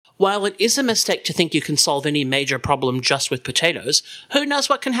While it is a mistake to think you can solve any major problem just with potatoes, who knows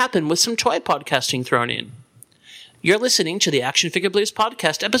what can happen with some toy podcasting thrown in? You're listening to the Action Figure Blues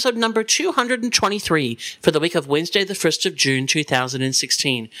podcast, episode number 223, for the week of Wednesday, the 1st of June,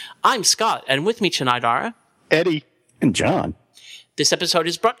 2016. I'm Scott, and with me tonight are... Eddie. And John. This episode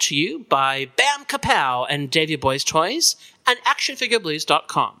is brought to you by Bam Kapow and Davy Boys Toys and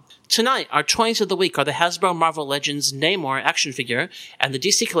ActionFigureBlues.com. Tonight, our toys of the week are the Hasbro Marvel Legends Namor action figure and the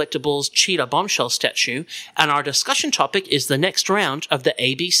DC Collectibles Cheetah Bombshell statue, and our discussion topic is the next round of the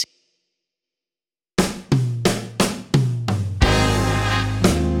ABC.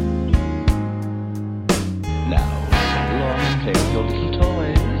 Now, along and play with your little toys.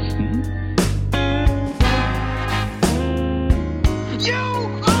 You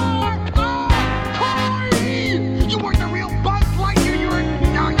are a toy! You weren't the real Buzz Lightyear, you're an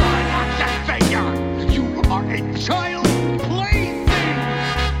action figure! You are a child plaything!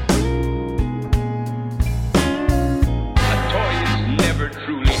 A toy is never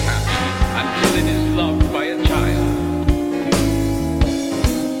truly happy until it is loved by a child.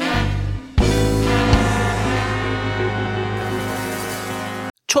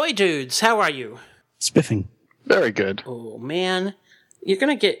 Toy dudes, how are you? Spiffing. Very good. Oh, man. You're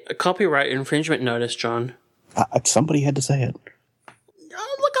going to get a copyright infringement notice, John. Somebody had to say it.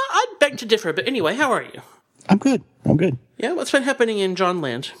 Look, I'd beg to differ, but anyway, how are you? I'm good. Yeah, what's been happening in John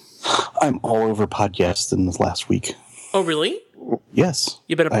Land? I'm all over podcasts in this last week. Oh, really? Yes.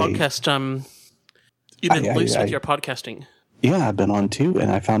 You've been you've been loose with your podcasting. Yeah, I've been on too,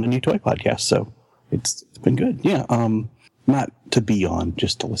 and I found a new toy podcast, so it's been good. Yeah, not to be on,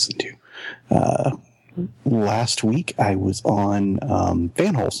 just to listen to. Last week, I was on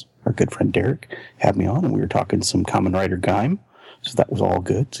Fanholes. Our good friend Derek had me on, and we were talking some Kamen Rider Gaim. So that was all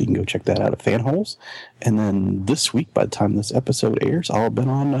good. So you can go check that out at Fanholes. And then this week, by the time this episode airs, I'll have been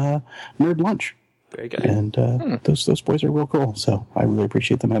on Nerd Lunch. Very good. And those boys are real cool. So I really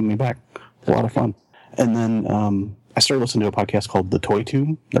appreciate them having me back. It's a lot of fun. And then I started listening to a podcast called The Toy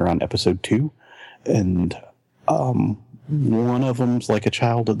Tomb. They're on episode 2. And one of them's like a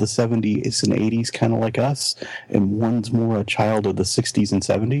child of the 70s and 80s, kind of like us, and one's more a child of the 60s and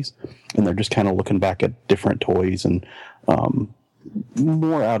 70s, and they're just kind of looking back at different toys and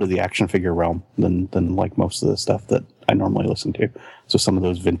more out of the action figure realm than like most of the stuff that I normally listen to. So some of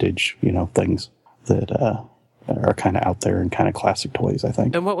those vintage, things that are kind of out there and kind of classic toys, I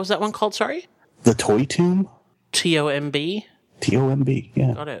think. And what was that one called, sorry? The Toy Tomb. TOMB? TOMB,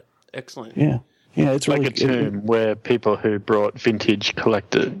 yeah. Got it. Excellent. Yeah. Yeah, it's Like really a tomb where people who brought vintage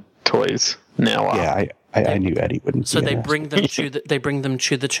collected toys now are. Yeah, I knew Eddie wouldn't. So be they asked. bring them to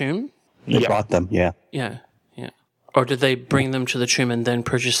the tomb? They brought them, yeah. Yeah. Or did they bring them to the tomb and then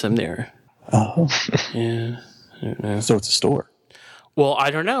purchase them there? Oh. Yeah. I don't know. So it's a store. Well,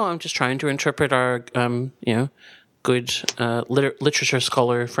 I don't know. I'm just trying to interpret our, good literature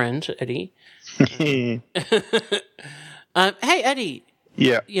scholar friend, Eddie. Hey, Eddie.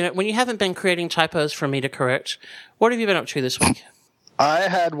 Yeah. When you haven't been creating typos for me to correct, what have you been up to this week? I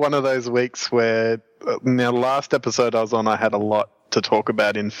had one of those weeks where, now last episode I was on, I had a lot to talk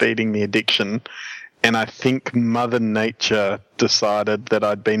about in feeding the addiction. And I think Mother Nature decided that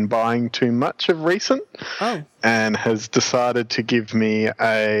I'd been buying too much of recent and has decided to give me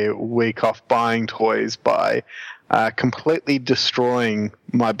a week off buying toys by completely destroying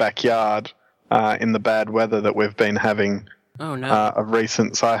my backyard in the bad weather that we've been having of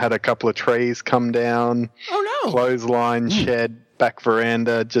recent. So I had a couple of trees come down, clothesline, shed, back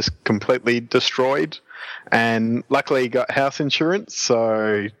veranda, just completely destroyed. And luckily got house insurance,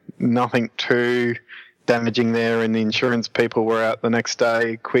 so nothing too damaging there, and the insurance people were out the next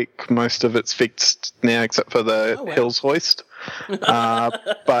day quick. Most of it's fixed now except for the Hills hoist.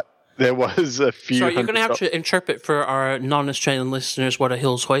 But there was a few... So you're going to have to interpret for our non-Australian listeners what a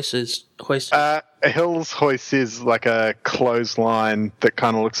Hills hoist is. A Hills hoist is like a clothesline that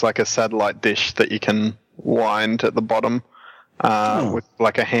kind of looks like a satellite dish that you can wind at the bottom. With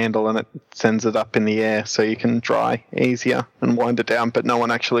like a handle, and it sends it up in the air so you can dry easier and wind it down, but no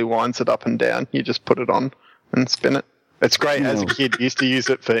one actually winds it up and down. You just put it on and spin it. It's great. As a kid, used to use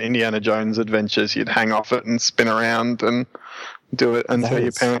it for Indiana Jones adventures. You'd hang off it and spin around and do it until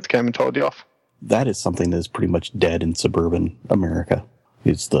your parents came and told you off. That is something that is pretty much dead in suburban America.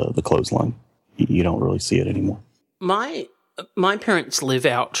 It's the clothesline. You don't really see it anymore. My parents live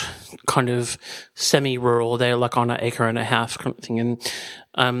out kind of semi-rural. They're like on 1.5 acres kind of thing.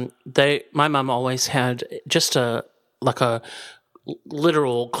 And my mum always had just a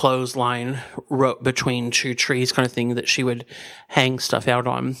literal clothesline rope between two trees kind of thing that she would hang stuff out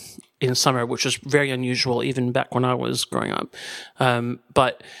on in summer, which was very unusual even back when I was growing up.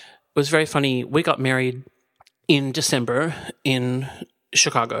 But was very funny. We got married in December in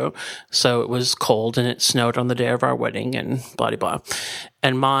Chicago, so it was cold and it snowed on the day of our wedding and blah, blah, blah.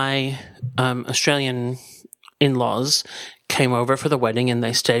 And my Australian in-laws came over for the wedding and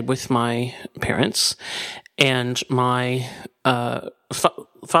they stayed with my parents. And my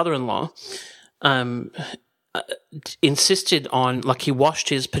father-in-law insisted on, like, he washed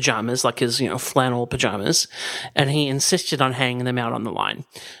his pajamas, like his, flannel pajamas, and he insisted on hanging them out on the line.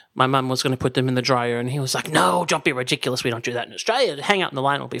 My mum was going to put them in the dryer, and he was like, no, don't be ridiculous. We don't do that in Australia. Hang out in the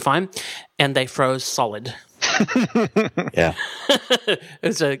line will be fine. And they froze solid. Yeah. It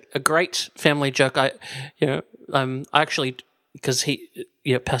was a great family joke. I actually, because he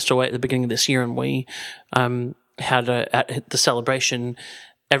passed away at the beginning of this year, and we had at the celebration,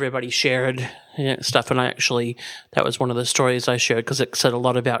 everybody shared stuff, and that was one of the stories I shared because it said a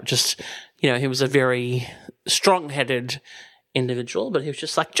lot about just, he was a very strong-headed individual, but he was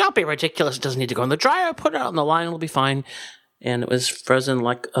just like, don't be ridiculous, it doesn't need to go in the dryer, put it out on the line, it'll be fine. And it was frozen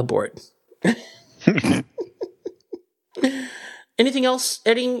like a board. Anything else,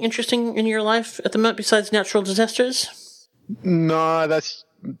 Eddie, interesting in your life at the moment besides natural disasters? No, that's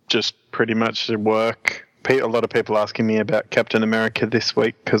just pretty much the work. A lot of people asking me about Captain America this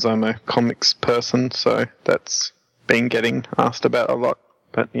week because I'm a comics person, so that's been getting asked about a lot.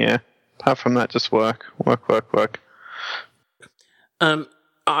 But yeah, apart from that, just work. I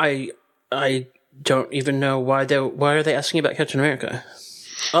don't even know why are they asking about Captain America?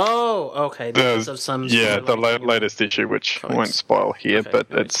 Oh, okay. Because of some the latest issue, which I won't spoil here, Okay, but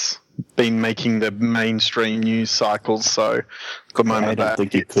nice. it's been making the mainstream news cycles. So the moment I don't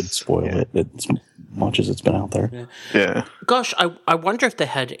think you could spoil it as much as it's been out there. Yeah, Gosh, I wonder if they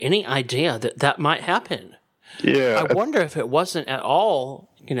had any idea that might happen. yeah. I wonder if it wasn't at all,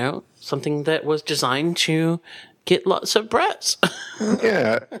 something that was designed to get lots of press.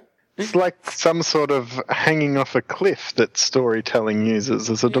 Yeah. It's like some sort of hanging off a cliff that storytelling uses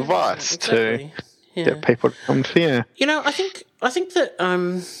as a device exactly. to get people to come to. Yeah. I think that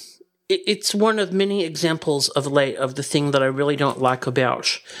it's one of many examples of late of the thing that I really don't like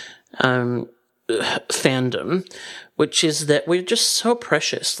about fandom, which is that we're just so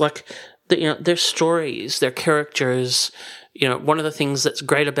precious. Like, their stories, their characters. One of the things that's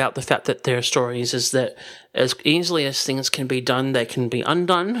great about the fact that their stories is that as easily as things can be done, they can be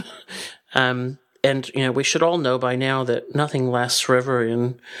undone. And we should all know by now that nothing lasts forever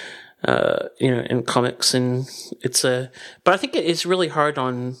in comics, and but I think it is really hard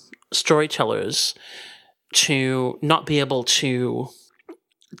on storytellers to not be able to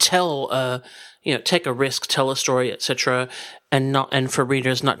tell, take a risk, tell a story, etc., and for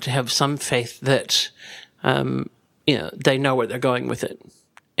readers not to have some faith that, they know where they're going with it,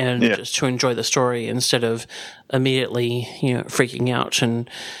 and just to enjoy the story instead of immediately, freaking out and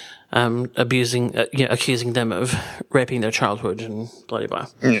accusing them of raping their childhood and blah blah blah.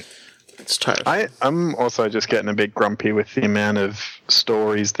 Yeah. It's tired. I'm also just getting a bit grumpy with the amount of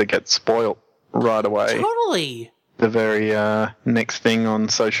stories that get spoilt right away. Totally. The very next thing on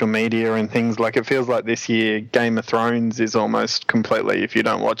social media and things, like, it feels like this year Game of Thrones is almost completely, if you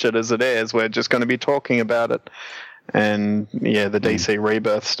don't watch it as it airs, we're just going to be talking about it. And the DC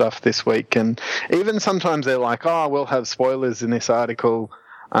Rebirth stuff this week, and even sometimes they're like, oh, we'll have spoilers in this article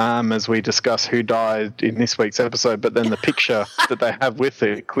as we discuss who died in this week's episode, but then the picture that they have with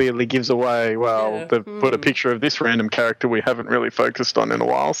it clearly gives away, they've put a picture of this random character we haven't really focused on in a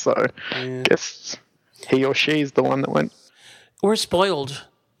while, so I guess he or she is the one that went. We're spoiled.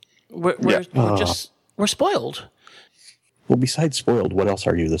 We're spoiled. Well, besides spoiled, what else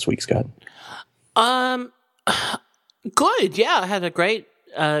are you this week, Scott? Good. Yeah, I had a great,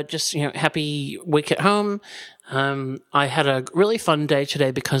 happy week at home. I had a really fun day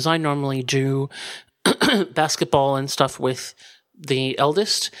today because I normally do basketball and stuff with the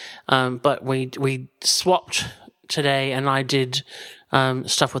eldest, but we swapped today, and I did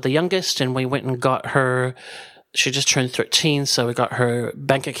stuff with the youngest, and we went and got her. She just turned 13, so we got her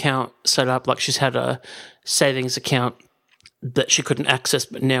bank account set up. Like, she's had a savings account that she couldn't access,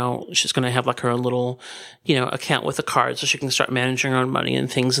 but now she's going to have like her own little, account with a card so she can start managing her own money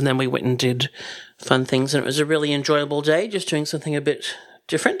and things. And then we went and did fun things, and it was a really enjoyable day, just doing something a bit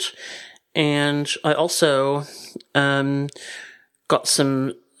different. And I also got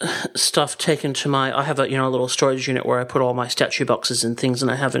some stuff taken to I have a little storage unit where I put all my statue boxes and things,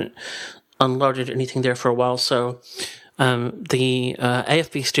 and I haven't unloaded anything there for a while. So the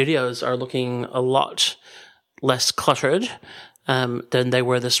AFB studios are looking a lot less cluttered than they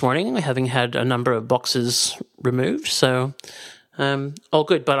were this morning, having had a number of boxes removed. So all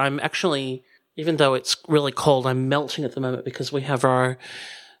good. But I'm actually, even though it's really cold, I'm melting at the moment because we have our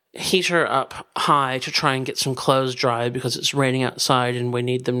heater up high to try and get some clothes dry because it's raining outside and we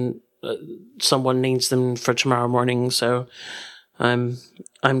need them. Someone needs them for tomorrow morning, so I'm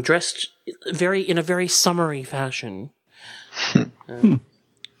dressed in a very summery fashion,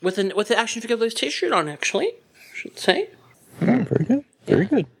 with the Action Figure Blues T-shirt on. Actually, I should say. Oh, very good. Very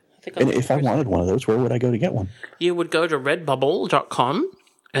good. I And if I wanted one of those, where would I go to get one? You would go to redbubble.com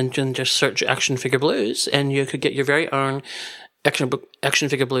and then just search Action Figure Blues, and you could get your very own Action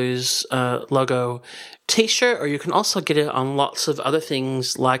Figure Blues logo T-shirt, or you can also get it on lots of other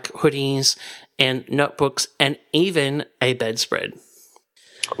things like hoodies and notebooks and even a bedspread.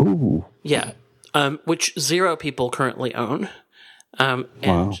 Ooh. Yeah, which 0 people currently own.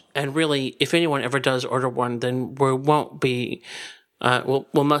 Wow. And really, if anyone ever does order one, then we won't be. We'll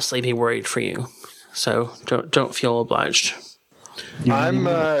mostly be worried for you. So don't feel obliged. I'm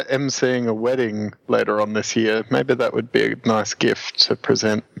emceeing a wedding later on this year. Maybe that would be a nice gift to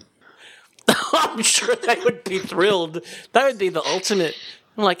present. I'm sure they would be thrilled. That would be the ultimate.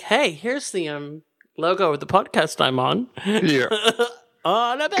 I'm like, hey, here's the logo of the podcast I'm on. Yeah.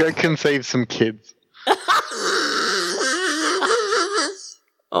 Oh, no, Go conceive some kids.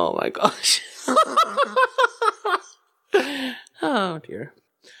 Oh my gosh. Oh dear.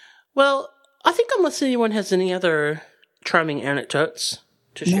 Well, I think unless anyone has any other charming anecdotes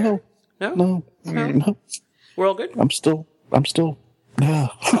to share. No? No. We're all good? I'm still.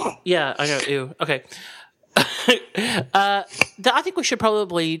 Yeah, I know. Ew. Okay. I think we should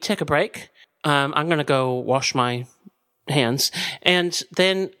probably take a break. I'm going to go wash my hands, and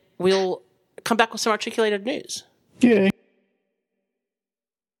then we'll come back with some articulated news. Yay.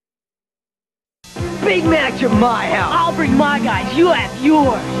 Big match at my house. I'll bring my guys. You have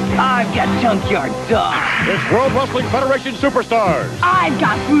yours. I've got Junkyard Dog. It's World Wrestling Federation Superstars. I've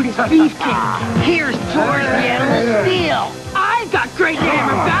got Brutus Beefcake. Here's George the Animal Steel. I've got Great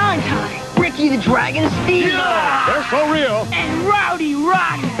Hammer Valentine. Ricky the Dragon Steel. They're so real. And Rowdy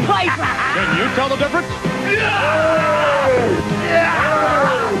Roddy Piper. Can you tell the difference?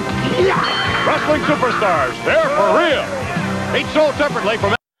 Wrestling Superstars. They're for real. Each sold separately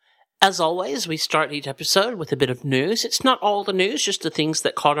from... As always, we start each episode with a bit of news. It's not all the news, just the things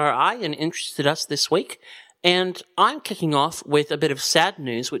that caught our eye and interested us this week. And I'm kicking off with a bit of sad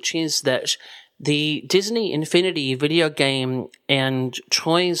news, which is that the Disney Infinity video game and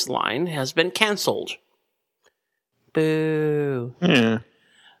toys line has been cancelled. Boo. Yeah.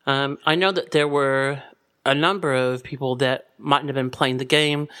 I know that there were a number of people that mightn't have been playing the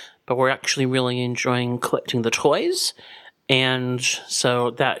game, but were actually really enjoying collecting the toys. And so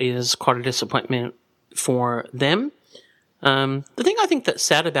that is quite a disappointment for them. The thing I think that's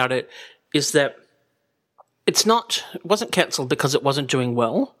sad about it is that it wasn't cancelled because it wasn't doing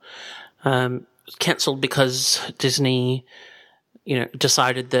well. Cancelled because Disney,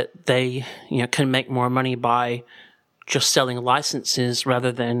 decided that they, can make more money by just selling licenses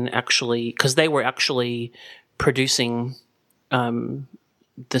rather than actually, because they were actually producing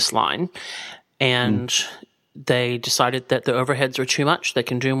this line, and they decided that the overheads are too much. They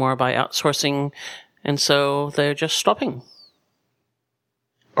can do more by outsourcing, and so they're just stopping.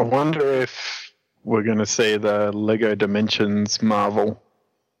 I wonder if we're going to see the Lego Dimensions Marvel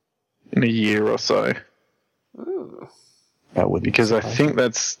in a year or so. That would be Because I think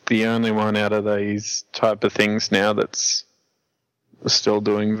that's the only one out of these type of things now that's still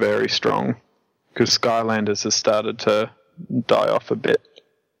doing very strong. Because Skylanders has started to die off a bit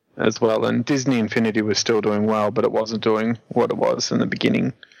as well. And Disney Infinity was still doing well, but it wasn't doing what it was in the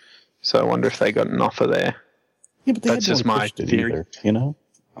beginning. So I wonder if they got an offer there. Yeah, but they That's hadn't just really my pushed it theory. either,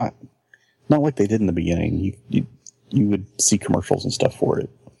 not like they did in the beginning. You would see commercials and stuff for it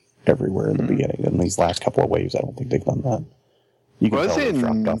everywhere in the beginning. In these last couple of waves, I don't think they've done that. You can tell they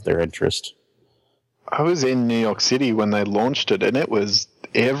dropped off their interest. I was in New York City when they launched it, and it was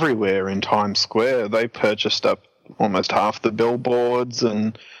everywhere in Times Square. They purchased up almost half the billboards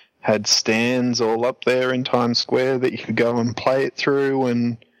and had stands all up there in Times Square that you could go and play it through.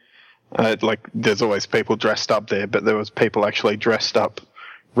 And there's always people dressed up there, but there was people actually dressed up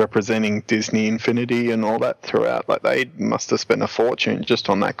representing Disney Infinity and all that throughout. Like, they must have spent a fortune just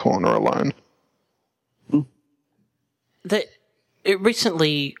on that corner alone. It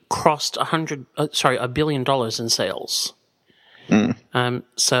recently crossed $1 billion in sales.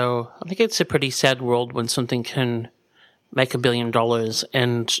 So I think it's a pretty sad world when something can make $1 billion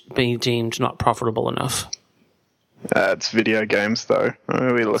and be deemed not profitable enough. It's video games, though.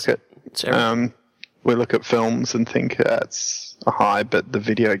 We look at films and think that's a high, but the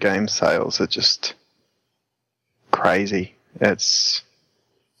video game sales are just crazy. It's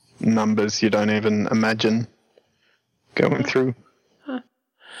numbers you don't even imagine going through.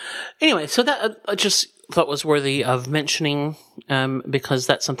 Anyway, so that I just thought was worthy of mentioning because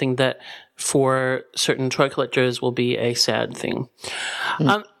that's something that for certain toy collectors will be a sad thing.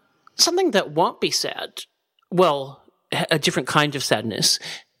 Something that won't be sad, well, a different kind of sadness,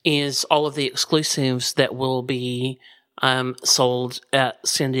 is all of the exclusives that will be sold at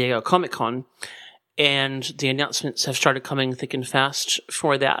San Diego Comic-Con. And the announcements have started coming thick and fast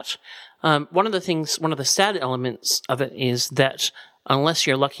for that. One of the sad elements of it is that unless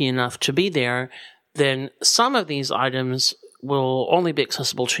you're lucky enough to be there, then some of these items will only be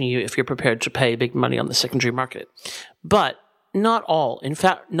accessible to you if you're prepared to pay big money on the secondary market. But not all. In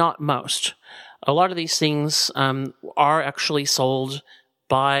fact, not most. A lot of these things are actually sold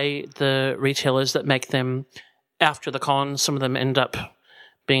by the retailers that make them after the con. Some of them end up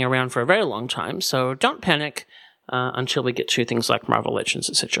being around for a very long time, so don't panic until we get to things like Marvel Legends,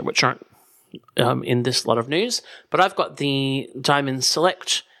 etc., which aren't in this lot of news. But I've got the Diamond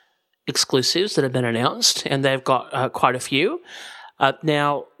Select exclusives that have been announced, and they've got quite a few.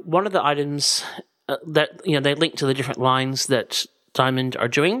 Now, one of the items that they link to the different lines that Diamond are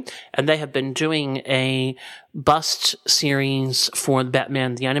doing, and they have been doing a bust series for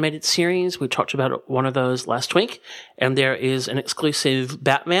Batman the Animated Series. We talked about one of those last week, and there is an exclusive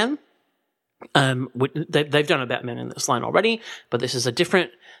Batman. They've done a Batman in this line already, but this is a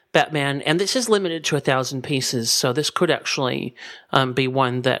different Batman, and this is limited to 1,000 pieces, so this could actually be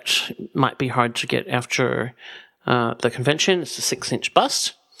one that might be hard to get after the convention. It's a 6-inch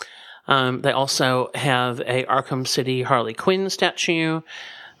bust. They also have a Arkham City Harley Quinn statue,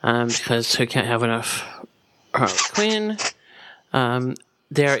 because who can't have enough Harley Quinn?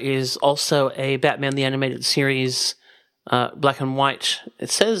 There is also a Batman the Animated Series black and white.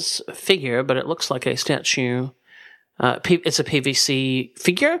 It says figure, but it looks like a statue. It's a PVC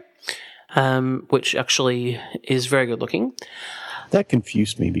figure, which actually is very good looking. That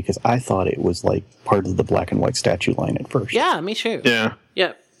confused me because I thought it was like part of the black and white statue line at first. Yeah, me too. Yeah.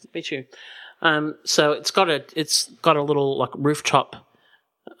 Yeah, me too. So it's got a little like rooftop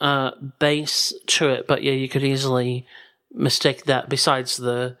base to it, but yeah, you could easily mistake that besides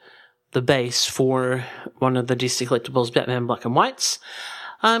the base for one of the DC Collectibles Batman Black and Whites.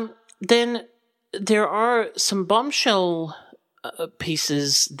 Then there are some bombshell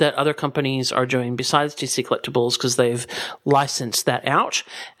pieces that other companies are doing besides DC Collectibles because they've licensed that out.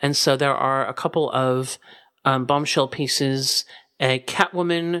 And so there are a couple of bombshell pieces, a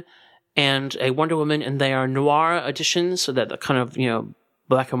Catwoman and a Wonder Woman, and they are noir editions, so that they're kind of,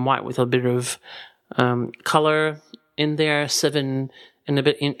 black and white with a bit of color in there, 7 and a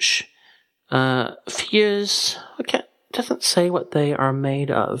bit inch figures. Okay, it doesn't say what they are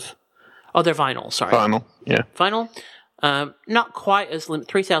made of. Oh, they're vinyl, sorry. Vinyl, yeah. Vinyl. Not quite as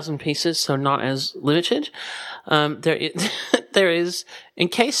 3,000 pieces, so not as limited. There is, in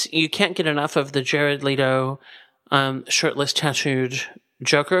case you can't get enough of the Jared Leto shirtless tattooed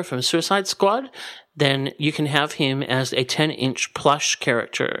Joker from Suicide Squad, then you can have him as a 10-inch plush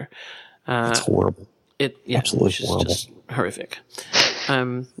character. It's horrible. Absolutely horrible. Just horrific.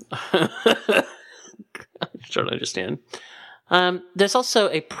 I just don't understand. There's also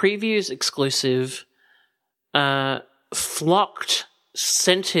a previews exclusive flocked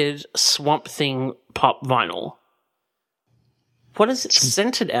scented Swamp Thing pop vinyl. What is it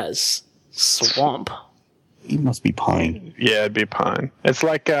scented as? Swamp? It must be pine. Yeah, it'd be pine. It's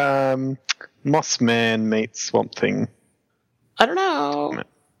like Mossman meets Swamp Thing. I don't know.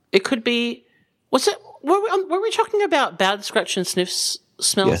 It could be. Was it? Were we talking about bad scratch and sniff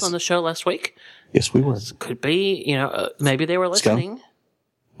smells on the show last week? Yes, we were. Could be. Maybe they were listening.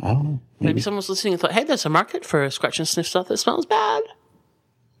 I don't know. Maybe someone was listening and thought, "Hey, there's a market for scratch and sniff stuff that smells bad."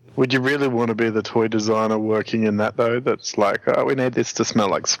 Would you really want to be the toy designer working in that, though? That's like, oh, we need this to smell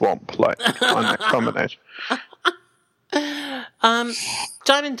like swamp, like, on that combination.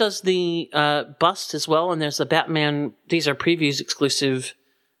 Diamond does the bust as well, and there's the Batman. These are previews exclusive.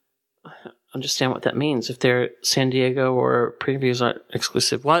 I don't understand what that means. If they're San Diego or previews aren't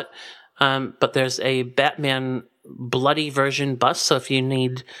exclusive, what? But there's a Batman bloody version bust, so if you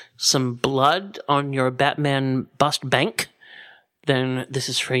need some blood on your Batman bust bank, then this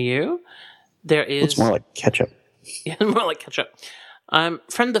is for you. There is... It's more like ketchup. Yeah, more like ketchup.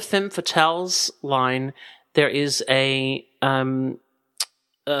 From the Femme Fatales line, there is a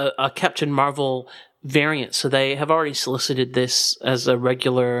Captain Marvel variant. So they have already solicited this as a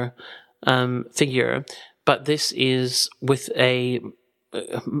regular figure, but this is with a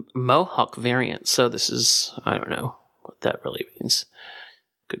Mohawk variant. So this is, I don't know what that really means.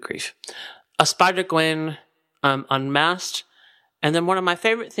 Good grief. A Spider-Gwen unmasked. And then one of my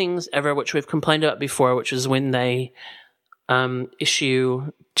favorite things ever, which we've complained about before, which is when they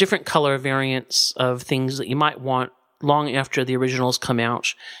issue different color variants of things that you might want long after the originals come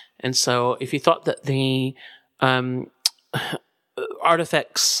out. And so if you thought that the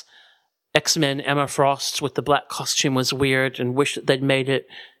Artifacts X-Men Emma Frost with the black costume was weird and wish that they'd made it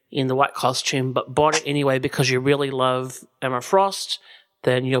in the white costume, but bought it anyway because you really love Emma Frost,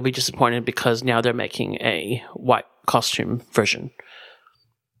 then you'll be disappointed because now they're making a white costume version.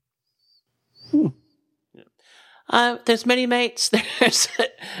 There's many mates.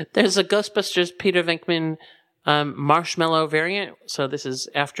 There's a Ghostbusters Peter Venkman Marshmallow variant. So this is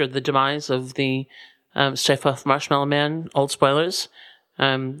after the demise of the Stay Puft Marshmallow Man. Old spoilers.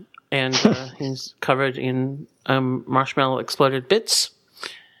 And he's covered in marshmallow exploded bits.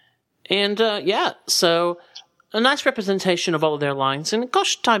 And so a nice representation of all of their lines. And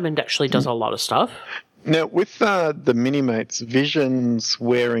gosh, Diamond actually does a lot of stuff. Now, with the Minimates, Vision's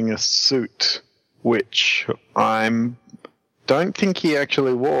wearing a suit, which I don't think he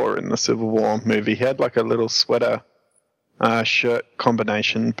actually wore in the Civil War movie. He had like a little sweater shirt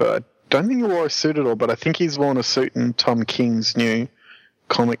combination, but I don't think he wore a suit at all. But I think he's worn a suit in Tom King's new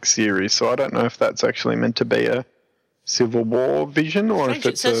comic series, so I don't know if that's actually meant to be a Civil War Vision or Strange, if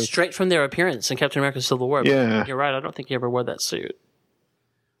it's it says straight from their appearance in Captain America Civil War. Yeah. You're right, I don't think he ever wore that suit.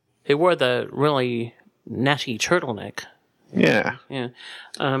 He wore the really natty turtleneck. Yeah. Yeah.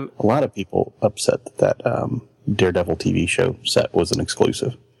 A lot of people upset that Daredevil TV show set was an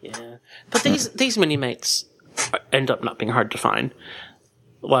exclusive. Yeah. But these Minimates end up not being hard to find.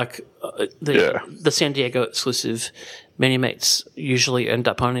 Like the San Diego exclusive Minimates usually end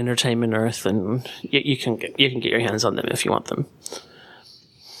up on Entertainment Earth, and you can get your hands on them if you want them.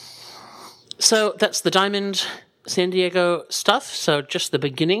 So that's the Diamond San Diego stuff. So just the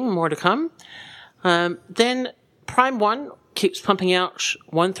beginning, more to come. Then Prime One keeps pumping out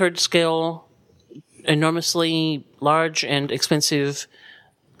 1/3 scale, enormously large and expensive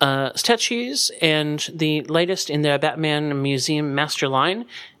statues, and the latest in their Batman Museum Master line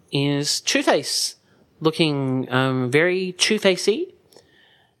is Two-Face, looking very Two-Facey,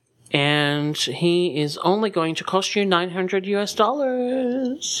 and he is only going to cost you $900 US.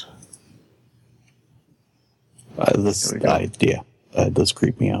 This idea does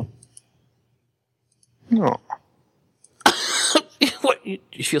creep me out. Oh. What,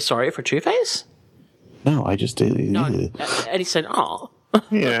 you feel sorry for Two-Face? No, I just did. No, Eddie said, "Oh."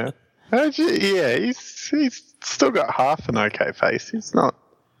 Yeah. Actually, yeah, he's still got half an okay face. He's not...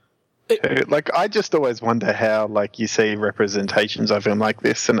 Like, I just always wonder how, like, you see representations of him like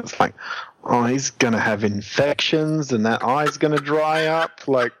this, and it's like, oh, he's going to have infections, and that eye's going to dry up.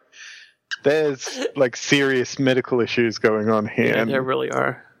 Like, there's, like, serious medical issues going on here. Yeah, there really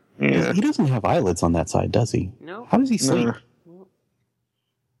are. Yeah. He doesn't have eyelids on that side, does he? No. How does he sleep? No.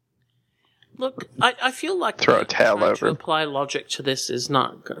 Look, I feel like Throw a towel trying over to him. apply logic to this is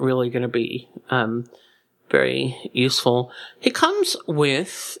not really going to be very useful. He comes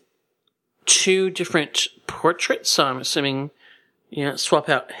with 2 different portraits, so I'm assuming swap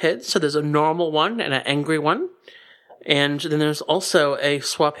out heads. So there's a normal one and an angry one, and then there's also a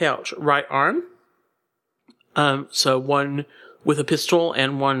swap out right arm. So one with a pistol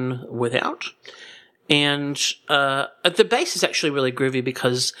and one without. And the base is actually really groovy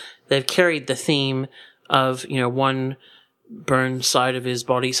because they've carried the theme of, one burned side of his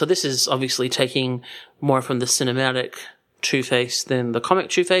body. So this is obviously taking more from the cinematic Two-Face than the comic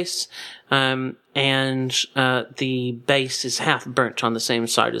Two-Face. And the base is half burnt on the same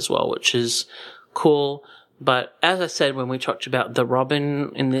side as well, which is cool. But as I said when we talked about the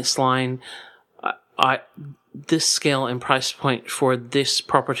Robin in this line, this scale and price point for this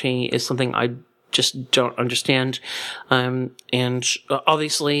property is something I just don't understand. And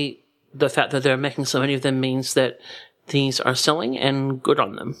obviously the fact that they're making so many of them means that these are selling, and good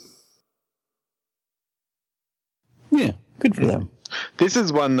on them. Yeah, good for them. This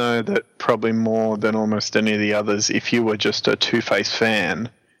is one, though, that probably more than almost any of the others, if you were just a Two-Face fan,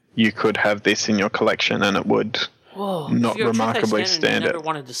 you could have this in your collection and it would not remarkably stand it. it. Never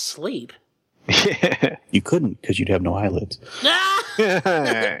wanted to sleep. Yeah. You couldn't because you'd have no eyelids.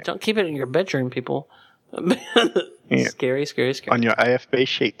 Don't keep it in your bedroom, people. Yeah. Scary. On your AFB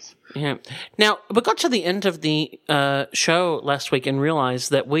sheets. Yeah. Now, we got to the end of the show last week and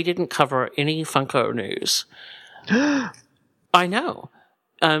realized that we didn't cover any Funko news. I know.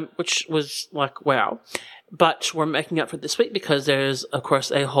 Which was like, wow. But we're making up for this week because there's, of course,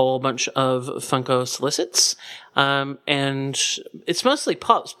 a whole bunch of Funko solicits. And it's mostly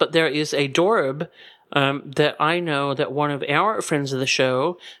Pops, but there is a Dorb that I know that one of our friends of the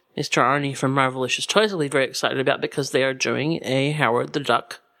show, Mr. Arnie from Marvelicious Toys, will be very excited about because they are doing a Howard the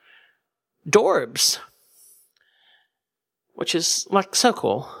Duck Dorbs. which is like so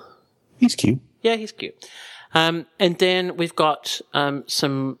cool. He's cute. Yeah, he's cute. And then we've got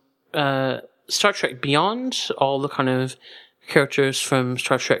some Star Trek Beyond, all the kind of characters from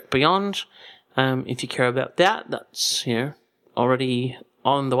Star Trek Beyond. If you care about that, that's, already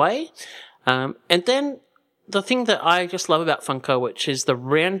on the way. And then the thing that I just love about Funko, which is the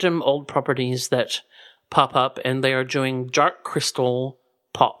random old properties that pop up, and they are doing Dark Crystal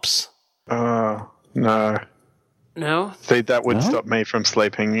pops. No. No? See, that would No? stop me from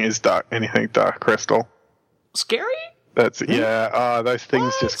sleeping, is anything Dark Crystal. Scary? That's, yeah, those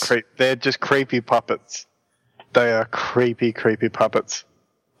things What? they're just creepy puppets. They are creepy, creepy puppets.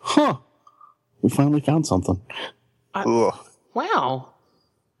 Huh. We finally found something. Ugh. Wow.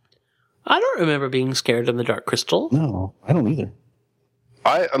 I don't remember being scared of the Dark Crystal. No, I don't either.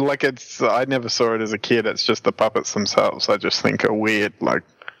 I never saw it as a kid. It's just the puppets themselves. I just think are weird. Like,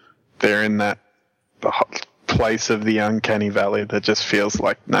 they're in the place of the uncanny valley that just feels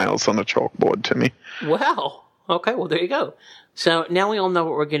like nails on a chalkboard to me. Wow. Okay, well, there you go. So now we all know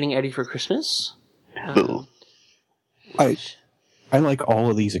what we're getting Eddie for Christmas. Ugh. I like all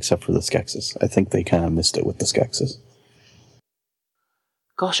of these except for the Skeksis. I think they kind of missed it with the Skeksis.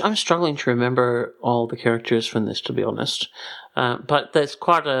 Gosh, I'm struggling to remember all the characters from this, to be honest. But there's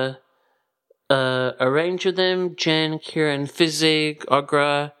quite a range of them. Jen, Kieran, Fizzig,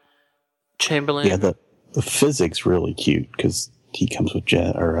 Ogra, Chamberlain. Yeah, the Fizzig's really cute because he comes with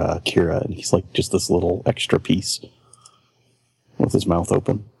Kira, and he's like just this little extra piece with his mouth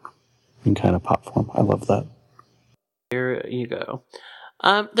open and kind of pop form. I love that. There you go.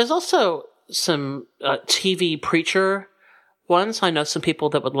 There's also some TV Preacher ones. I know some people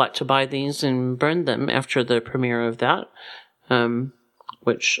that would like to buy these and burn them after the premiere of that,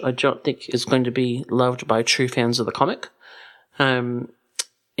 which I don't think is going to be loved by true fans of the comic. And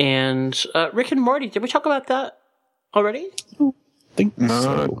Rick and Morty, did we talk about that already? I think No.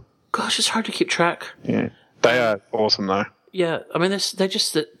 so. Gosh, it's hard to keep track. Yeah. They are awesome, though. Yeah, I mean, they're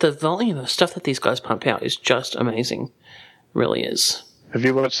just the volume of stuff that these guys pump out is just amazing. Really is. Have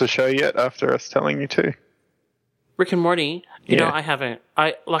you watched the show yet after us telling you to? Rick and Morty, you Yeah. know, I haven't.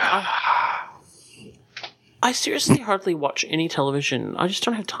 I seriously hardly watch any television. I just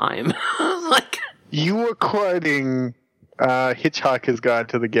don't have time. You were quoting Hitchhiker's Guide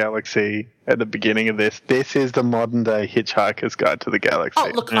to the Galaxy at the beginning of this. This is the modern day Hitchhiker's Guide to the Galaxy.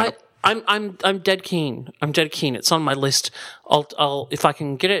 oh, look, Yeah. I'm dead keen. I'm dead keen. It's on my list. I'll if I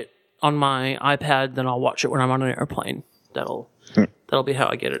can get it on my iPad, then I'll watch it when I'm on an airplane. That'll be how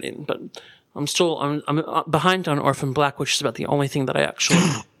I get it in. But I'm behind on Orphan Black, which is about the only thing that I actually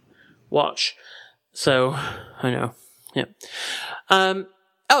watch. So I know. Yeah.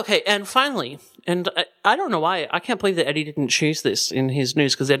 Okay, and finally, and I don't know why, I can't believe that Eddie didn't choose this in his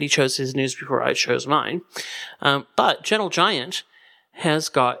news, because Eddie chose his news before I chose mine. But Gentle Giant has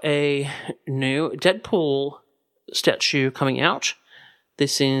got a new Deadpool statue coming out.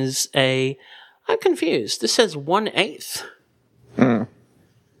 This is I'm confused. This says 1/8.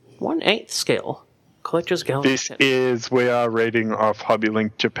 1/8 scale. Collector's Gallery. This is, we are reading off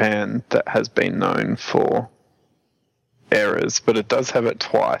HobbyLink Japan that has been known for errors, but it does have it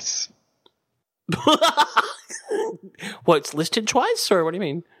twice. What, it's listed twice, or what do you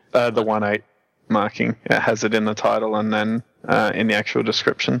mean? The 1/8 marking. It has it in the title and then in the actual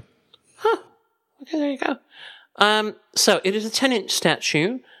description. Okay, there you go. So it is a 10-inch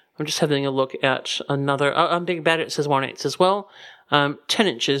statue. I'm just having a look at another. I'm Big Bad. It says 1/8 as well. 10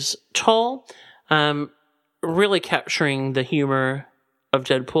 inches tall. Really capturing the humor of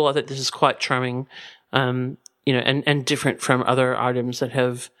Deadpool. I think this is quite charming. And different from other items that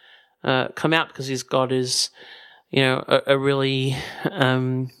have come out, because he's got his, a really,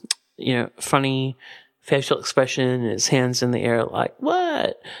 funny facial expression and his hands in the air like,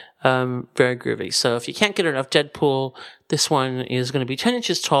 what? Very groovy. So if you can't get enough Deadpool, this one is going to be 10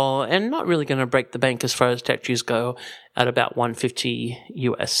 inches tall and not really going to break the bank as far as statues go, at about $150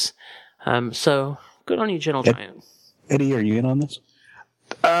 US. So good on you, Gentle Giant. Eddie, are you in on this?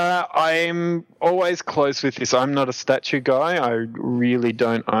 I'm always close with this. I'm not a statue guy. I really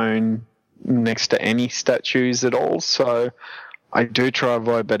don't own next to any statues at all, so I do try to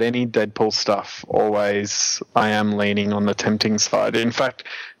avoid, but any Deadpool stuff, always I am leaning on the tempting side. In fact,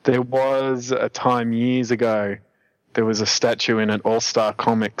 there was a time years ago, there was a statue in an All-Star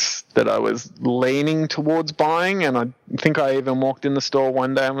Comics that I was leaning towards buying, and I think I even walked in the store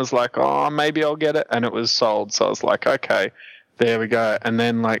one day and was like, oh, maybe I'll get it, and it was sold. So I was like, okay, there we go. And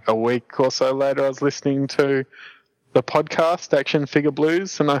then like a week or so later, I was listening to the podcast, Action Figure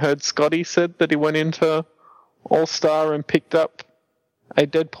Blues, and I heard Scotty said that he went into All-Star and picked up a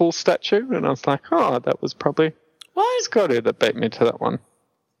Deadpool statue, and I was like, oh, that was probably What? Scotty that beat me to that one.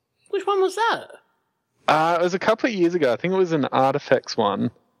 Which one was that? It was a couple of years ago. I think it was an Artifacts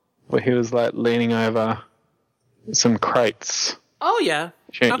one where he was like leaning over some crates. Oh, yeah.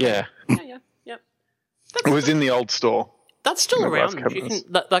 Yeah. Yeah. Yep. It was in the old store. That's still in the glass around. You cabinets.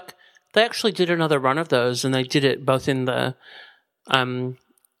 can, like, they actually did another run of those, and they did it both in the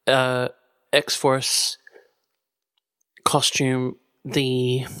X-Force costume,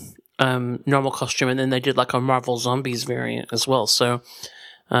 the normal costume, and then they did like a Marvel Zombies variant as well. So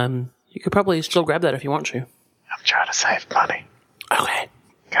you could probably still grab that if you want to. I'm trying to save money. Okay.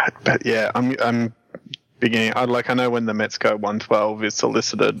 God, but yeah, I'm beginning. I know when the Metzco 112 is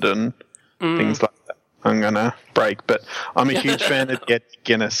solicited and things like that. I'm gonna break, but I'm a huge fan of Ed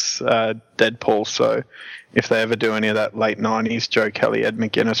McGuinness Deadpool. So if they ever do any of that late '90s Joe Kelly, Ed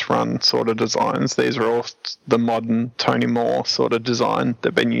McGuinness run sort of designs, these are all the modern Tony Moore sort of design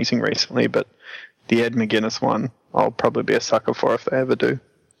they've been using recently. But the Ed McGuinness one, I'll probably be a sucker for if they ever do.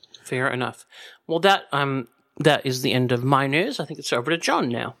 Fair enough. Well, that is the end of my news. I think it's over to John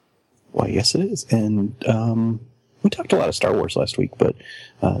now. Why, yes, it is. And we talked a lot of Star Wars last week, but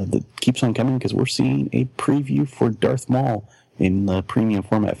that keeps on coming because we're seeing a preview for Darth Maul in the premium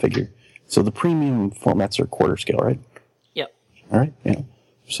format figure. So the premium formats are quarter scale, right? Yep. All right, yeah.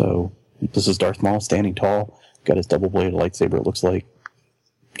 So this is Darth Maul standing tall, got his double-bladed lightsaber, it looks like,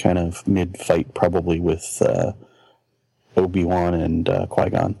 kind of mid-fight probably with Obi-Wan and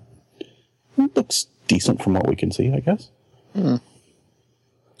Qui-Gon. It looks decent from what we can see, I guess.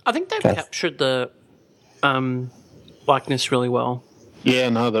 I think they've captured the likeness really well. Yeah,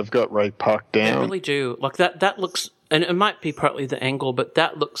 no, they've got Ray Park down. They really do. Like that looks, and it might be partly the angle, but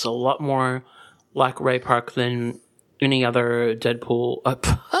that looks a lot more like Ray Park than any other Deadpool.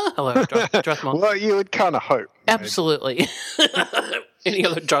 Hello, Darth Maul. Well, you would kind of hope. Absolutely. Any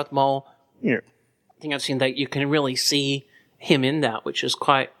other Darth Maul Yeah. thing I've seen, that you can really see him in that, which is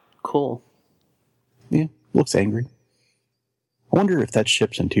quite cool. Yeah, looks angry. I wonder if that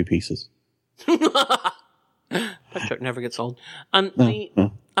ships in two pieces. That joke never gets old. When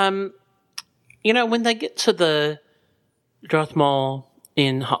they get to the Darth Maul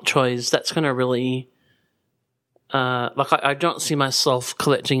in Hot Toys, that's going to really, I don't see myself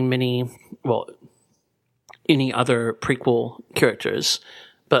collecting any other prequel characters,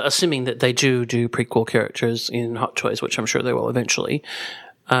 but assuming that they do prequel characters in Hot Toys, which I'm sure they will eventually,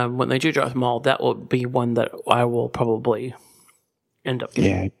 when they do Darth Maul, that will be one that I will probably end up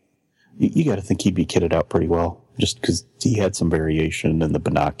getting. Yeah, you got to think he'd be kitted out pretty well, just because he had some variation in the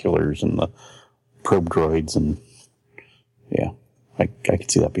binoculars and the probe droids, and yeah, I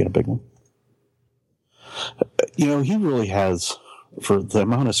could see that being a big one. He really has, for the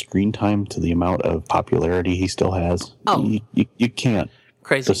amount of screen time to the amount of popularity he still has, you can't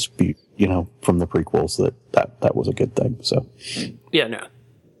Crazy. dispute, from the prequels that was a good thing. So Yeah, no.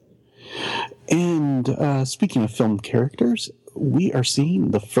 And speaking of film characters, we are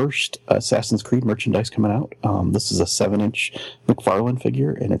seeing the first Assassin's Creed merchandise coming out. This is a 7-inch McFarlane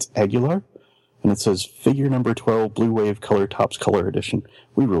figure, and it's Aguilar. And it says, figure number 12, Blue Wave Color Tops Color Edition.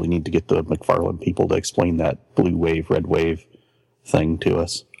 We really need to get the McFarlane people to explain that Blue Wave, Red Wave thing to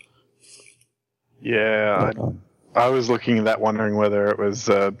us. Yeah, I was looking at that wondering whether it was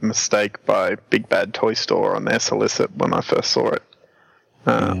a mistake by Big Bad Toy Store on their solicit when I first saw it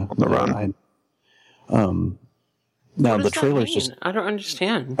on the run. Now, What the does that trailer's mean? just... I don't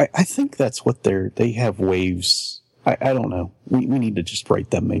understand. I think that's what they have waves. I don't know. We need to just write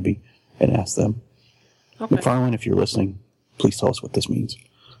them maybe and ask them. Okay. McFarlane, if you're listening, please tell us what this means.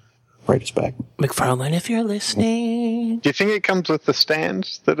 Write us back. McFarlane, if you're listening. Do you think it comes with the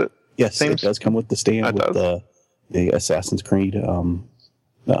stand that it Yes, seems? it does come with the stand It with does. the Assassin's Creed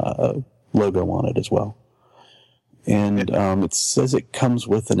logo on it as well. And it says it comes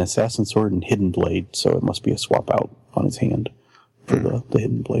with an Assassin Sword and Hidden Blade, so it must be a swap out on his hand for the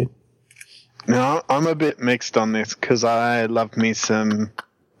Hidden Blade. Now, I'm a bit mixed on this because I love me some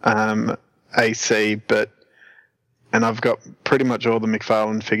AC, and I've got pretty much all the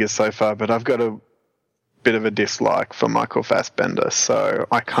McFarlane figures so far, but I've got a bit of a dislike for Michael Fassbender, so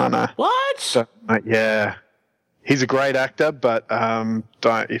I kind of... What? Yeah. He's a great actor, but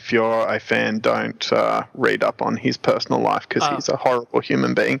if you're a fan, don't read up on his personal life because he's a horrible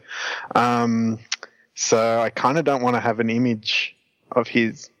human being. So I kind of don't want to have an image of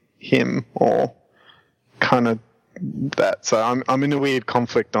him or kind of that. So I'm in a weird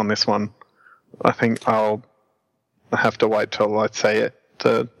conflict on this one. I think I'll have to wait till I say it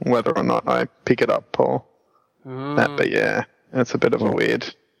to whether or not I pick it up or that. But yeah, it's a bit of a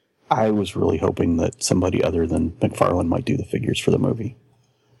weird... I was really hoping that somebody other than McFarlane might do the figures for the movie.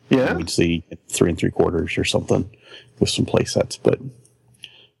 Yeah. We'd see 3 3/4 or something with some play sets, but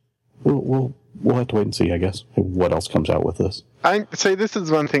we'll have to wait and see, I guess, what else comes out with this. I see. This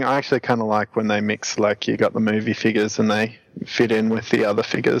is one thing I actually kind of like when they mix, like you got the movie figures and they fit in with the other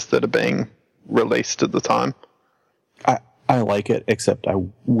figures that are being released at the time. I like it, except I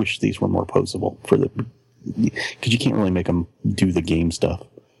wish these were more posable because you can't really make them do the game stuff.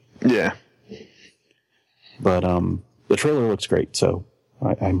 Yeah. But the trailer looks great, so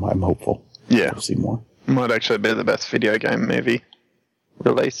I'm hopeful. Yeah. To see more. Might actually be the best video game movie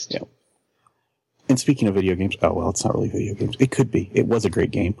released. Yeah. And speaking of video games, oh well, it's not really video games. It could be. It was a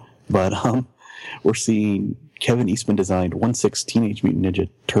great game, but we're seeing Kevin Eastman designed 1/6 Teenage Mutant Ninja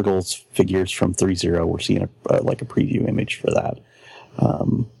Turtles figures from 3-0. We're seeing a preview image for that.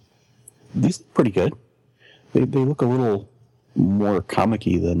 These look pretty good. They look a little more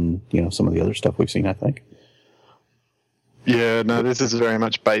comic-y than some of the other stuff we've seen, I think. Yeah, no, this is very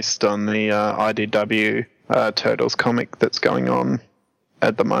much based on the IDW Turtles comic that's going on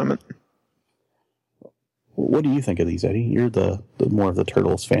at the moment. What do you think of these, Eddie? You're the more of the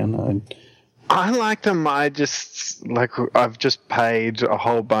Turtles fan. I like them. I've just paid a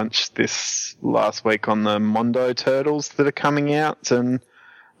whole bunch this last week on the Mondo Turtles that are coming out, and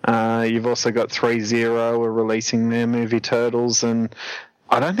you've also got 3-0 are releasing their movie Turtles, and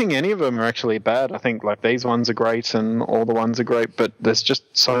I don't think any of them are actually bad. I think these ones are great and all the ones are great, but there's just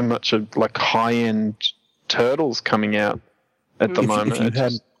so much of high-end Turtles coming out at the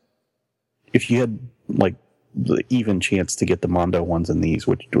moment. If you had the even chance to get the Mondo ones and these,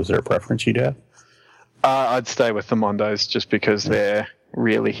 was there a preference you'd have? I'd stay with the Mondos just because they're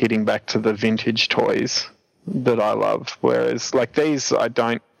really hitting back to the vintage toys that I love. Whereas these, I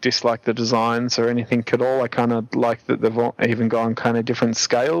don't dislike the designs or anything at all. I kind of like that they've even gone kind of different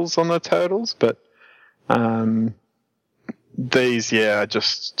scales on the Turtles, but these, are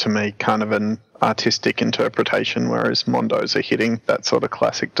just to me kind of an artistic interpretation, whereas Mondos are hitting that sort of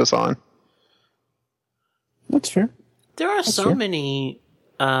classic design. That's fair. There are so many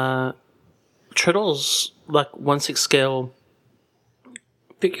Turtles 1/6 scale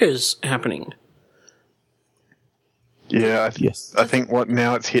figures happening. Yeah, yes. I think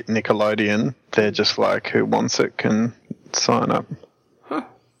now it's hit Nickelodeon. They're just who wants it can sign up. Huh.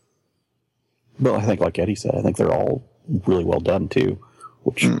 Well, I think like Eddie said, I think they're all really well done too,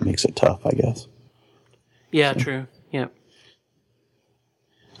 which makes it tough, I guess. Yeah, true. Yeah.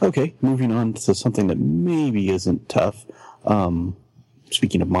 Okay, moving on to something that maybe isn't tough.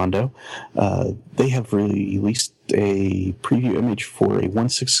 Speaking of Mondo, they have released a preview image for a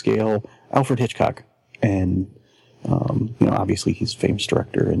 1/6 scale Alfred Hitchcock. And, obviously he's a famous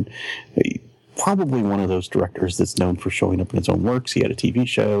director and probably one of those directors that's known for showing up in his own works. He had a TV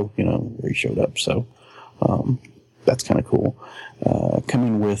show, where he showed up. So that's kind of cool.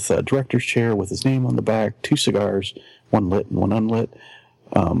 Coming with a director's chair with his name on the back, 2 cigars, one lit and one unlit.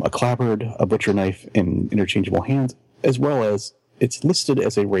 A clapboard, a butcher knife, and interchangeable hands, as well as it's listed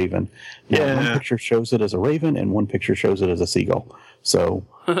as a raven. Now, one picture shows it as a raven, and one picture shows it as a seagull. So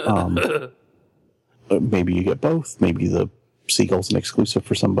maybe you get both. Maybe the seagull's an exclusive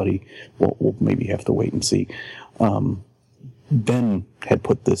for somebody. We'll maybe have to wait and see. Ben had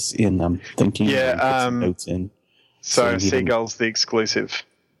put this in, I'm thinking, put some notes in. So seagull's the exclusive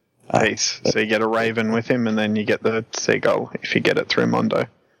piece. So you get a raven with him, and then you get the seagull if you get it through Mondo.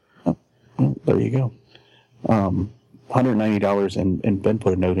 Oh, well, there you go. $190, and Ben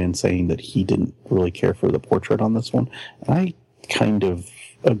put a note in saying that he didn't really care for the portrait on this one. I kind of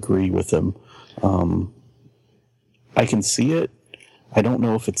agree with him. I can see it. I don't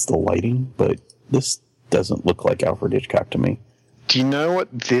know if it's the lighting, but this doesn't look like Alfred Hitchcock to me. Do you know what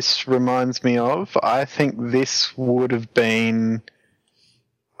this reminds me of? I think this would have been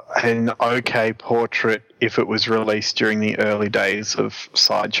an okay portrait if it was released during the early days of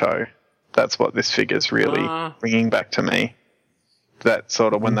Sideshow. That's what this figure's really bringing back to me. That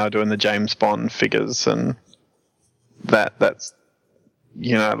sort of when they were doing the James Bond figures, and that's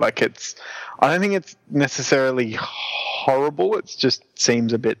it's. I don't think it's necessarily horrible. It just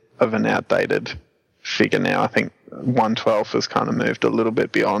seems a bit of an outdated figure now. I think 1/12 has kind of moved a little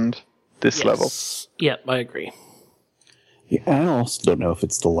bit beyond this level. Yep, I agree. Yeah, I also don't know if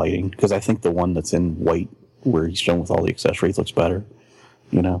it's the lighting, because I think the one that's in white, where he's shown with all the accessories, looks better.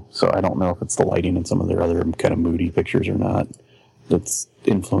 So I don't know if it's the lighting in some of their other kind of moody pictures or not that's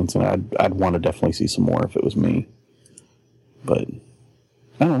influencing. I'd want to definitely see some more if it was me. But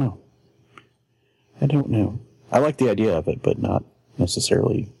I don't know. I like the idea of it, but not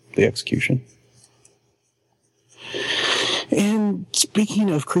necessarily the execution. And speaking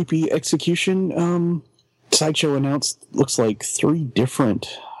of creepy execution, Sideshow announced, looks like 3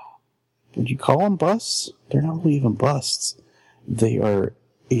 different would you call them busts? They're not really even busts. They are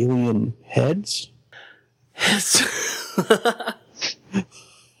alien heads.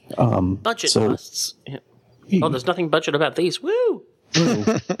 Budget busts. Yeah. Oh, there's nothing budget about these. Woo!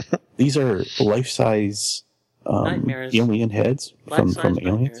 These are life-size Nightmares. alien heads from aliens.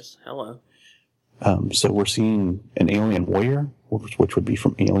 Nightmares. Hello. So we're seeing an alien warrior, which would be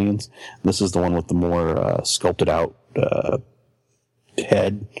from Aliens. This is the one with the more sculpted out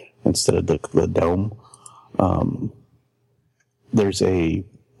head instead of the dome. There's a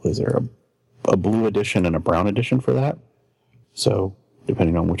blue edition and a brown edition for that. So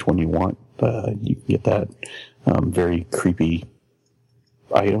depending on which one you want, you can get that very creepy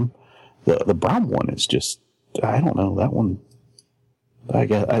item. The brown one is just, I don't know, that one, I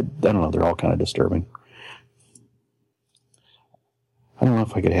don't know, they're all kind of disturbing. I don't know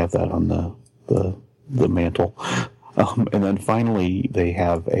if I could have that on the mantle. And then finally, they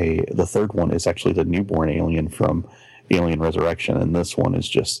have the third one is actually the newborn alien from Alien Resurrection, and this one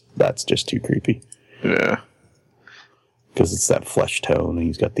is that's just too creepy. Yeah. Because it's that flesh tone, and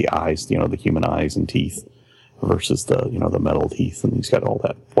he's got the eyes, the human eyes and teeth, versus the metal teeth, and he's got all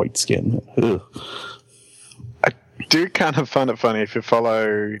that white skin. Ugh. I do kind of find it funny if you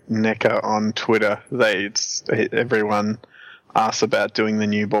follow NECA on Twitter. Everyone asks about doing the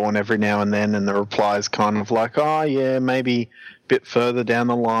newborn every now and then, and the reply is kind of like, oh yeah, maybe a bit further down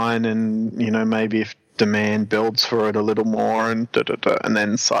the line, and maybe if demand builds for it a little more, and and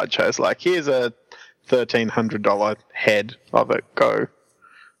then Sideshow's like, here's a $1,300 head of it, go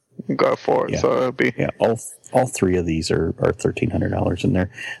for it. Yeah. So it'll be all three of these are $1,300, and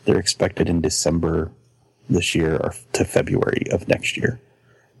they're expected in December this year or to February of next year.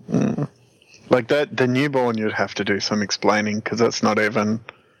 Like that, the newborn, you'd have to do some explaining because that's not even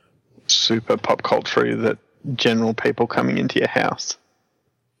super pop culture that general people coming into your house.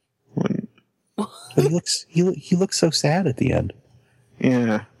 But he looks so sad at the end.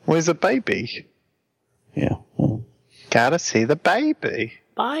 Yeah, well, he's a baby. Yeah, well, Gotta see the baby.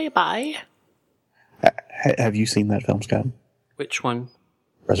 Bye. have you seen that film, Scott? Which one?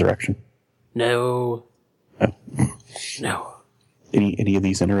 Resurrection. No. Oh. No. Any of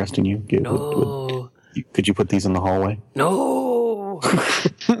these interesting you? No. Could you put these in the hallway? No.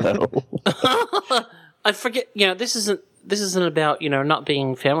 No. I forget. This isn't about not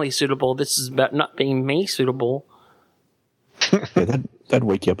being family suitable. This is about not being me suitable. Yeah, that'd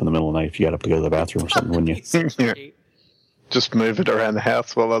wake you up in the middle of the night if you got up to go to the bathroom or something, wouldn't you? Yeah. Just move it around the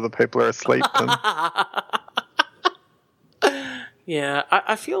house while other people are asleep. Yeah,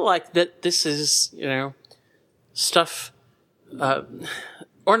 I feel like that this is, stuff,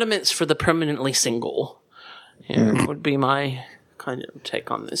 ornaments for the permanently single, would be my kind of take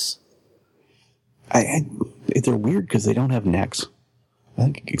on this. They're weird because they don't have necks. I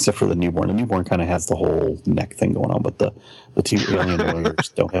think except for the newborn. The newborn kind of has the whole neck thing going on, but the two alien warriors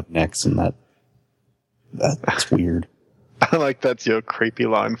don't have necks, and that's weird. Like that's your creepy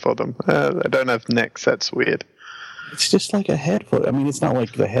line for them. They don't have necks. That's weird. It's just like a head. It's not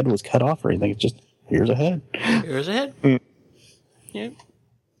like the head was cut off or anything. It's just, here's a head. Here's a head. Yeah.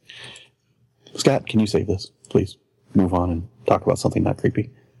 Scott, can you save this, please? Move on and talk about something not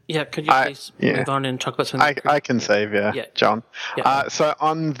creepy. Yeah, could you please move on and talk about something? I can save you, John. Yeah. So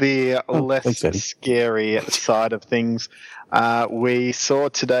on the less scary side of things, we saw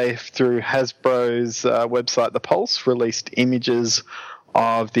today through Hasbro's website, The Pulse, released images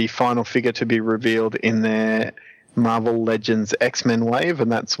of the final figure to be revealed in their Marvel Legends X-Men wave,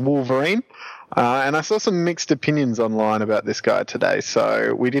 and that's Wolverine. And I saw some mixed opinions online about this guy today,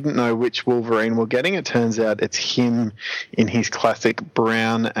 so we didn't know which Wolverine we're getting. It turns out it's him in his classic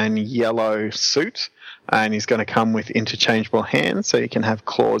brown and yellow suit, and he's going to come with interchangeable hands, so you can have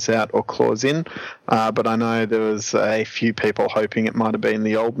claws out or claws in. But I know there was a few people hoping it might have been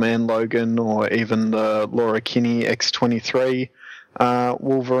the Old Man Logan or even the Laura Kinney X-23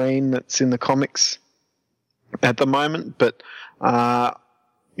 Wolverine that's in the comics at the moment. But,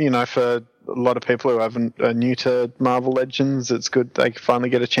 for a lot of people who are new to Marvel Legends, it's good they finally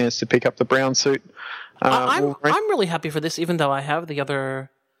get a chance to pick up the brown suit. I'm really happy for this, even though I have the other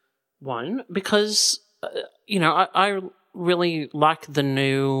one, because I really like the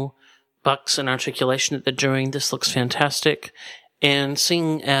new bucks and articulation that they're doing. This looks fantastic, and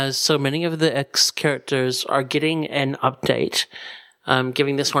seeing as so many of the X characters are getting an update,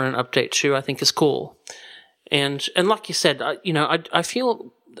 giving this one an update too, I think is cool. And like you said, I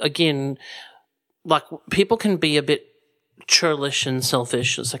feel, again, like people can be a bit churlish and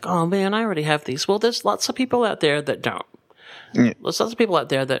selfish. It's like, oh man, I already have these. Well, there's lots of people out there that don't. Yeah. There's lots of people out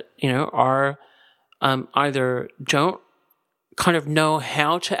there that, are either don't kind of know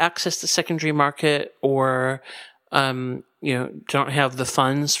how to access the secondary market, or don't have the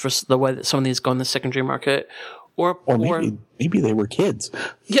funds for the way that some of these go in the secondary market, or maybe they were kids.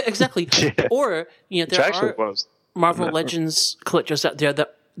 Yeah, exactly. Yeah. Or there are was. Marvel Legends collectors out there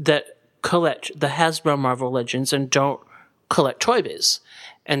that collect the Hasbro Marvel Legends and don't collect Toy Biz.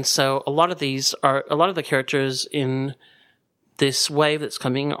 And so a lot of the characters in this wave that's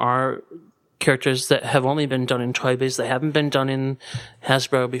coming are characters that have only been done in Toy Biz. They haven't been done in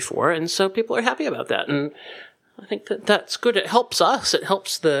Hasbro before. And so people are happy about that. And I think that's good. It helps us. It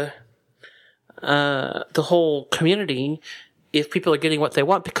helps the whole community if people are getting what they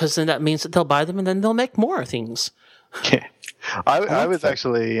want, because then that means that they'll buy them and then they'll make more things. Yeah. I was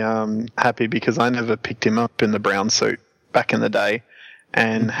actually happy because I never picked him up in the brown suit back in the day,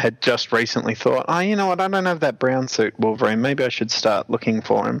 and had just recently thought, you know what, I don't have that brown suit Wolverine. Maybe I should start looking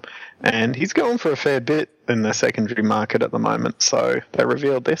for him. And he's going for a fair bit in the secondary market at the moment. So they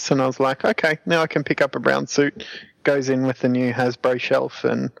revealed this, and I was like, okay, now I can pick up a brown suit. Goes in with the new Hasbro shelf,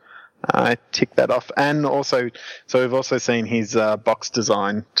 and I tick that off. And also, so we've also seen his box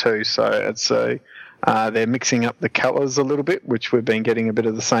design too. So it's they're mixing up the colours a little bit, which we've been getting a bit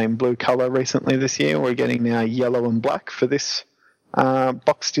of the same blue colour recently this year. We're getting now yellow and black for this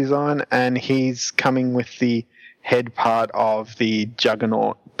box design, and he's coming with the head part of the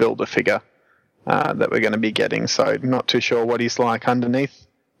Juggernaut Build-A-Figure that we're going to be getting. So not too sure what he's like underneath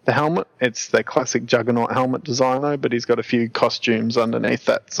the helmet. It's the classic Juggernaut helmet design though, but he's got a few costumes underneath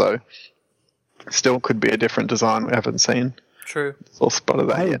that, so still could be a different design we haven't seen. True. All spotted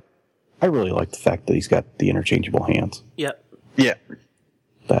that yet. I really like the fact that he's got the interchangeable hands. Yep. Yeah.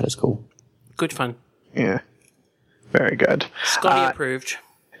 That is cool. Good fun. Yeah. Very good. Scotty approved.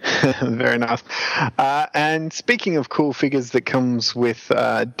 Very nice. And speaking of cool figures that comes with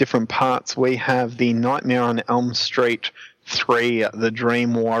different parts, we have the Nightmare on Elm Street 3, the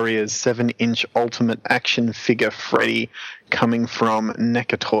Dream Warriors 7-inch Ultimate Action Figure Freddy, coming from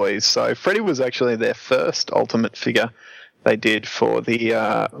NECA Toys. So Freddy was actually their first Ultimate figure they did for the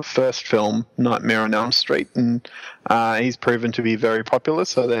first film, Nightmare on Elm Street, and he's proven to be very popular,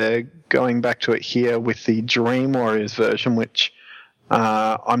 so they're going back to it here with the Dream Warriors version, which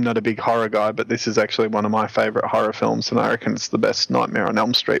I'm not a big horror guy, but this is actually one of my favourite horror films, and I reckon it's the best Nightmare on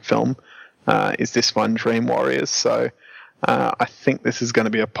Elm Street film, is this one, Dream Warriors. So I think this is going to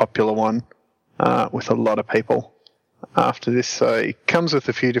be a popular one with a lot of people after this. So it comes with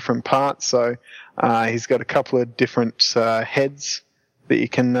a few different parts, so he's got a couple of different heads that you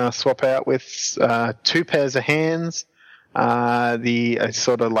can swap out with, 2 pairs of hands, the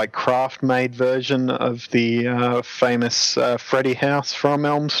sort of like craft-made version of the famous Freddy house from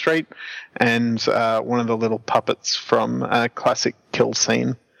Elm Street, and one of the little puppets from a classic kill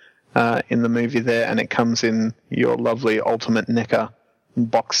scene in the movie there, and it comes in your lovely Ultimate NECA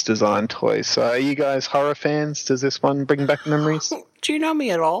box design toy. So are you guys horror fans? Does this one bring back memories? Do you know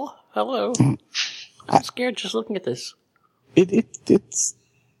me at all? Hello. I'm scared just looking at this. It's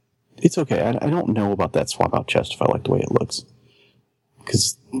okay. I don't know about that swap out chest if I like the way it looks,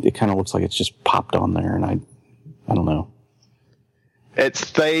 because it kind of looks like it's just popped on there, and I don't know.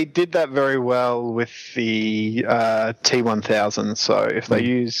 They did that very well with the T1000. So if they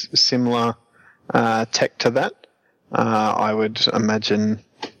use similar tech to that, I would imagine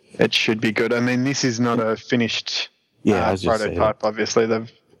it should be good. I mean, this is not a finished prototype. Obviously,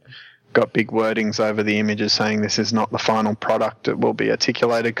 they've got big wordings over the images saying this is not the final product. It will be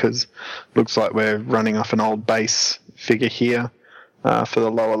articulated, because it looks like we're running off an old base figure here for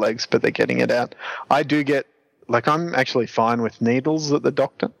the lower legs, but they're getting it out. I do get, I'm actually fine with needles at the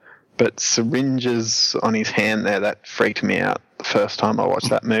doctor, but syringes on his hand there, that freaked me out the first time I watched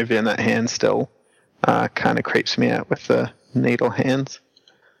that movie, and that hand still kind of creeps me out with the needle hands.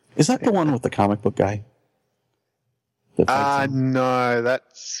 Is that the one with the comic book guy? No,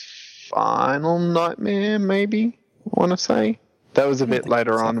 that's Final Nightmare, maybe, I want to say. That was a bit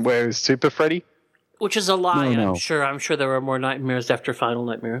later on, where it was Super Freddy. Which is a lie. No. I'm sure there were more nightmares after Final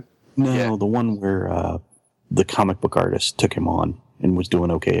Nightmare. No, the one where the comic book artist took him on and was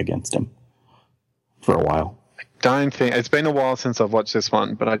doing okay against him for a while. Don't think it's been a while since I've watched this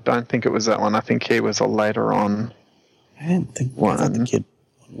one, but I don't think it was that one. I think he was a later on. I didn't think I thought the kid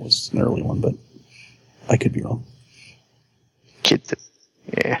was an early one, but I could be wrong.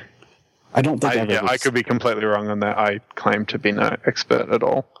 Yeah. I don't think I could be completely wrong on that. I claim to be no expert at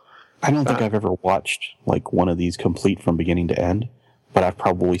all. I don't think I've ever watched one of these complete from beginning to end, but I've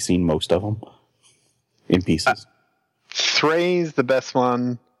probably seen most of them in pieces. 3 is the best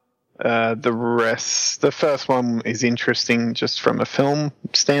one. The first one is interesting just from a film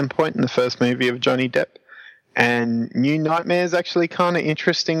standpoint, in the first movie of Johnny Depp, And New Nightmare is actually kind of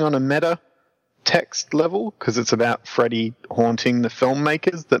interesting on a meta text level because it's about Freddy haunting the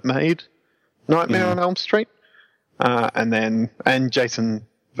filmmakers that made Nightmare on Elm Street. And Jason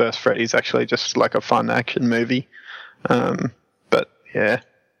vs. Freddy is actually just like a fun action movie. But yeah.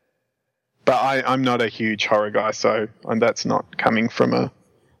 But I'm not a huge horror guy, so that's not coming from a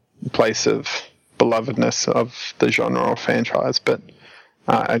place of belovedness of the genre or franchise. But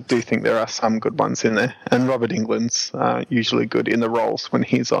I do think there are some good ones in there. And Robert Englund's usually good in the roles when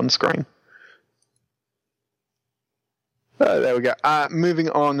he's on screen. There we go. Moving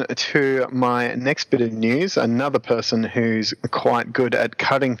on to my next bit of news. Another person who's quite good at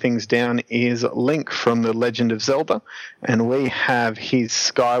cutting things down is Link from The Legend of Zelda. And we have his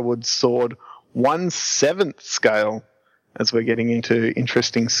Skyward Sword 1/7 scale, as we're getting into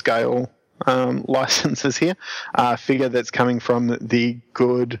interesting scale licenses here. Figure that's coming from the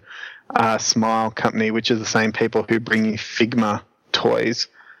Good Smile company, which is the same people who bring you Figma toys.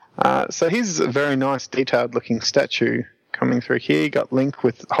 So here's a very nice detailed looking statue coming through here. You got Link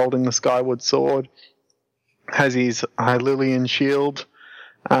with holding the Skyward Sword, has his Hylian shield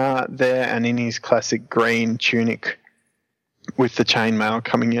there, and in his classic green tunic with the chainmail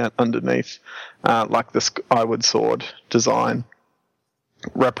coming out underneath, like the Skyward Sword design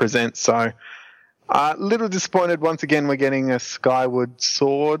represents. So a little disappointed once again we're getting a Skyward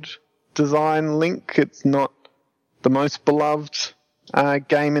Sword design Link. It's not the most beloved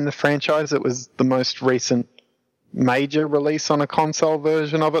game in the franchise. It was the most recent major release on a console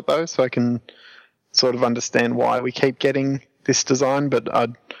version of it, though, so I can sort of understand why we keep getting this design. But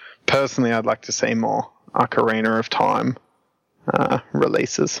I'd like to see more Ocarina of Time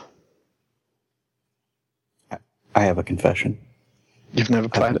releases. I have a confession. You've never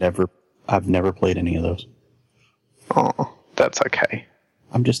played it? I've never played any of those. Oh, that's okay.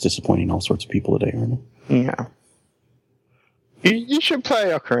 I'm just disappointing all sorts of people today, Ernie. Yeah. You should play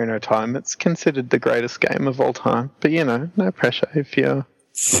Ocarina of Time. It's considered the greatest game of all time. But, no pressure if you're...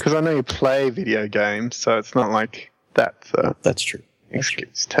 Because I know you play video games, so it's not like that's a That's true.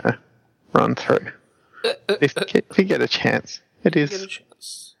 excuse to run through. If you get a chance, it is... Get a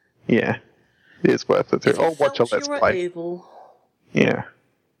chance. Yeah. It is worth it. Or watch a Let's Play. Able. Yeah.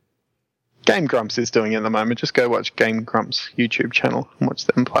 Game Grumps is doing it at the moment. Just go watch Game Grumps' YouTube channel and watch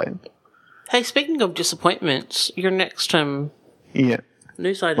them play it. Hey, speaking of disappointments, your next Yeah.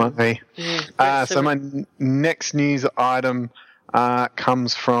 news item. So my next news item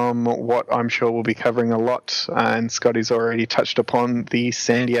comes from what I'm sure we'll be covering a lot, and Scotty's already touched upon the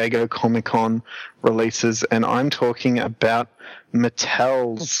San Diego Comic-Con releases, and I'm talking about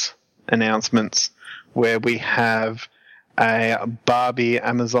Mattel's announcements, where we have a Barbie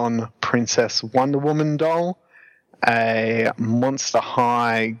Amazon Princess Wonder Woman doll, a Monster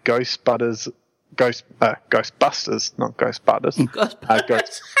High Ghostbusters, not Ghostbutters.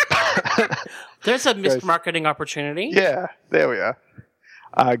 There's a missed marketing opportunity. Yeah, there we are.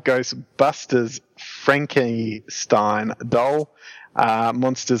 Ghostbusters Frankenstein doll,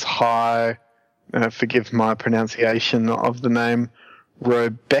 Monsters High, forgive my pronunciation of the name,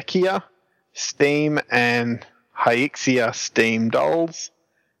 Rebecca Steam and Hyxia Steam dolls.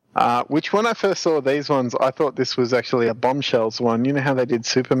 Which when I first saw these ones, I thought this was actually a Bombshells one. You know how they did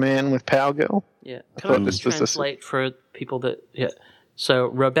Superman with Power Girl? Yeah. Can I just translate for people that... Yeah. So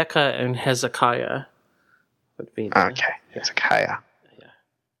Rebecca and Hezekiah would be... Okay, Hezekiah.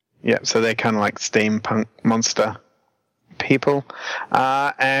 Yeah, so they're kind of like steampunk monster people.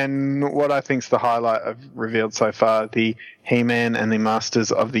 And what I think's the highlight I've revealed so far, the He-Man and the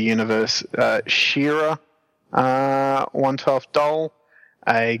Masters of the Universe She-Ra 1/12 doll,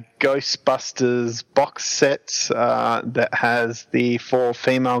 a Ghostbusters box set that has the 4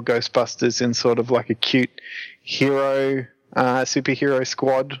 female Ghostbusters in sort of like a cute hero, superhero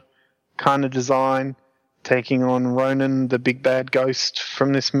squad kind of design, taking on Ronan, the big bad ghost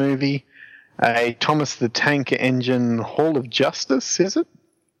from this movie. A Thomas the Tank Engine Hall of Justice, is it?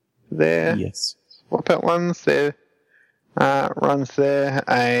 There. Yes. Swap out ones there. Runs there.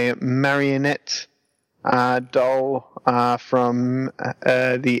 A marionette doll from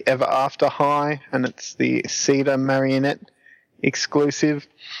the Ever After High, and it's the Cedar marionette exclusive.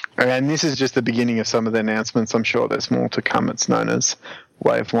 And this is just the beginning of some of the announcements. I'm sure there's more to come. It's known as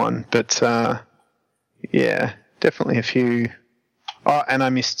Wave 1. But, yeah, definitely a few. Oh, and I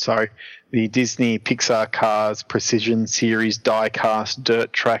missed, the Disney Pixar Cars Precision Series die-cast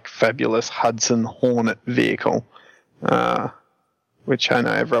dirt track fabulous Hudson Hornet vehicle, which I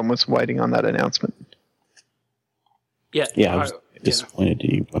know everyone was waiting on that announcement. Yeah, I was disappointed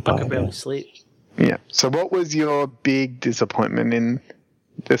you I could barely sleep. Yeah. So what was your big disappointment in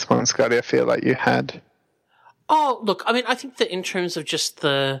this one, Scotty? I feel like you had. Oh, look, I mean, I think that in terms of just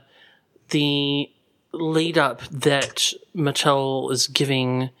the lead up that Mattel is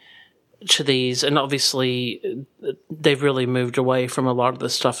giving to these, and obviously they've really moved away from a lot of the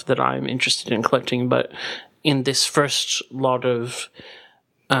stuff that I'm interested in collecting, but in this first lot of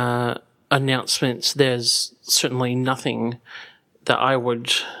announcements, there's certainly nothing that I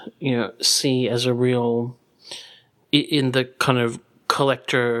would, see as a real, in the kind of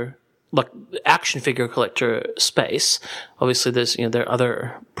collector, like action figure collector space. Obviously there's, there are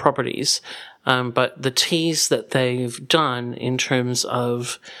other properties, but the tease that they've done in terms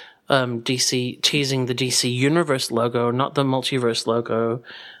of DC, teasing the DC Universe logo, not the Multiverse logo,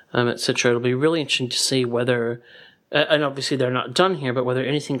 etc. It'll be really interesting to see whether, and obviously they're not done here, but whether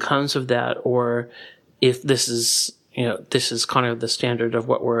anything comes of that, or if this is, this is kind of the standard of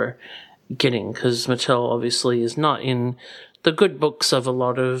what we're getting, because Mattel obviously is not in the good books of a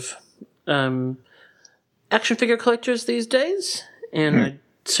lot of action figure collectors these days, and I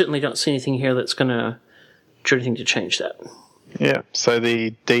certainly don't see anything here that's going to do anything to change that. Yeah, so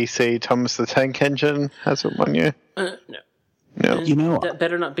the DC Thomas the Tank Engine hasn't won you? No. No. That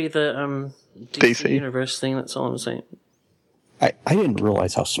better not be the DC Universe thing, that's all I'm saying. I didn't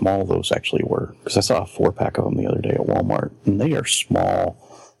realize how small those actually were, because I saw a 4-pack of them the other day at Walmart, and they are small.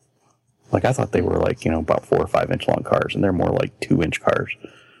 Like, I thought they were like, about 4 or 5 inch long cars, and they're more like 2-inch cars,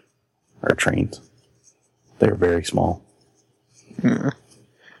 or trains. They're very small. Mm.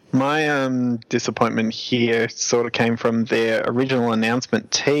 My disappointment here sort of came from their original announcement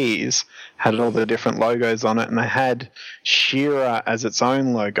tease, had all the different logos on it, and they had She-Ra as its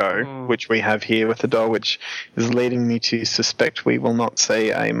own logo, which we have here with the doll, which is leading me to suspect we will not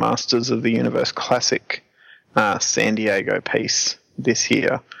see a Masters of the Universe Classic San Diego piece this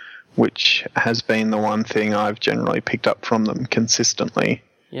year, which has been the one thing I've generally picked up from them consistently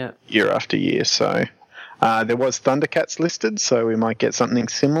year after year. So there was Thundercats listed, so we might get something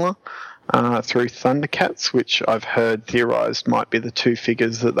similar through Thundercats, which I've heard theorized might be the 2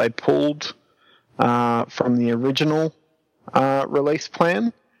 figures that they pulled from the original release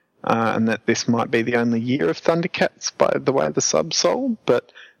plan, and that this might be the only year of Thundercats by the way the sub sold,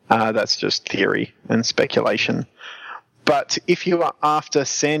 but that's just theory and speculation. But if you are after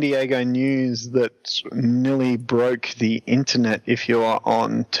San Diego news that nearly broke the internet, if you are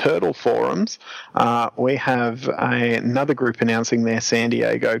on Turtle forums, we have another group announcing their San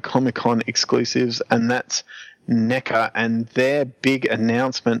Diego Comic-Con exclusives, and that's NECA. And their big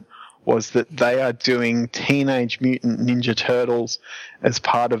announcement was that they are doing Teenage Mutant Ninja Turtles as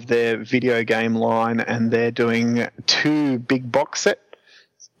part of their video game line, and they're doing 2 big box sets,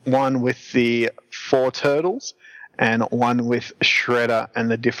 one with the 4 turtles, and one with Shredder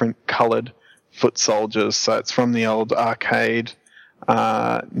and the different coloured foot soldiers. So it's from the old arcade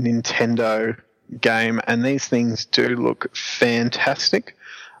Nintendo game, and these things do look fantastic.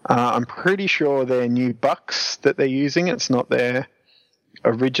 I'm pretty sure they're new bucks that they're using. It's not their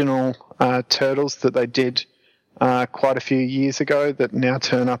original turtles that they did quite a few years ago that now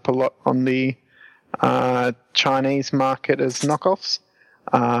turn up a lot on the Chinese market as knockoffs.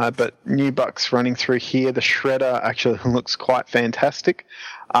 But new bucks running through here. The Shredder actually looks quite fantastic.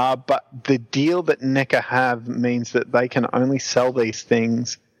 But the deal that NECA have means that they can only sell these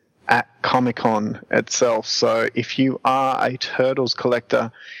things at Comic-Con itself. So if you are a Turtles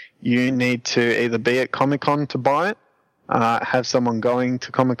collector, you need to either be at Comic-Con to buy it, have someone going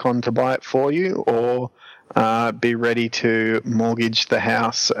to Comic-Con to buy it for you, or be ready to mortgage the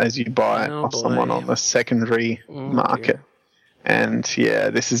house as you buy it off someone on the secondary market. Dear. And yeah,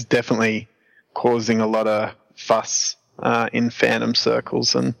 this is definitely causing a lot of fuss in fandom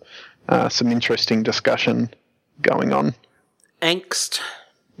circles, and some interesting discussion going on. Angst.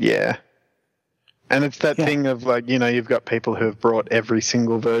 Yeah. And it's that thing of like, you've got people who have brought every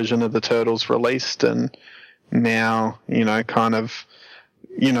single version of the Turtles released, and now, kind of,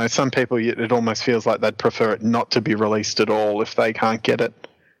 some people, it almost feels like they'd prefer it not to be released at all if they can't get it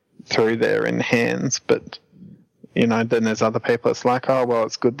through their in hands. But then there's other people it's like, oh, well,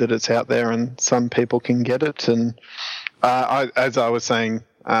 it's good that it's out there and some people can get it. And as I was saying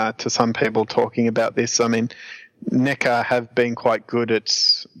to some people talking about this, I mean, NECA have been quite good at,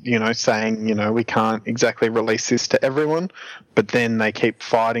 saying, we can't exactly release this to everyone, but then they keep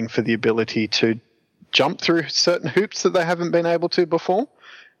fighting for the ability to jump through certain hoops that they haven't been able to before.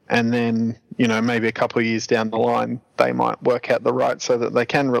 And then, maybe a couple of years down the line, they might work out the right so that they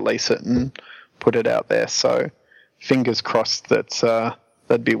can release it and put it out there. So fingers crossed that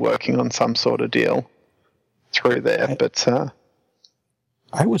they'd be working on some sort of deal through there. But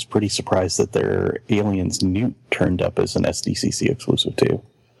I was pretty surprised that their Aliens Newt turned up as an SDCC exclusive too.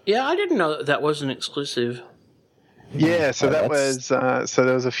 Yeah, I didn't know that was an exclusive. Yeah, so that was so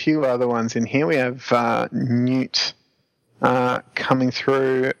there was a few other ones in here. We have Newt coming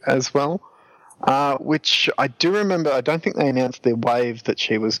through as well, which I do remember. I don't think they announced their wave that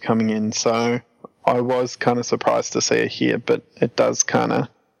she was coming in, so I was kind of surprised to see her here, but it does kind of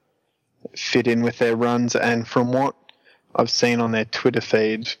fit in with their runs. And from what I've seen on their Twitter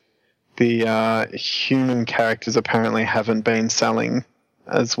feed, the human characters apparently haven't been selling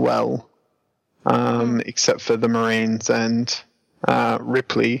as well, except for the Marines and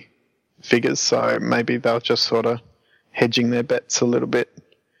Ripley figures. So maybe they're just sort of hedging their bets a little bit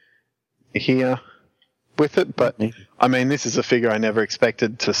here with it. But I mean, this is a figure I never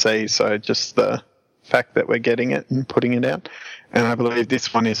expected to see. So just the fact that we're getting it and putting it out. And I believe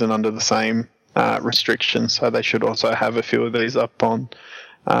this one isn't under the same restrictions. So they should also have a few of these up on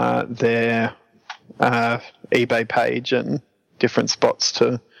their eBay page and different spots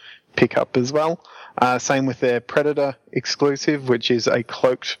to pick up as well. Same with their Predator exclusive, which is a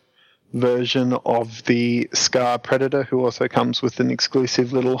cloaked version of the Scar Predator, who also comes with an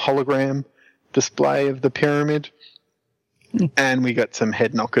exclusive little hologram display of the pyramid. And we got some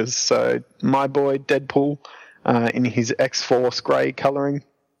head knockers. So my boy Deadpool in his X-Force grey colouring,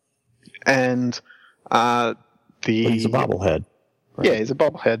 and he's a bobblehead. Right? Yeah, he's a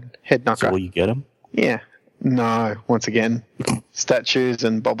bobblehead head knocker. So will you get him? Yeah. No, once again, statues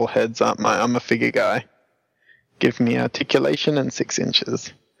and bobbleheads aren't I'm a figure guy. Give me articulation and 6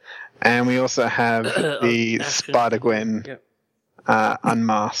 inches. And we also have the Spider-Gwen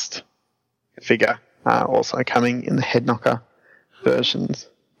unmasked figure, also coming in the head knocker versions,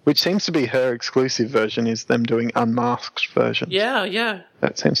 which seems to be her exclusive version, is them doing unmasked versions. Yeah.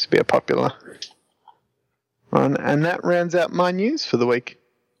 That seems to be a popular one. And that rounds out my news for the week.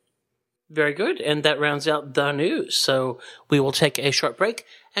 Very good, and that rounds out the news. So we will take a short break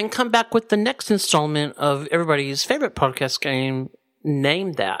and come back with the next installment of everybody's favorite podcast game,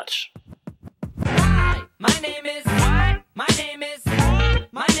 Name That. Hi, my name is. What? My name is.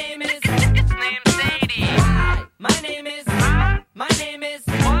 My name is. It's named Sadie. Hi, my name is. My name is.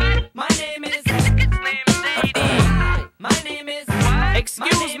 What? My name is. It's named Sadie. Hi, my name is. What?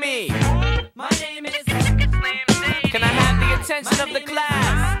 Excuse me. My name is. It's named Sadie. Can I have the attention of the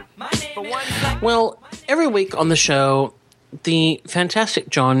class? For 1 second. Well, every week on the show, the fantastic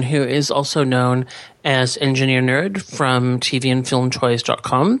John, who is also known as Engineer Nerd from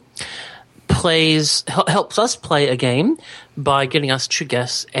tvandfilmtoys.com, helps us play a game by getting us to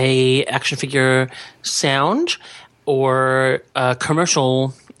guess a action figure sound or a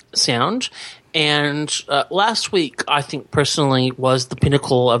commercial sound. And last week, I think personally, was the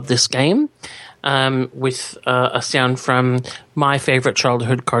pinnacle of this game. With a sound from my favorite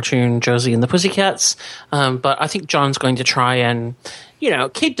childhood cartoon, Josie and the Pussycats. But I think John's going to try and,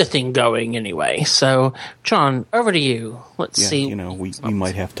 keep the thing going anyway. So, John, over to you. Let's see. We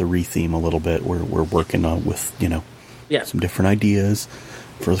might have to retheme a little bit. We're working on with, some different ideas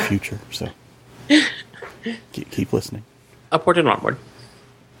for the future. So, keep listening. Upward and onward.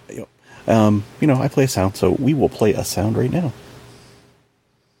 I play a sound, so we will play a sound right now.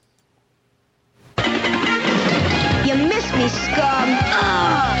 Me scum.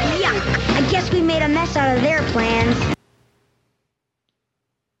 Oh, yuck. I guess we made a mess out of their plans.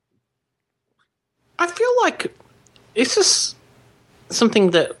 I feel like, is this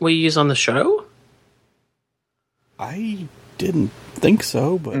something that we use on the show? I didn't think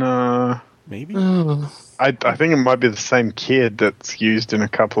so, but no. Maybe. I think it might be the same kid that's used in a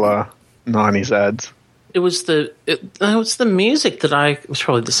couple of 90s ads. It was the music that it was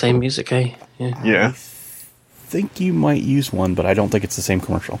probably the same music, eh? Yeah. I think you might use one, but I don't think it's the same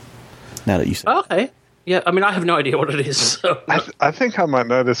commercial. Now that you say okay. Yeah, I mean, I have no idea what it is. So. I think I might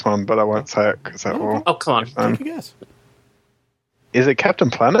know this one, but I won't say it because that will... Oh, come on. Take a guess. Is it Captain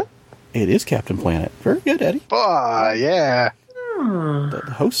Planet? It is Captain Planet. Very good, Eddie. Oh, yeah.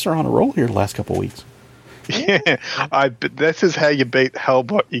 The hosts are on a roll here the last couple of weeks. Yeah, this is how you beat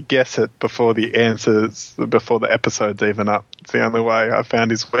Hellbot. You guess it before the episode's even up. It's the only way. I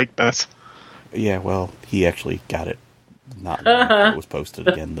found his weakness. Yeah, well, he actually got it. Not it was posted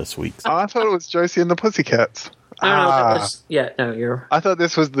again this week. So. Oh, I thought it was Josie and the Pussycats. You're... I thought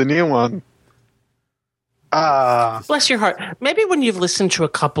this was the new one. Bless your heart. Maybe when you've listened to a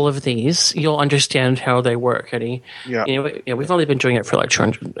couple of these, you'll understand how they work, Eddie. Yeah. We've only been doing it for like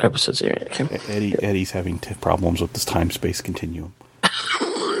 200 episodes here. Okay? Eddie's having problems with this time-space continuum.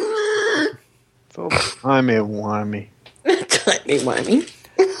 It's all timey-wimey. Timey-wimey.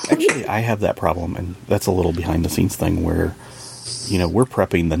 Actually, I have that problem, and that's a little behind-the-scenes thing where, we're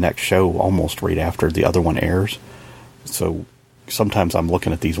prepping the next show almost right after the other one airs. So sometimes I'm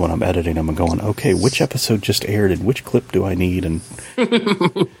looking at these when I'm editing them and going, okay, which episode just aired and which clip do I need? And,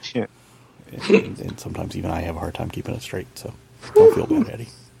 Yeah. and sometimes even I have a hard time keeping it straight. So don't feel bad, Eddie.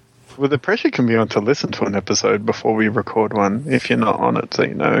 Well, the pressure can be on to listen to an episode before we record one if you're not on it, so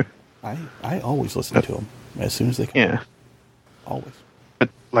you know. I always listen to them as soon as they come. Yeah. Always. But,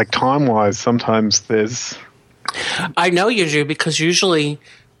 like, time-wise, sometimes there's... I know you do because usually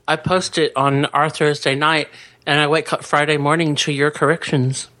I post it on our Thursday night and I wake up Friday morning to your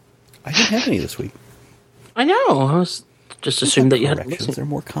corrections. I didn't have any this week. I know. I was just assumed that you had to Corrections. listen. There are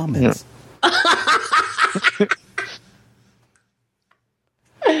more comments.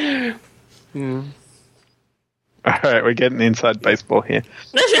 All right, we're getting inside baseball here.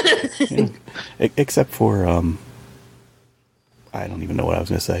 Yeah. Except for, I don't even know what I was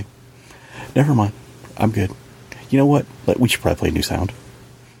going to say. Never mind. I'm good. You know what? We should probably play a new sound.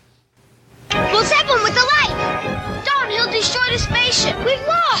 We'll zap him with the light. Don, he'll destroy the spaceship. We've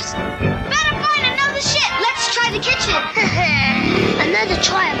lost. Better find another ship. Let's try the kitchen. Another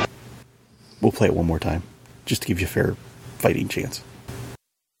try. We'll play it one more time, just to give you a fair fighting chance.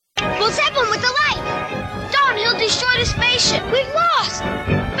 We'll zap him with the light. Don, he'll destroy the spaceship. We've lost.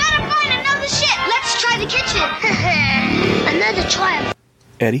 Better find another ship. Let's try the kitchen. Another try.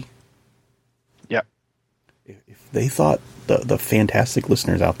 Eddie? Yep. If they thought, the fantastic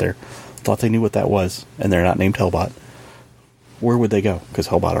listeners out there, thought they knew what that was, and they're not named Hellbot, where would they go? Because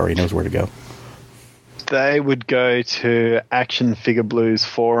Hellbot already knows where to go. They would go to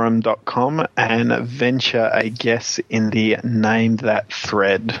actionfigurebluesforum.com and venture a guess in the Name That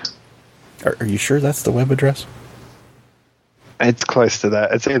thread. Are you sure that's the web address? It's close to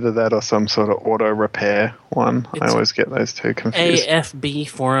that. It's either that or some sort of auto repair one. I always get those two confused. AFB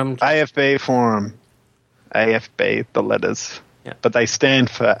forum. AFB forum. AFB, the letters. Yeah. But they stand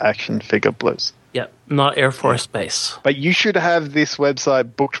for Action Figure Blues. Yep, not Air Force Base. But you should have this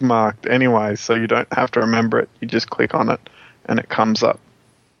website bookmarked anyway, so you don't have to remember it. You just click on it, and it comes up.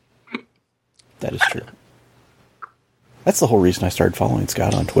 That is true. That's the whole reason I started following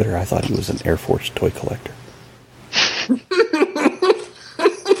Scott on Twitter. I thought he was an Air Force toy collector.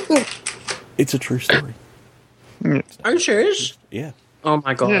 It's a true story. Are you serious? Yeah. Oh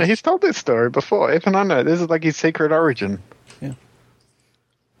my god. Yeah, he's told this story before. Even I know. This is like his secret origin. Yeah.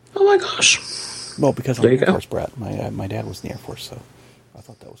 Oh my gosh. Well, because I'm There an you Air go. Force brat. My dad was in the Air Force, so I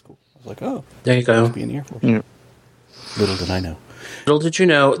thought that was cool. I was like, oh, There you go. must be in the Air Force. Yeah. Little did I know. Little did you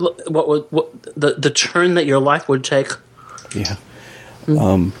know what the turn that your life would take. Yeah.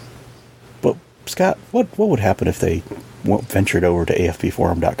 But Scott, what would happen if they ventured over to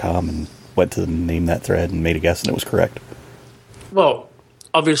afbforum.com and went to name that thread and made a guess and it was correct? Well,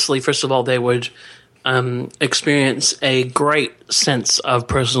 obviously, first of all, they would experience a great sense of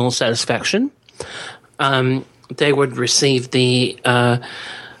personal satisfaction. They would receive the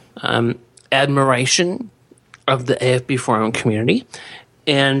admiration of the AFB forum community.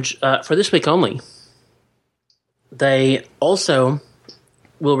 And for this week only, they also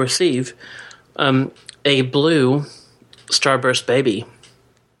will receive a blue Starburst baby.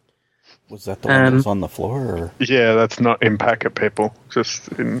 Was that the one that was on the floor? Or? Yeah, that's not in packet, people. Just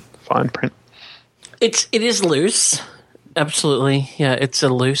in fine print. It is loose, absolutely. Yeah, it's a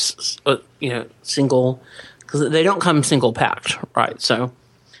loose, single, because they don't come single packed, right? So,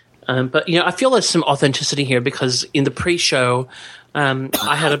 but I feel there's some authenticity here because in the pre-show,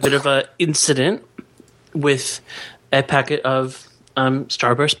 I had a bit of an incident with a packet of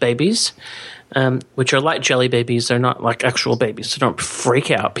Starburst babies, which are like jelly babies. They're not like actual babies, so don't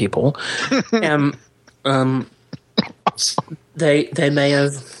freak out, people. They may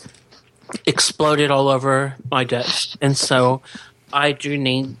have exploded all over my desk, and so I do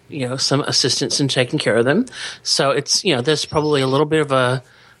need some assistance in taking care of them. So it's there's probably a little bit of a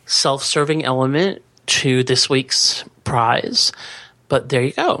self-serving element to this week's prize, but there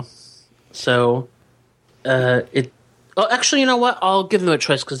you go. So actually, you know what? I'll give them a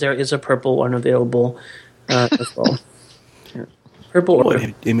choice because there is a purple one available as well. Here. Purple or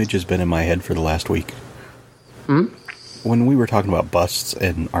Image has been in my head for the last week. When we were talking about busts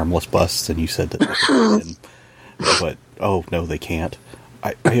and armless busts, and you said that they could, but oh no, they can't.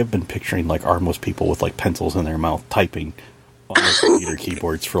 I have been picturing like armless people with like pencils in their mouth typing on their computer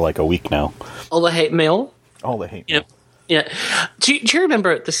keyboards for like a week now. all the hate mail. All they hate. Yep. Yeah. Do you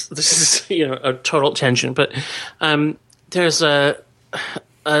remember this? This is a total tangent, but there's a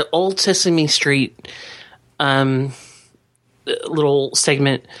old Sesame Street little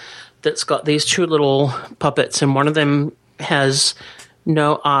segment that's got these two little puppets, and one of them has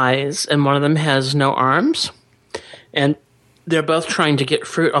no eyes, and one of them has no arms, and they're both trying to get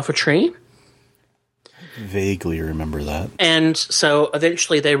fruit off a tree. vaguely remember that. And so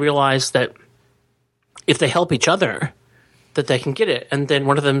eventually they realize that if they help each other, that they can get it. And then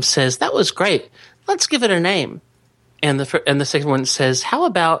one of them says, "That was great. Let's give it a name." And the second one says, "How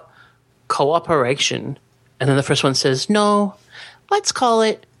about cooperation?" And then the first one says, "No, let's call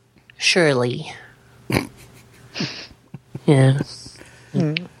it Shirley." Yeah.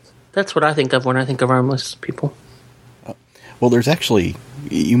 That's what I think of when I think of armless people. Well, there's actually,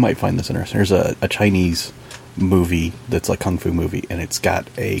 you might find this interesting. There's a Chinese movie that's a kung fu movie, and it's got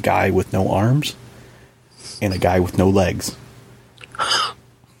a guy with no arms and a guy with no legs.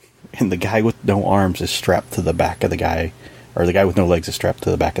 And the guy with no arms is strapped to the back of the guy, or the guy with no legs is strapped to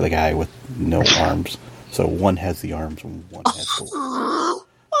the back of the guy with no arms. So one has the arms and one has the legs.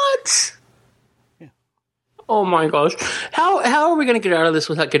 What? Yeah. Oh my gosh. How are we going to get out of this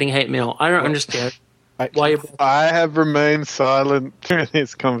without getting hate mail? I don't understand. Why? I have remained silent during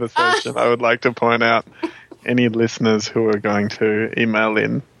this conversation. I would like to point out any listeners who are going to email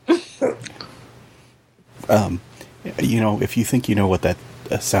in. If you think you know what that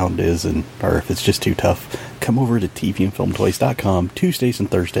sound is, or if it's just too tough, come over to tvandfilmtoys.com Tuesdays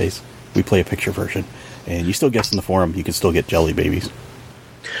and Thursdays. We play a picture version, and you still guess in the forum. You can still get jelly babies.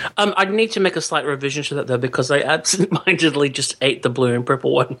 I need to make a slight revision to that though, because I absentmindedly just ate the blue and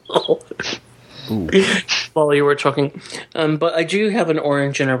purple one while you were talking. But I do have an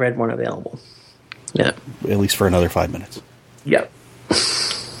orange and a red one available. Yeah, at least for another 5 minutes. Yeah.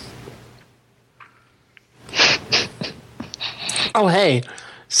 Oh, hey.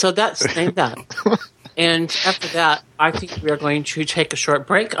 So that's that. And after that, I think we are going to take a short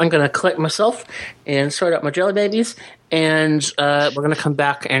break. I'm going to collect myself and sort out my jelly babies. And we're going to come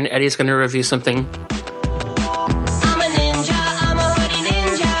back, and Eddie's going to review something. I'm a ninja, I'm a hoodie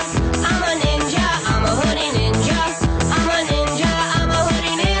ninja. I'm a ninja, I'm a hoodie ninja. I'm a ninja, I'm a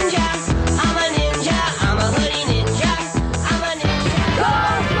hoodie ninja. I'm a ninja, I'm a hoodie ninja. I'm a ninja. Go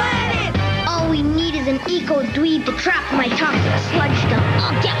planet! All we need is an eco-dweeb to trap my toxic sludge dump.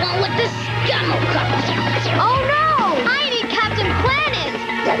 I'll get one with this scuttle cup. Oh no! I need Captain Planet!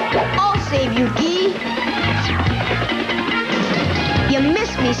 I'll save you, Gee. You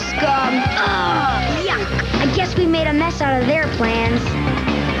missed me, scum. Ugh, yuck. I guess we made a mess out of their plans.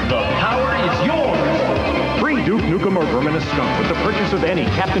 The power is yours! Free Duke Nukem or Vermin a Skunk with the purchase of any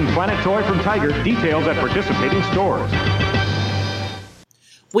Captain Planet toy from Tiger. Details at participating stores.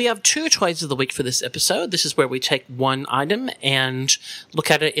 We have 2 toys of the week for this episode. This is where we take one item and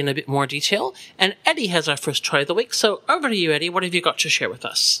look at it in a bit more detail. And Eddie has our first toy of the week. So over to you, Eddie. What have you got to share with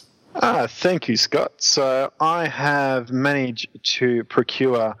us? Thank you, Scott. So I have managed to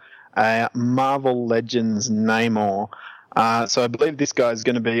procure a Marvel Legends Namor. So I believe this guy is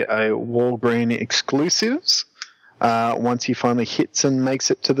going to be a Walgreen exclusives once he finally hits and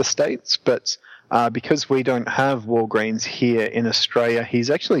makes it to the States. But because we don't have Walgreens here in Australia, he's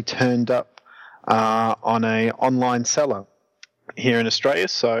actually turned up on a online seller here in Australia.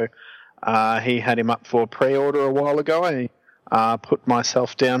 So he had him up for pre-order a while ago. I put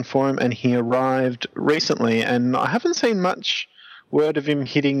myself down for him, and he arrived recently. And I haven't seen much word of him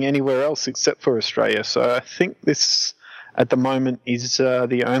hitting anywhere else except for Australia. So I think this, at the moment, is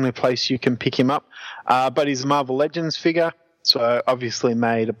the only place you can pick him up. But he's a Marvel Legends figure, so obviously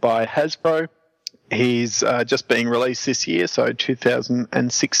made by Hasbro. He's just being released this year, so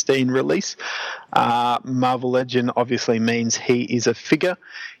 2016 release. Marvel Legend obviously means he is a figure.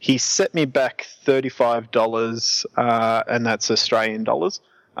 He set me back $35, and that's Australian dollars,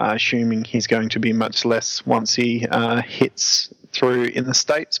 assuming he's going to be much less once he hits through in the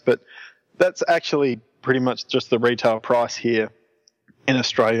States. But that's actually pretty much just the retail price here in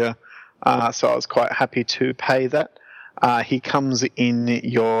Australia, so I was quite happy to pay that. He comes in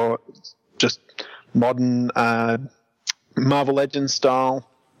your just modern Marvel Legends style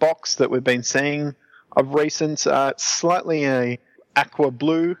box that we've been seeing of recent. It's slightly a aqua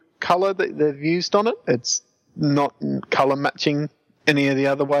blue color that they've used on it. It's not color matching any of the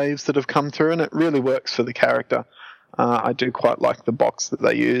other waves that have come through, and it really works for the character. I do quite like the box that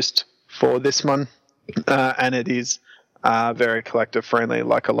they used for this one, and it is very collector friendly,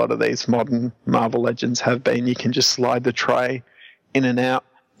 like a lot of these modern Marvel Legends have been. You can just slide the tray in and out.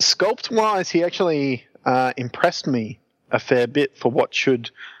 Sculpt-wise, he actually impressed me a fair bit for what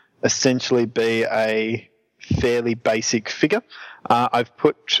should essentially be a fairly basic figure. I've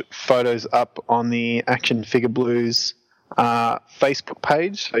put photos up on the Action Figure Blues Facebook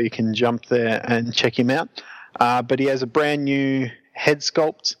page, so you can jump there and check him out. But he has a brand new head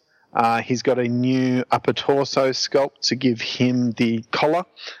sculpt. He's got a new upper torso sculpt to give him the collar.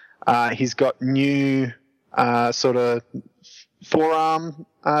 He's got new sort of forearm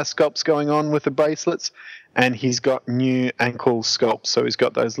sculpts going on with the bracelets, and he's got new ankle sculpts. So he's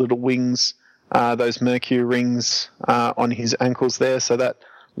got those little wings, those Mercury rings on his ankles there. So that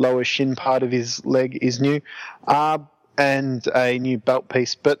lower shin part of his leg is new, and a new belt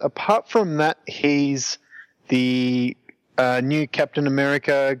piece. But apart from that, he's the new Captain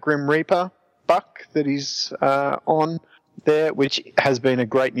America Grim Reaper buck that he's on there, which has been a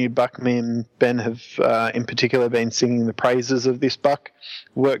great new buck. Me and Ben have in particular been singing the praises of this buck.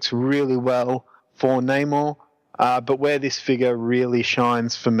 Works really well for Namor, but where this figure really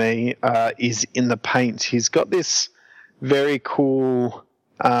shines for me is in the paint. He's got this very cool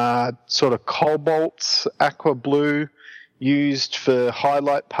sort of cobalt aqua blue used for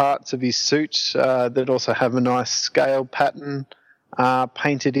highlight parts of his suit that also have a nice scale pattern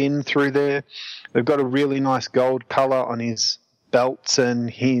painted in through there. They've got a really nice gold color on his belts and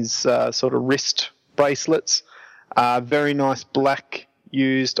his sort of wrist bracelets. Very nice black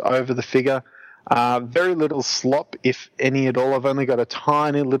used over the figure. Very little slop, if any at all. I've only got a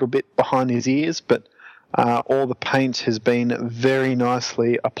tiny little bit behind his ears, but all the paint has been very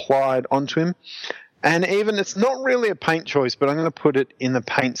nicely applied onto him. And even, it's not really a paint choice, but I'm going to put it in the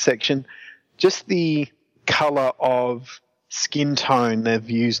paint section. Just the color of skin tone they've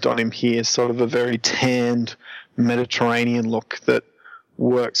used on him here, sort of a very tanned Mediterranean look that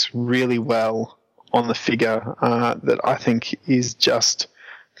works really well on the figure, that I think is just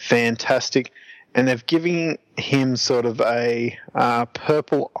fantastic. And they've given him sort of a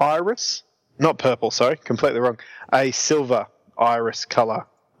purple iris. Not purple, sorry, completely wrong. A silver iris color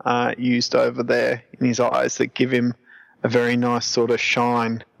used over there in his eyes that give him a very nice sort of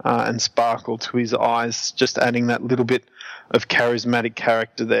shine and sparkle to his eyes, just adding that little bit of charismatic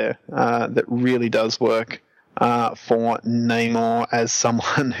character there that really does work for Namor as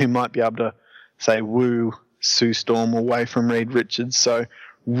someone who might be able to, say, woo Sue Storm away from Reed Richards. So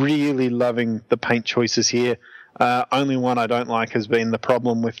really loving the paint choices here. Only one I don't like has been the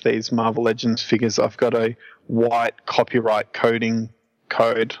problem with these Marvel Legends figures. I've got a white copyright coding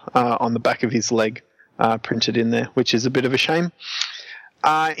code on the back of his leg printed in there, which is a bit of a shame.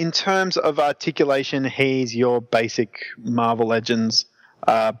 In terms of articulation, he's your basic Marvel Legends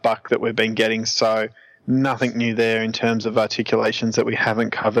buck that we've been getting, so nothing new there in terms of articulations that we haven't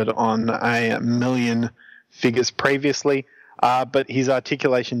covered on a million figures previously, but his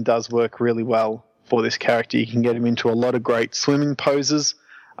articulation does work really well for this character. You can get him into a lot of great swimming poses.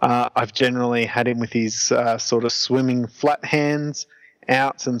 I've generally had him with his sort of swimming flat hands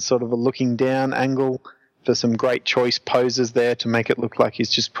out and sort of a looking down angle for some great choice poses there to make it look like he's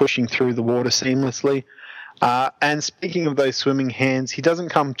just pushing through the water seamlessly. And speaking of those swimming hands, he doesn't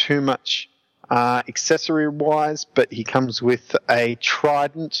come too much accessory-wise, but he comes with a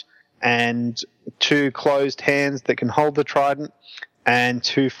trident and two closed hands that can hold the trident and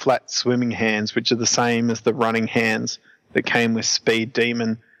two flat swimming hands, which are the same as the running hands that came with Speed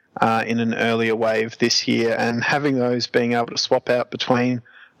Demon in an earlier wave this year. And having those, being able to swap out between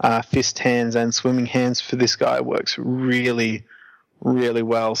fist hands and swimming hands for this guy works really, really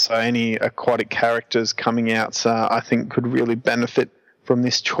well. So any aquatic characters coming out, I think, could really benefit from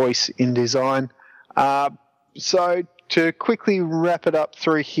this choice in design. So to quickly wrap it up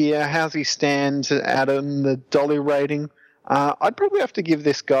through here, how's he stand out on the dolly rating? I'd probably have to give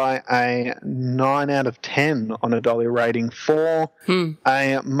this guy a 9 out of 10 on a dolly rating for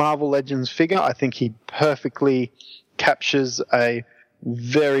a Marvel Legends figure. I think he perfectly captures a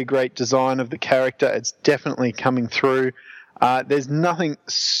very great design of the character. It's definitely coming through. There's nothing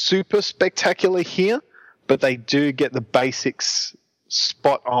super spectacular here, but they do get the basics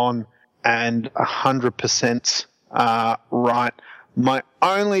spot on and 100% right. My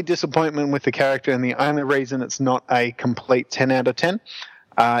only disappointment with the character, and the only reason it's not a complete 10 out of 10,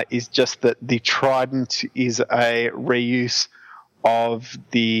 is just that the trident is a reuse of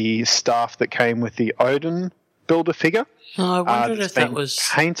the staff that came with the Odin Builder figure. Oh, I wondered if that was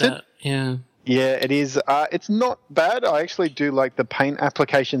painted. Yeah, it is. It's not bad. I actually do like the paint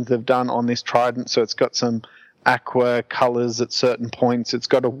applications they've done on this trident. So it's got some aqua colors at certain points. It's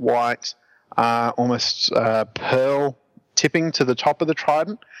got a white, almost pearl tipping to the top of the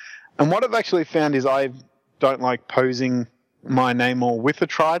trident. And what I've actually found is I don't like posing my Namor with a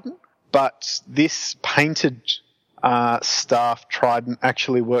trident, but this painted staff trident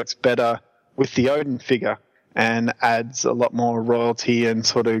actually works better with the Odin figure and adds a lot more royalty and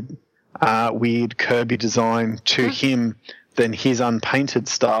sort of weird Kirby design to him than his unpainted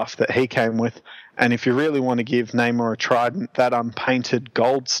staff that he came with. And if you really want to give Namor a trident, that unpainted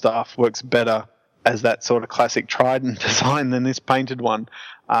gold staff works better as that sort of classic Trident design than this painted one.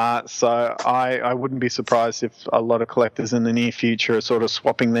 So I wouldn't be surprised if a lot of collectors in the near future are sort of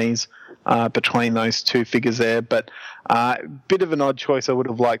swapping these between those two figures there. But bit of an odd choice. I would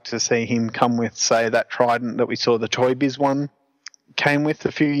have liked to see him come with, say, that Trident that we saw the Toy Biz one came with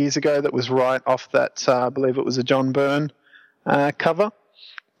a few years ago that was right off that, I believe it was a John Byrne cover.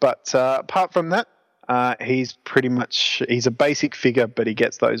 But apart from that, he's a basic figure, but he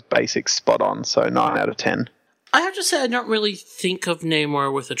gets those basics spot on, so 9 out of 10. I have to say I don't really think of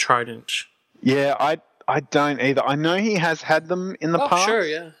Namor with a trident. Yeah, I don't either. I know he has had them in the past. Sure,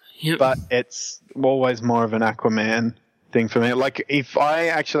 yeah. Yep. But it's always more of an Aquaman thing for me. Like, if I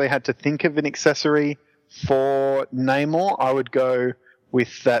actually had to think of an accessory for Namor, I would go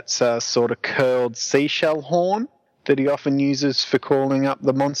with that sort of curled seashell horn that he often uses for calling up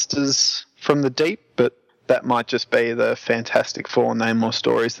the monsters from the deep, but that might just be the Fantastic Four Namor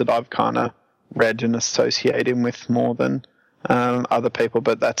stories that I've kind of read and associate him with more than other people,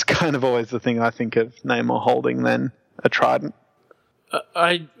 but that's kind of always the thing I think of Namor holding than a trident.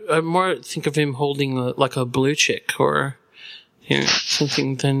 I more think of him holding like a blue chick or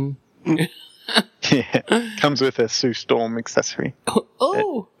something than... Yeah, comes with a Sue Storm accessory.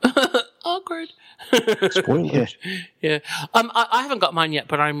 Oh, awkward. Spoilers. Yeah. I haven't got mine yet,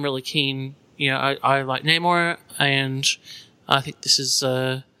 but I'm really keen. I like Namor, and I think this is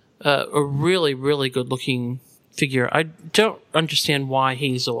a really, really good looking figure. I don't understand why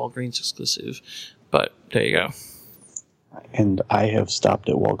he's a Walgreens exclusive, but there you go. And I have stopped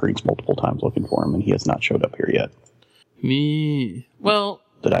at Walgreens multiple times looking for him, and he has not showed up here yet. Me. Well,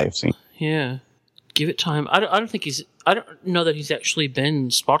 that I have seen. Yeah. Give it time. I don't know that he's actually been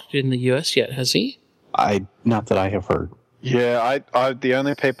spotted in the US yet, has he? Not that I have heard. Yeah, I the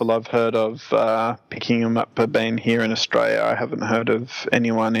only people I've heard of picking him up have been here in Australia. I haven't heard of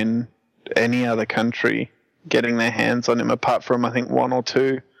anyone in any other country getting their hands on him, apart from, I think, one or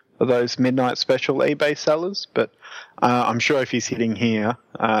two of those midnight special eBay sellers. But I'm sure if he's hitting here,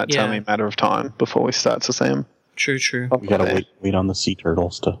 it's only a matter of time before we start to see him. True. We gotta wait on the sea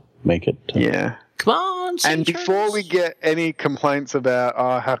turtles to make it. Yeah. Come on, sea And turtles. before we get any complaints about,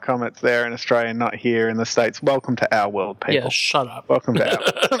 how come it's there in Australia and not here in the States, welcome to our world, people. Yeah, shut up. Welcome to our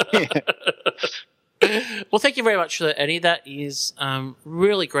world. Well, thank you very much for that, Eddie. That is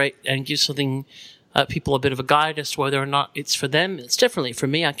really great and gives something people a bit of a guide as to whether or not it's for them. It's definitely for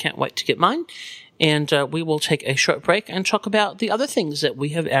me. I can't wait to get mine. And we will take a short break and talk about the other things that we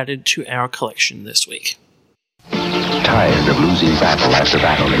have added to our collection this week. Tired of losing battle after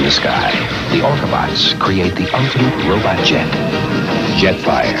battle in the sky, the Autobots create the ultimate robot jet,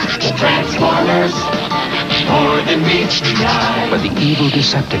 Jetfire. The Transformers, more than meets the eye. But the evil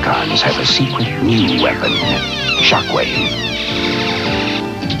Decepticons have a secret new weapon, Shockwave.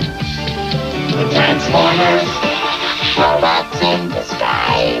 The Transformers, robots in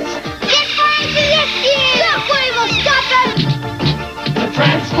disguise. Get crazy, Shockwave will stop him! The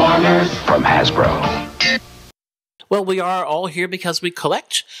Transformers From Hasbro. Well, we are all here because we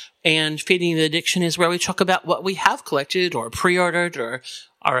collect, and Feeding the Addiction is where we talk about what we have collected or pre-ordered or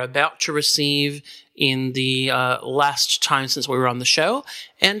are about to receive in the last time since we were on the show.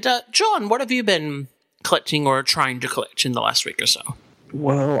 And John, what have you been collecting or trying to collect in the last week or so?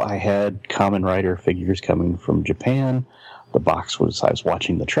 Well, I had Kamen Rider figures coming from Japan. The box was, I was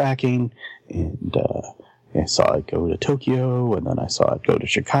watching the tracking, and I saw it go to Tokyo, and then I saw it go to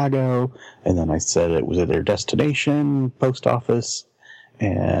Chicago, and then I said it was at their destination post office,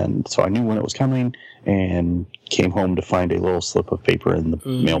 and so I knew when it was coming, and came home to find a little slip of paper in the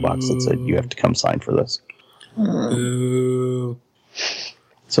mailbox that said, you have to come sign for this.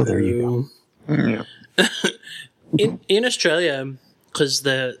 So there you go. In Australia, because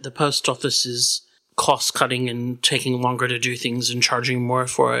the post office is cost-cutting and taking longer to do things and charging more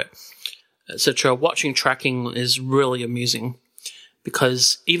for it, etc., watching tracking is really amusing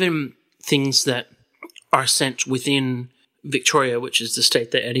because even things that are sent within Victoria, which is the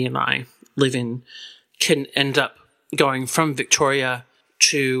state that Eddie and I live in, can end up going from Victoria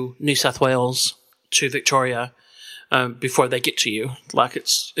to New South Wales to Victoria before they get to you. Like,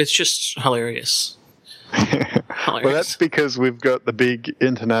 it's just hilarious. Well, that's because we've got the big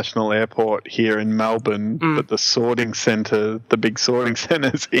international airport here in Melbourne, but the big sorting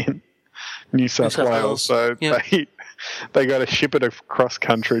centre's in New South Wales, so they got to ship it across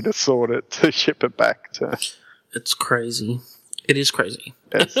country to sort it, to ship it back to. It's crazy. It is crazy.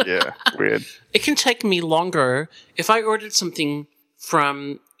 It's, weird. It can take me longer if I ordered something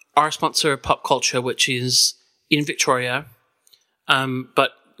from our sponsor, Pop Culture, which is in Victoria,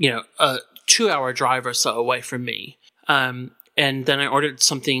 but a 2-hour drive or so away from me, and and then I ordered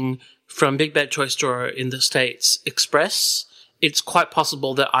something from Big Bad Toy Store in the States Express, it's quite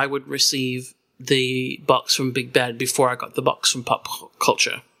possible that I would receive the box from Big Bad before I got the box from Pop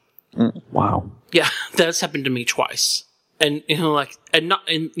Culture. Wow. Yeah, that's happened to me twice. And,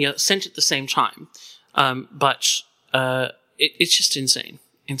 sent at the same time. But it's just insane.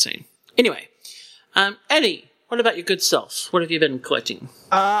 Anyway, Eddie, what about your good self? What have you been collecting?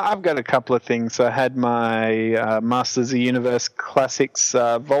 I've got a couple of things. I had my Masters of the Universe Classics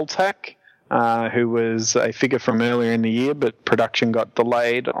Voltac, who was a figure from earlier in the year, but production got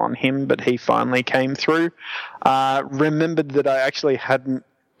delayed on him, but he finally came through. Remembered that I actually hadn't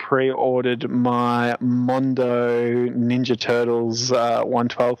pre-ordered my Mondo Ninja Turtles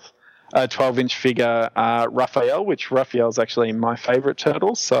 12-inch figure Raphael, which Raphael's actually my favorite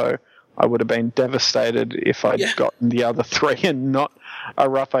turtle, so I would have been devastated if I'd gotten the other three and not a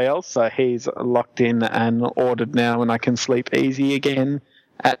Raphael. So he's locked in and ordered now, and I can sleep easy again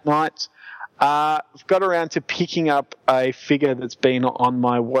at night. I've got around to picking up a figure that's been on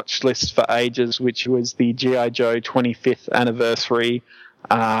my watch list for ages, which was the G.I. Joe 25th anniversary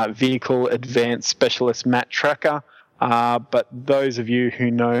vehicle advanced specialist Matt Tracker. But those of you who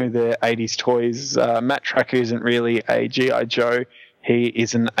know their 80s toys, Matt Tracker isn't really a G.I. Joe. He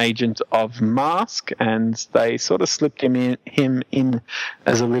is an agent of Mask, and they sort of slipped him in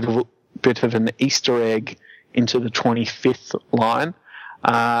as a little bit of an Easter egg into the 25th line,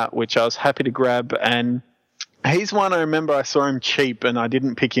 which I was happy to grab. And he's one I remember I saw him cheap and I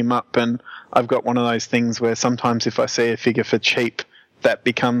didn't pick him up, and I've got one of those things where sometimes if I see a figure for cheap, that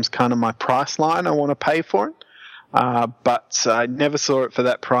becomes kind of my price line I want to pay for it. But I never saw it for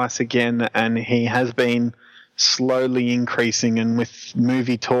that price again, and he has been slowly increasing, and with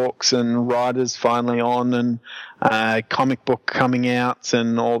movie talks and writers finally on and comic book coming out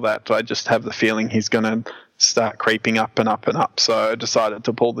and all that, I just have the feeling he's going to start creeping up and up and up. So I decided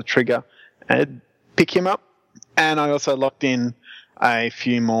to pull the trigger and pick him up. And I also locked in a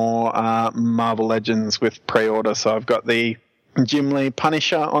few more Marvel Legends with pre-order. So I've got the Jim Lee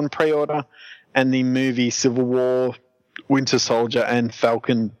Punisher on pre-order and the movie Civil War, Winter Soldier and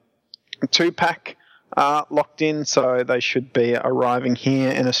Falcon 2-pack locked in, so they should be arriving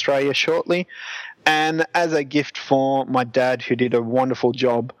here in Australia shortly. And as a gift for my dad, who did a wonderful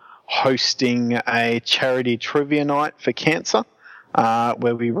job hosting a charity trivia night for cancer,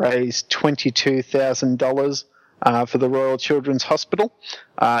 where we raised $22,000 for the Royal Children's Hospital.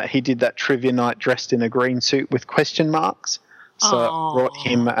 He did that trivia night dressed in a green suit with question marks. So I brought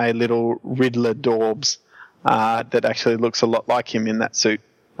him a little Riddler Dorbs that actually looks a lot like him in that suit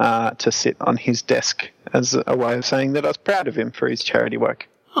to sit on his desk as a way of saying that I was proud of him for his charity work.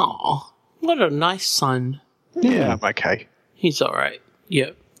 Oh, what a nice son. Yeah, I'm okay. He's all right.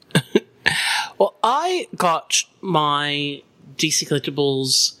 Yeah. Well, I got my DC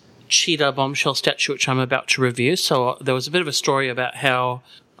Collectibles Cheetah Bombshell statue, which I'm about to review. So there was a bit of a story about how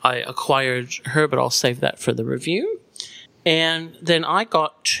I acquired her, but I'll save that for the review. And then I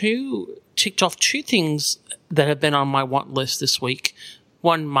ticked off two things that have been on my want list this week.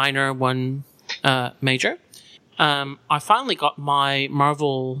 One minor, one major. I finally got my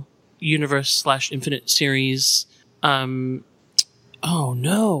Marvel Universe / Infinite series. Oh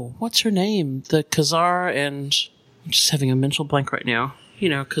no, what's her name? The Khazar and... I'm just having a mental blank right now. You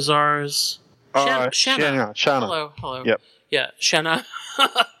know, Khazar's... Shanna. Hello. Yep. Yeah, Shanna.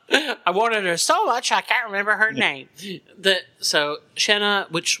 I wanted her so much, I can't remember her name. So, Shanna,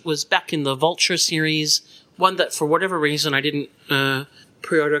 which was back in the Vulture series, one that for whatever reason I didn't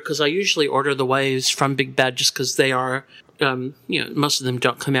pre-order, because I usually order the waves from Big Bad just because they are, most of them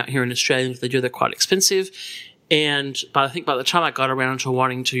don't come out here in Australia. If they do, they're quite expensive. But I think by the time I got around to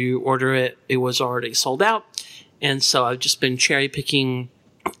wanting to order it, it was already sold out. And so I've just been cherry picking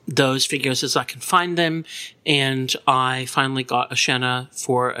those figures as I can find them, and I finally got a Shanna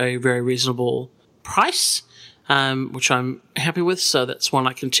for a very reasonable price, which I'm happy with. So that's one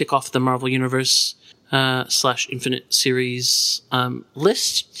I can tick off the Marvel Universe / Infinite series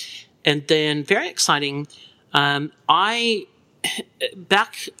list. And then very exciting, I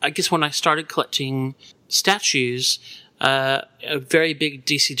guess when I started collecting statues, a very big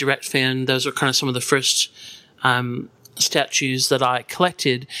DC Direct fan. Those are kind of some of the first statues that I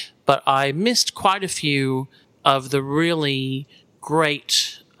collected, but I missed quite a few of the really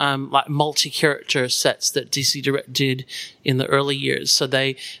great multi-character sets that DC Direct did in the early years. So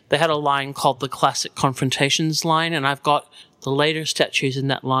they had a line called the Classic Confrontations line, and I've got the later statues in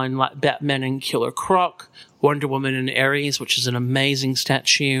that line, like Batman and Killer Croc, Wonder Woman and Ares, which is an amazing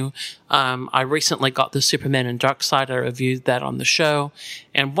statue. I recently got the Superman and Darkseid. I reviewed that on the show.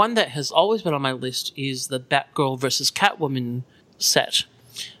 And one that has always been on my list is the Batgirl versus Catwoman set,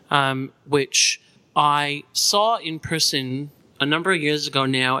 which I saw in person a number of years ago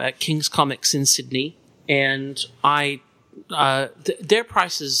now at King's Comics in Sydney. And their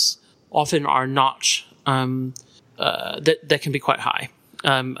prices often are not, that can be quite high.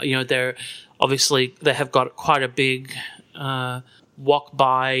 They're obviously, they have got quite a big walk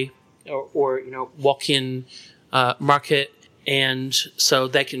by or walk in market, and so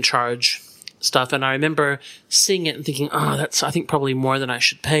they can charge stuff. And I remember seeing it and thinking, that's, I think, probably more than I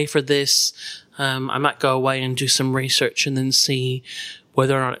should pay for this. I might go away and do some research and then see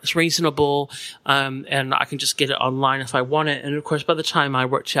whether or not it's reasonable, and I can just get it online if I want it. And of course, by the time I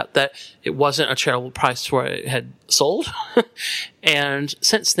worked out that it wasn't a terrible price for it had sold. And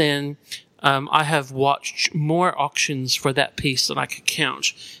since then, I have watched more auctions for that piece than I could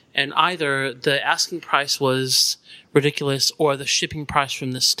count. And either the asking price was ridiculous or the shipping price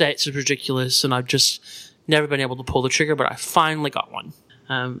from the States was ridiculous, and I've just never been able to pull the trigger, but I finally got one.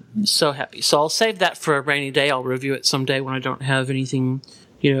 So happy. So I'll save that for a rainy day. I'll review it someday when I don't have anything,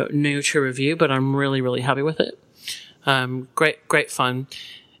 new to review, but I'm really, really happy with it. Great fun.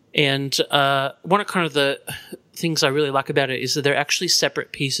 And one of kind of the things I really like about it is that they're actually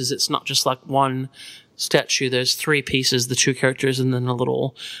separate pieces. It's not just like one statue. There's 3 pieces, the 2 characters and then a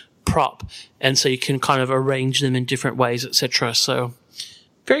little prop. And so you can kind of arrange them in different ways, etc. So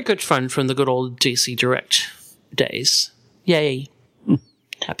very good fun from the good old DC Direct days. Yay.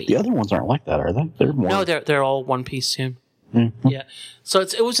 Happy. The other ones aren't like that, are they? They're more. No, they're all one piece. Yeah. Mm-hmm. Yeah. So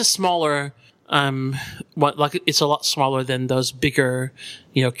it was a smaller, it's a lot smaller than those bigger,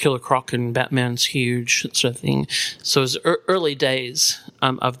 Killer Croc and Batman's huge sort of thing. So it was early days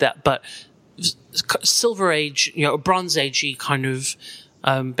of that, but Silver Age, Bronze Age-y kind of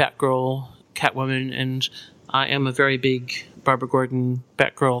Batgirl, Catwoman, and I am a very big Barbara Gordon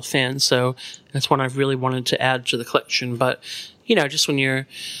Batgirl fan, so that's one I've really wanted to add to the collection. But just when you're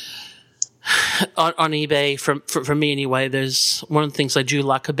on eBay, for me anyway, there's one of the things I do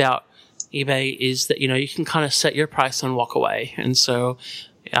like about eBay is that you can kind of set your price and walk away. And so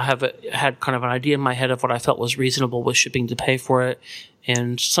I had kind of an idea in my head of what I felt was reasonable with shipping to pay for it,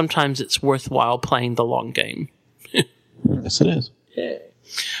 and sometimes it's worthwhile playing the long game. Yes, it is. Yeah.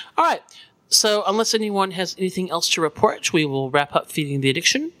 All right. So unless anyone has anything else to report, we will wrap up Feeding the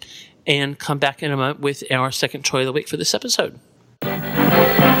Addiction and come back in a moment with our second toy of the week for this episode.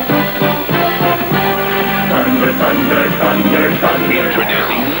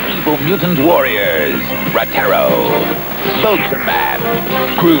 Introducing the evil mutant warriors, Ratero,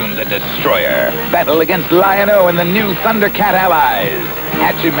 Ultraman, Groom the Destroyer, battle against Lion-O and the new Thundercat allies,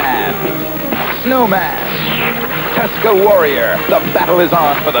 Hachiman, Snowman, Tuska Warrior. The battle is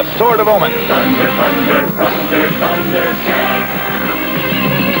on for the Sword of Omen.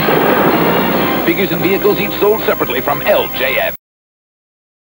 Figures and vehicles each sold separately from LJN.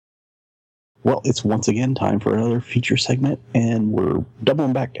 Well, it's once again time for another feature segment, and we're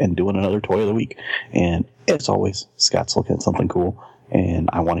doubling back and doing another toy of the week. And as always, Scott's looking at something cool, and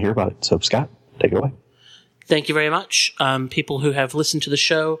I want to hear about it. So, Scott, take it away. Thank you very much. People who have listened to the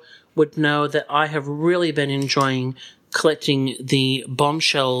show would know that I have really been enjoying collecting the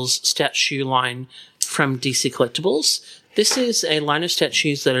Bombshells statue line from DC Collectibles. This is a line of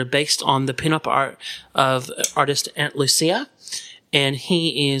statues that are based on the pinup art of artist Aunt Lucia. And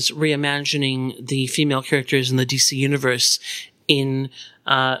he is reimagining the female characters in the DC universe in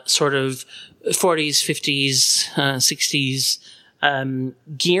sort of 40s, 50s, 60s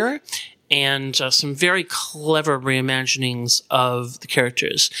gear, and some very clever reimaginings of the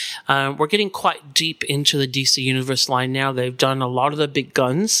characters. We're getting quite deep into the DC Universe line now. They've done a lot of the big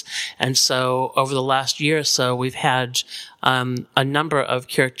guns, and so over the last year or so, we've had a number of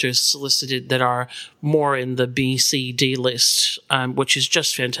characters solicited that are more in the B, C, D list, which is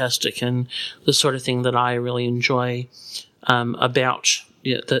just fantastic, and the sort of thing that I really enjoy about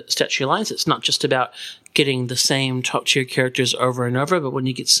the statue lines. It's not just about getting the same top-tier characters over and over, but when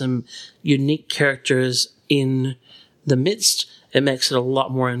you get some unique characters in the midst, it makes it a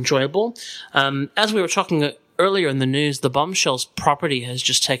lot more enjoyable. As we were talking earlier in the news, the Bombshells property has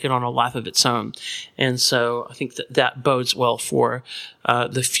just taken on a life of its own. And so I think that bodes well for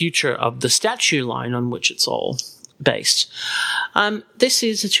the future of the statue line on which it's all based. This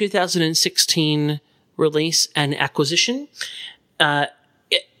is a 2016 release and acquisition.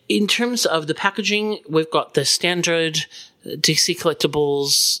 In terms of the packaging, we've got the standard DC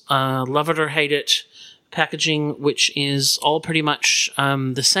Collectibles, love it or hate it, packaging, which is all pretty much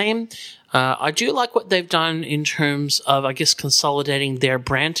the same. I do like what they've done in terms of, I guess, consolidating their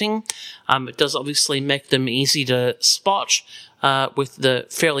branding. It does obviously make them easy to spot with the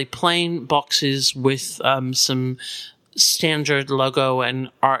fairly plain boxes with some standard logo and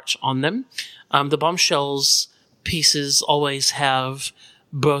art on them. The Bombshells pieces always have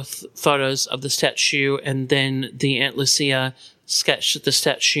both photos of the statue and then the Aunt Lucia sketch that the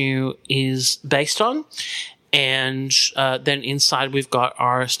statue is based on. And then inside we've got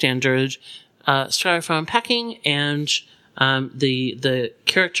our standard styrofoam packing and the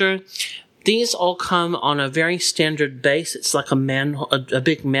character. These all come on a very standard base. It's like a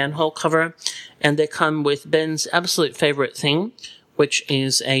big manhole cover, and they come with Ben's absolute favorite thing, which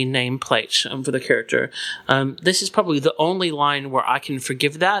is a nameplate for the character. This is probably the only line where I can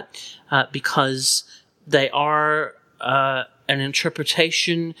forgive that because they are an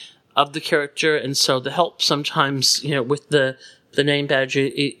interpretation of the character, and so the help sometimes, with the name badge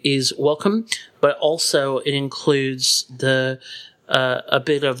is welcome, but also it includes a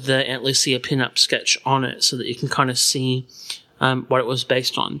bit of the Aunt Lucia pinup sketch on it so that you can kind of see what it was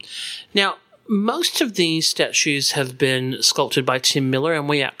based on. Now, most of these statues have been sculpted by Tim Miller, and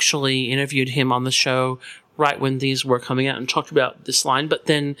we actually interviewed him on the show right when these were coming out and talked about this line. But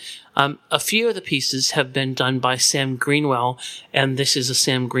then a few of the pieces have been done by Sam Greenwell, and this is a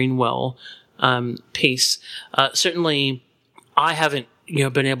Sam Greenwell piece. Certainly, I haven't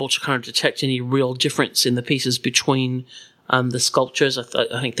been able to kind of detect any real difference in the pieces between the sculptures.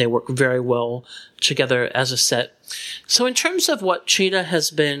 I think they work very well together as a set. So in terms of what Cheetah has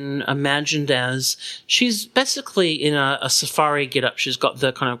been imagined as, she's basically in a safari getup. She's got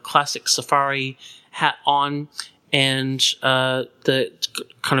the kind of classic safari hat on and the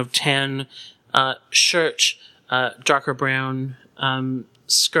kind of tan shirt, darker brown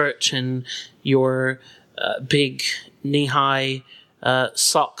skirt, and your big knee-high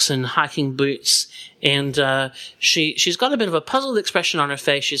socks and hiking boots, and she's got a bit of a puzzled expression on her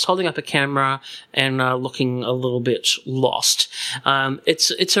face. She's holding up a camera and looking a little bit lost.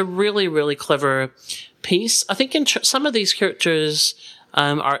 It's a really, really clever piece. I think some of these characters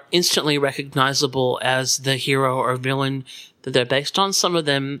are instantly recognizable as the hero or villain that they're based on. Some of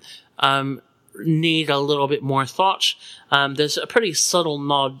them need a little bit more thought. There's a pretty subtle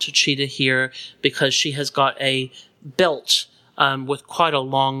nod to Cheetah here because she has got a belt with quite a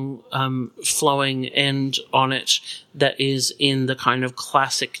long flowing end on it that is in the kind of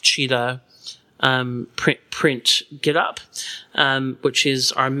classic Cheetah print get-up, which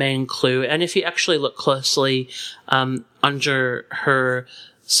is our main clue. And if you actually look closely under her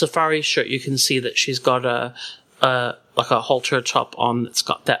safari shirt, you can see that she's got like a halter top on that's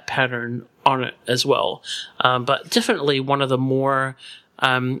got that pattern on it as well. But definitely one of the more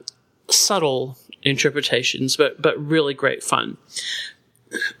subtle interpretations, but really great fun.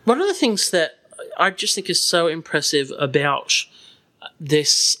 One of the things that I just think is so impressive about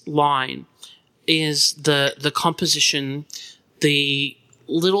this line is the composition, the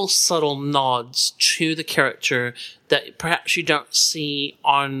little subtle nods to the character that perhaps you don't see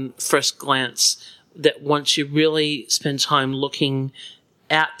on first glance, that once you really spend time looking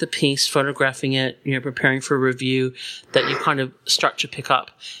at the piece, photographing it, preparing for review, that you kind of start to pick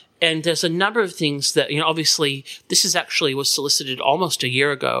up. And there's a number of things that, obviously this was solicited almost a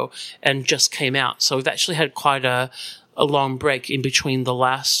year ago and just came out. So we've actually had quite a long break in between the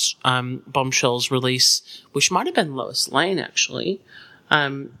last Bombshells release, which might have been Lois Lane, actually,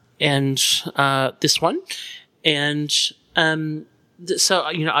 and this one. And so,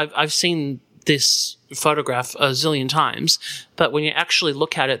 I've seen this photograph a zillion times, but when you actually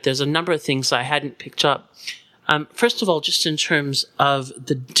look at it, there's a number of things I hadn't picked up. First of all, just in terms of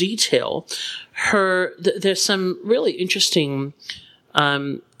the detail, there's some really interesting,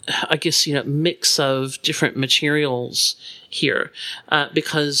 I guess, mix of different materials here,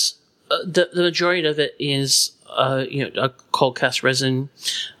 because the majority of it is, a cold cast resin,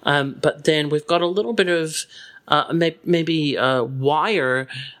 but then we've got a little bit of maybe wire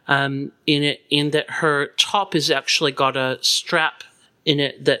in it, in that her top has actually got a strap in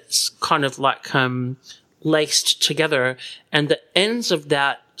it that's kind of like laced together, and the ends of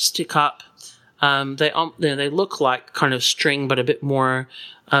that stick up. They look like kind of string, but a bit more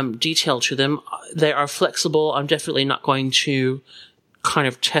detail to them. They are flexible. I'm definitely not going to kind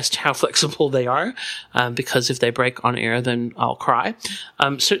of test how flexible they are, because if they break on air, then I'll cry.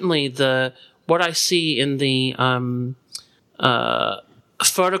 Certainly what I see in the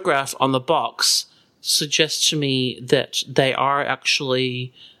photograph on the box suggests to me that they are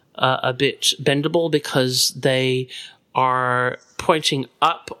actually a bit bendable, because they are pointing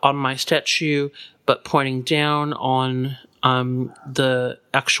up on my statue, but pointing down on the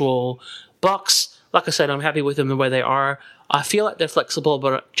actual box. Like I said, I'm happy with them the way they are. I feel like they're flexible,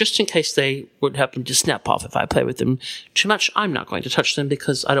 but just in case they would happen to snap off if I play with them too much, I'm not going to touch them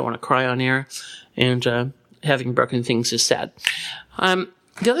because I don't want to cry on air, and having broken things is sad.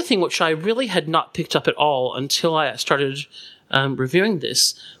 The other thing which I really had not picked up at all until I started reviewing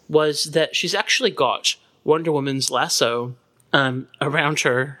this was that she's actually got Wonder Woman's lasso around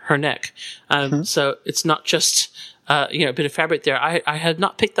her neck. So it's not just a bit of fabric there. I had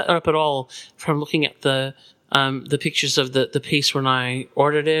not picked that up at all from looking at the pictures of the piece when I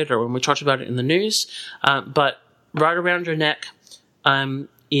ordered it or when we talked about it in the news. But right around her neck and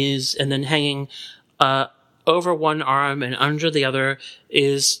then hanging over one arm and under the other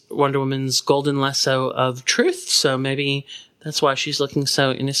is Wonder Woman's golden lasso of truth. So maybe that's why she's looking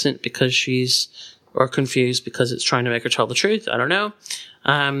so innocent, or confused because it's trying to make her tell the truth. I don't know.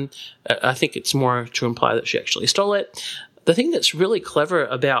 I think it's more to imply that she actually stole it. The thing that's really clever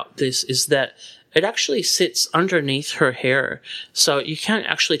about this is that it actually sits underneath her hair, so you can't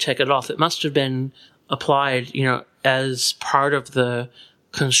actually take it off. It must have been applied, as part of the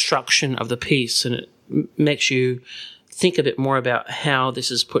construction of the piece, and it makes you think a bit more about how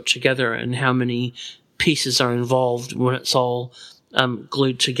this is put together and how many pieces are involved when it's all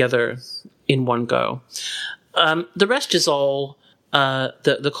glued together in one go. The rest is all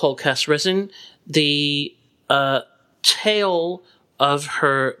the cold cast resin. The tail of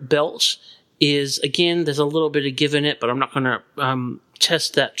her belt is, again, there's a little bit of give in it, but I'm not going to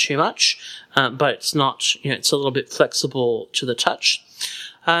test that too much. But it's not, it's a little bit flexible to the touch.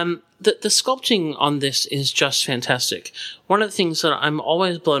 The sculpting on this is just fantastic. One of the things that I'm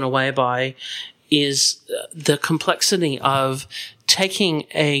always blown away by is the complexity of taking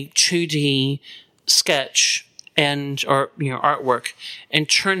a 2D sketch or artwork and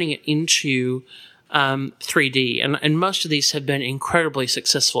turning it into 3D. And most of these have been incredibly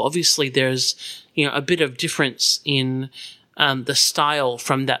successful. Obviously, there's a bit of difference in the style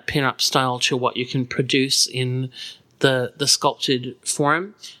from that pin-up style to what you can produce in the sculpted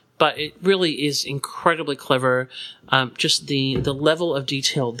form. But it really is incredibly clever. Just the level of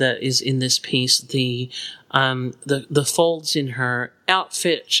detail that is in this piece, the folds in her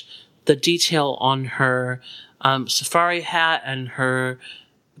outfit, the detail on her safari hat and her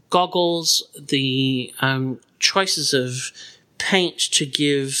goggles, the choices of paint to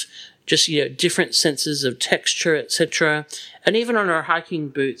give just different senses of texture, etc. And even on her hiking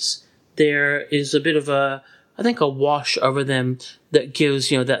boots, there is a bit of a wash over them that gives,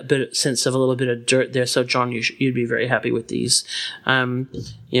 that bit sense of a little bit of dirt there. So, John, you'd be very happy with these.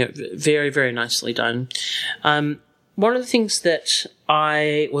 Very, very nicely done. One of the things that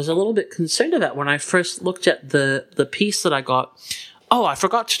I was a little bit concerned about when I first looked at the piece that I got, I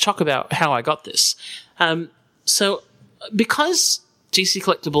forgot to talk about how I got this. So, because DC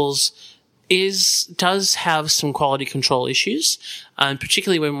Collectibles does have some quality control issues,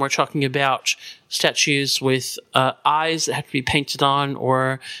 particularly when we're talking about statues with eyes that have to be painted on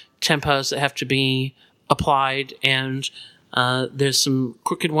or tempos that have to be applied, and there's some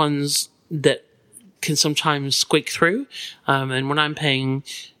crooked ones that can sometimes squeak through. And when I'm paying,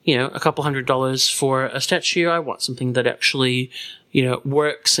 a couple $100 for a statue, I want something that actually,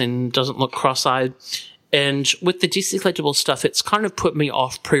 works and doesn't look cross-eyed. And with the DC Collectibles stuff, it's kind of put me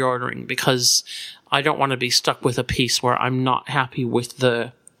off pre-ordering because I don't want to be stuck with a piece where I'm not happy with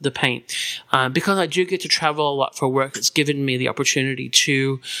the paint. Because I do get to travel a lot for work, it's given me the opportunity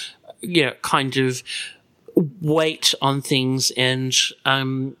to, kind of wait on things and,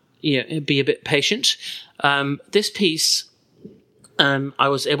 be a bit patient. This piece, I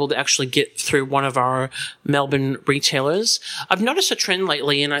was able to actually get through one of our Melbourne retailers. I've noticed a trend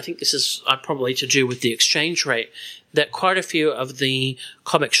lately, and I think this is probably to do with the exchange rate, that quite a few of the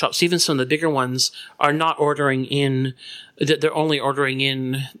comic shops, even some of the bigger ones, are not ordering in, that they're only ordering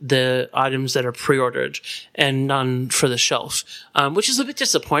in the items that are pre-ordered and none for the shelf, which is a bit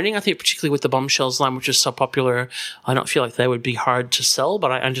disappointing. I think particularly with the Bombshells line, which is so popular, I don't feel like they would be hard to sell,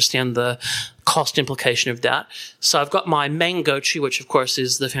 but I understand the cost implication of that. So I've got my main go-to, which of course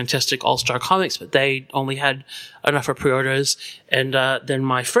is the Fantastic All-Star Comics, but they only had enough for pre-orders. And then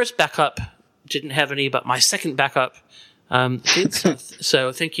my first backup didn't have any, but my second backup did.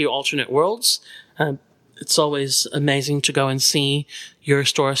 So thank you, Alternate Worlds. It's always amazing to go and see your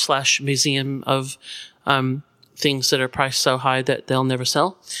store / museum of things that are priced so high that they'll never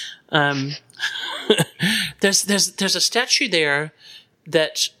sell. There's a statue there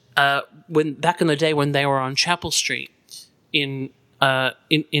that when back in the day when they were on Chapel Street in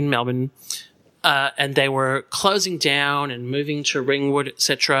Melbourne, and they were closing down and moving to Ringwood,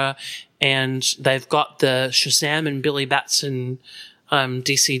 etc. And they've got the Shazam and Billy Batson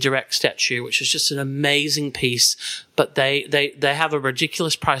DC Direct statue, which is just an amazing piece, but they have a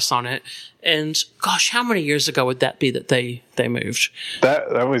ridiculous price on it. And gosh, how many years ago would that be that they moved?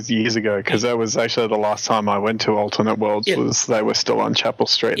 That was years ago, because that was actually the last time I went to Alternate Worlds. Was they were still on Chapel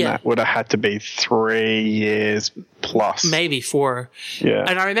Street, and that would have had to be 3 years plus, maybe 4. Yeah.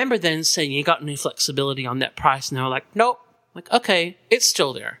 And I remember then saying, "You got any flexibility on that price?" And they were like, "Nope." I'm like, okay, it's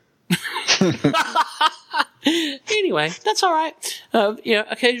still there. Anyway, that's all right.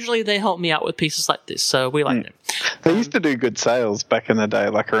 Occasionally they help me out with pieces like this, so we like them. They used to do good sales back in the day,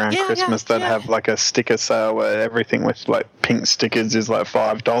 like around Christmas. They'd have like a sticker sale where everything with like pink stickers is like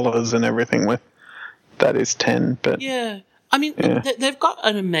 $5, and everything with that is $10. But I mean, they've got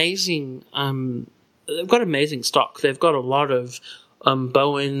an amazing, amazing stock. They've got a lot of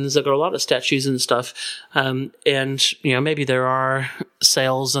Bowens. They've got a lot of statues and stuff. And maybe there are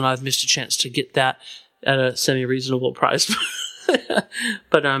sales, and I've missed a chance to get that at a semi-reasonable price.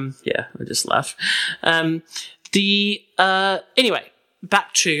 But I just laugh. Anyway,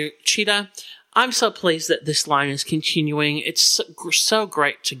 back to Cheetah. I'm so pleased that this line is continuing. It's so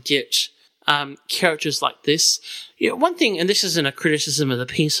great to get characters like this. One thing, and this isn't a criticism of the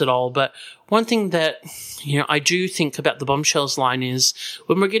piece at all, but one thing that I do think about the Bombshells line is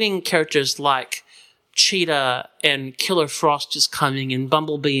when we're getting characters like Cheetah and Killer Frost is coming and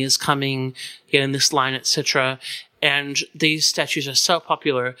Bumblebee is coming in this line, etc., and these statues are so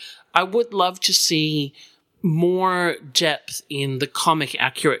popular, I would love to see more depth in the comic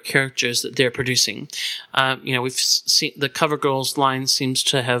accurate characters that they're producing. We've seen the CoverGirls line seems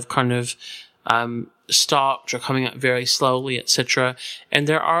to have kind of stopped or coming up very slowly, etc. And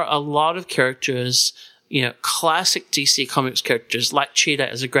there are a lot of characters, classic DC Comics characters like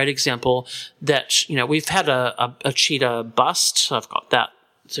Cheetah is a great example that, we've had a Cheetah bust. I've got that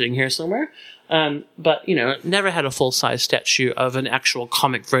sitting here somewhere. But never had a full-size statue of an actual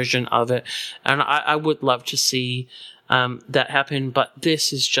comic version of it. And I would love to see that happen. But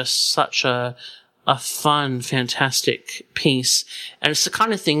this is just such a fun, fantastic piece. And it's the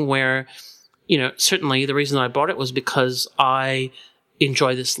kind of thing where, certainly the reason I bought it was because I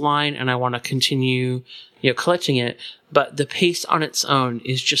enjoy this line and I want to continue, collecting it. But the piece on its own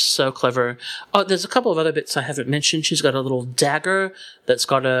is just so clever. Oh, there's a couple of other bits I haven't mentioned. She's got a little dagger that's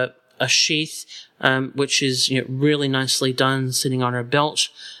got a sheath, which is really nicely done, sitting on her belt.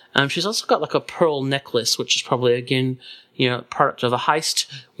 She's also got like a pearl necklace, which is probably again product of a heist,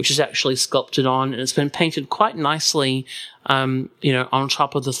 which is actually sculpted on, and it's been painted quite nicely, on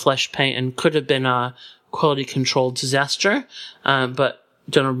top of the flesh paint, and could have been a quality control disaster, but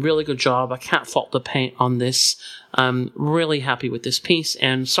done a really good job. I can't fault the paint on this. Really happy with this piece,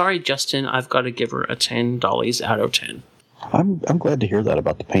 and sorry, Justin, I've got to give her a $10 out of 10. I'm glad to hear that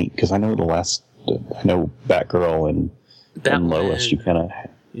about the paint, because I know Batgirl and Lois, you kind of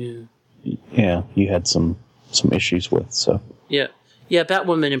you had some issues with. So yeah,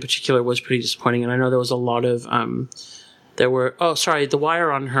 Batwoman in particular was pretty disappointing, and I know there was a lot of the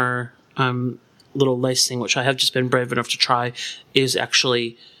wire on her little lace thing, which I have just been brave enough to try, is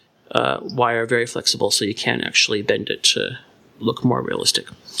actually wire, very flexible, so you can actually bend it to look more realistic.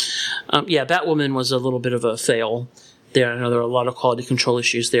 Batwoman was a little bit of a fail there. I know there are a lot of quality control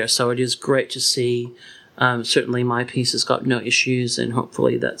issues there, so it is great to see. Certainly my piece has got no issues, and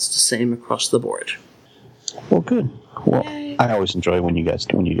hopefully that's the same across the board. Well, good. Well, yay. I always enjoy when you guys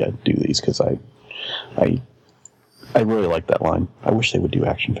do these, because I really like that line. I wish they would do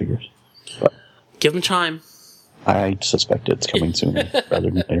action figures. But give them time. I suspect it's coming sooner rather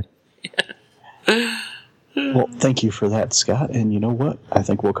than later. Well, thank you for that, Scott. And you know what? I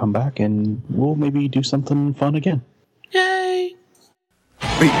think we'll come back and we'll maybe do something fun again. Yay!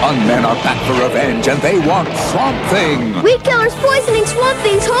 The Unmen are back for revenge, and they want Swamp Thing! Weed Killer's poisoning Swamp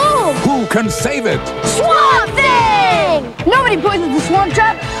Thing's home! Who can save it? Swamp Thing! Nobody poisons the swamp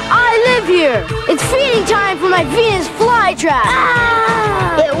trap. I live here. It's feeding time for my Venus flytrap.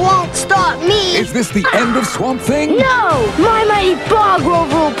 Ah! It won't stop me. Is this the end of Swamp Thing? No! My mighty Bog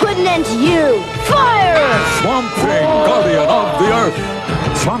Rover will put an end to you. Fire! Swamp Thing, Guardian of the Earth.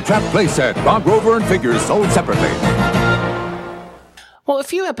 Swamp Trap playset, Bog Rover and figures sold separately. Well, a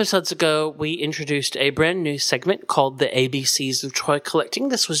few episodes ago, we introduced a brand new segment called the ABCs of Toy Collecting.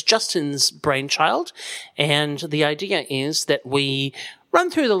 This was Justin's brainchild, and the idea is that we run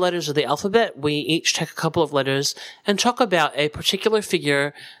through the letters of the alphabet. We each take a couple of letters and talk about a particular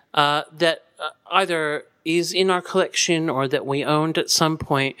figure that either is in our collection or that we owned at some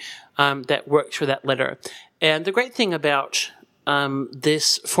point that works for that letter. And the great thing about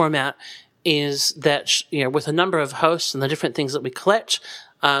this format is that, with a number of hosts and the different things that we collect,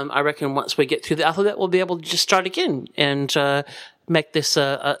 I reckon once we get through the alphabet, we'll be able to just start again and make this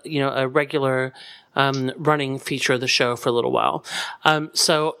a regular running feature of the show for a little while.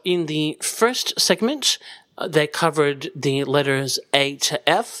 So in the first segment, they covered the letters A to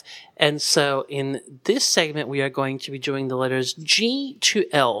F. And so in this segment, we are going to be doing the letters G to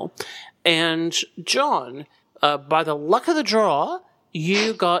L. And John, by the luck of the draw,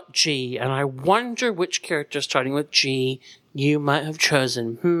 you got G. And I wonder which character starting with G you might have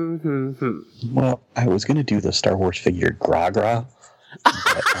chosen. Well, I was going to do the Star Wars figure Gra-Gra.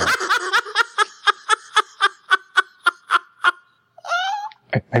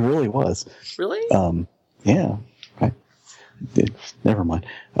 I really was. Really? Yeah. Never mind.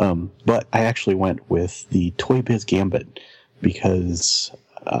 But I actually went with the Toy Biz Gambit because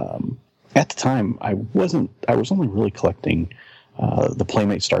at the time I was only really collecting the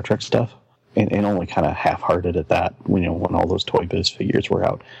Playmate Star Trek stuff and only kind of half-hearted at that when all those Toy Biz figures were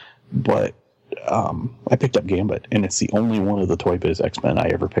out. But I picked up Gambit, and it's the only one of the Toy Biz X-Men I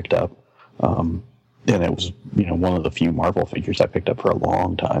ever picked up. And it was, one of the few Marvel figures I picked up for a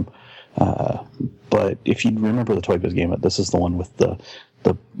long time. But if you remember the Toy Biz Gambit, this is the one with the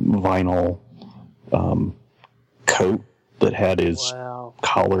vinyl coat that had his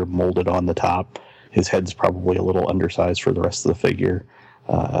collar molded on the top. His head's probably a little undersized for the rest of the figure.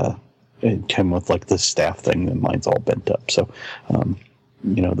 It came with like this staff thing, and mine's all bent up. So,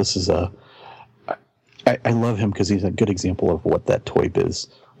 this is I love him because he's a good example of what that Toy Biz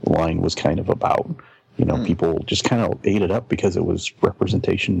line was kind of about. People just kind of ate it up because it was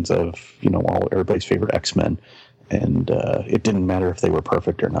representations of, everybody's favorite X-Men. And it didn't matter if they were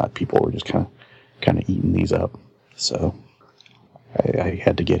perfect or not. People were just kind of eating these up. So I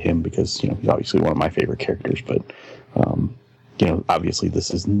had to get him because, he's obviously one of my favorite characters. But, obviously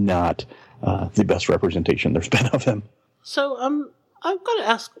this is not the best representation there's been of him. So, I've got to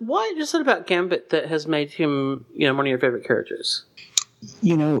ask, what is it about Gambit that has made him, one of your favorite characters?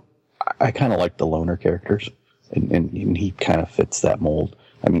 I kind of like the loner characters, and he kind of fits that mold.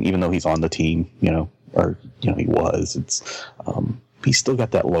 I mean, even though he's on the team, he was, he's still got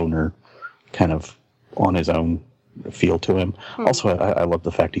that loner kind of on his own feel to him. Also, I love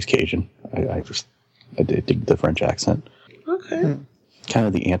the fact he's Cajun. I dig the French accent. Okay. Kind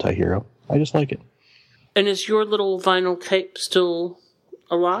of the anti-hero. I just like it. And is your little vinyl cape still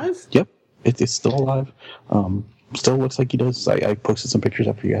alive? Yep, it's still alive. Still looks like he does. I posted some pictures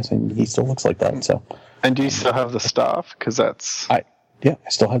up for you guys, and he still looks like that. So. And do you still have the staff? Because that's... I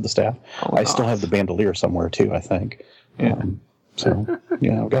still have the staff. I still have the bandolier somewhere, too, I think. Yeah.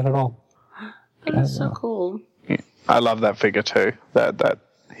 I've got it all. That's so cool. Yeah. I love that figure, too. That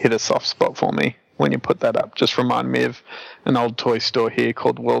hit a soft spot for me when you put that up. Just reminded me of an old toy store here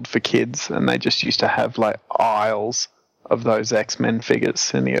called World for Kids, and they just used to have, aisles of those X-Men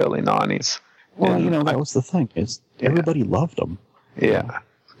figures in the early 90s. Well, that was the thing. Everybody loved them. Yeah.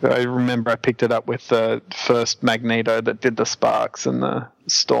 I remember I picked it up with the first Magneto that did the sparks and the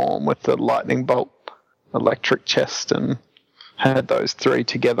Storm with the lightning bolt electric chest and had those three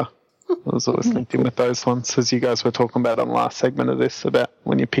together. I was always linked in with those ones, as you guys were talking about on the last segment of this, about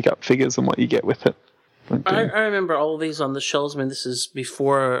when you pick up figures and what you get with it. I remember all of these on the shelves. I mean, this is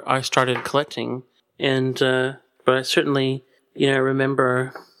before I started collecting. And, but I certainly,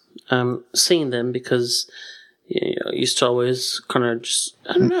 remember... seeing them because I used to always kind of just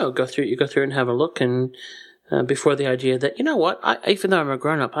go through and have a look, and before the idea that even though I'm a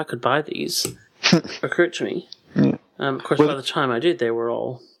grown up I could buy these occurred to me. Of course, by the time I did, they were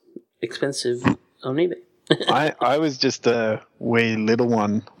all expensive on eBay. I was just a wee little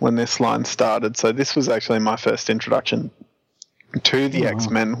one when this line started, so this was actually my first introduction to the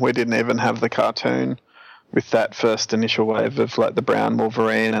X-Men. We didn't even have the cartoon. With that first initial wave of the Brown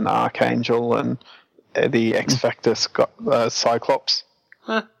Wolverine and Archangel and the X-Factor Cyclops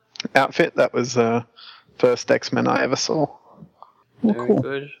outfit, that was the first X-Men I ever saw. Very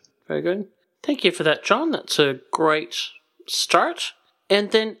good. Very good. Thank you for that, John. That's a great start.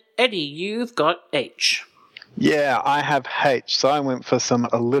 And then, Eddie, you've got H. Yeah, I have H. So I went for some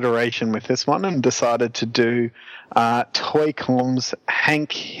alliteration with this one and decided to do Toy-Com's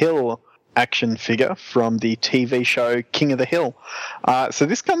Hank Hill action figure from the TV show King of the Hill. So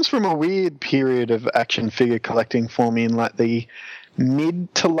this comes from a weird period of action figure collecting for me in the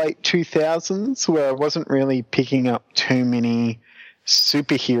mid to late 2000s, where I wasn't really picking up too many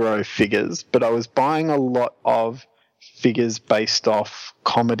superhero figures, but I was buying a lot of figures based off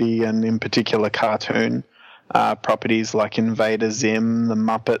comedy and in particular cartoon properties like Invader Zim, the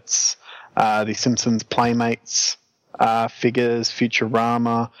Muppets, the Simpsons Playmates, figures,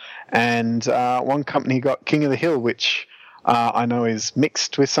 Futurama, and one company got King of the Hill, which I know is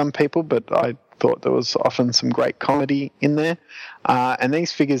mixed with some people, but I thought there was often some great comedy in there. And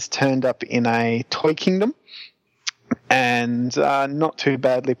these figures turned up in a Toy Kingdom, and not too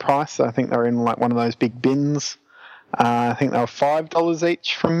badly priced. I think they were in like one of those big bins. I think they were $5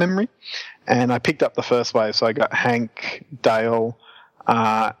 each from memory. And I picked up the first wave, so I got Hank, Dale,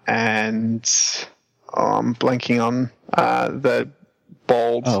 and I'm blanking on the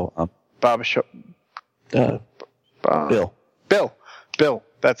bald barbershop. Bill.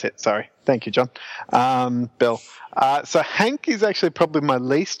 That's it. Sorry. Thank you, John. Bill. So Hank is actually probably my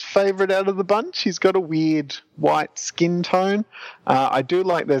least favourite out of the bunch. He's got a weird white skin tone. I do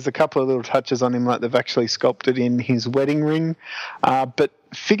like there's a couple of little touches on him, like they've actually sculpted in his wedding ring. But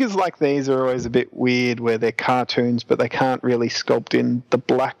figures like these are always a bit weird where they're cartoons, but they can't really sculpt in the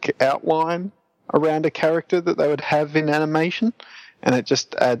black outline around a character that they would have in animation. And it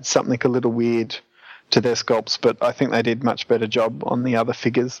just adds something a little weird to their sculpts, but I think they did much better job on the other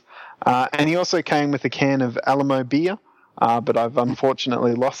figures. And he also came with a can of Alamo beer, but I've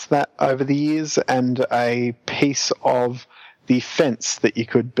unfortunately lost that over the years, and a piece of the fence that you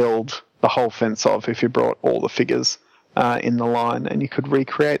could build the whole fence of if you brought all the figures in the line, and you could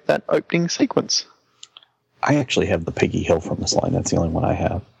recreate that opening sequence. I actually have the Piggy Hill from this line. That's the only one I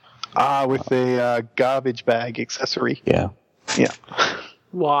have. With the garbage bag accessory. Yeah. Yeah.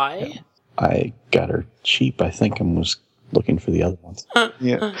 Why? I got her cheap, I think, and was looking for the other ones.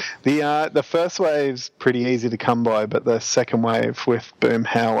 Yeah. The first wave's pretty easy to come by, but the second wave with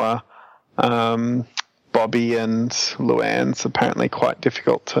Boomhauer, Bobby and Luann's apparently quite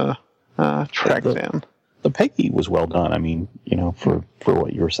difficult to track down. The Peggy was well done. I mean, for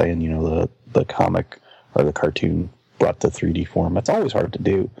what you were saying, the comic or the cartoon brought to 3D form. That's always hard to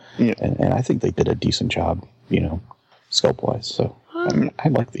do. Yeah. And I think they did a decent job, sculpt-wise. So I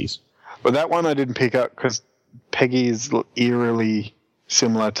like these. But that one I didn't pick up because Peggy is eerily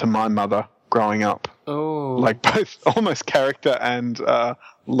similar to my mother growing up. Oh. Like both almost character and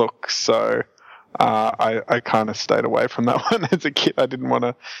look. So I kind of stayed away from that one as a kid. I didn't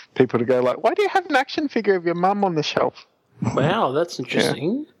want people to go like, why do you have an action figure of your mum on the shelf? Wow, that's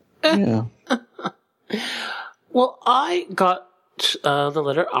interesting. Yeah. Well, I got the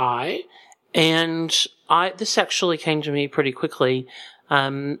letter I, and this actually came to me pretty quickly.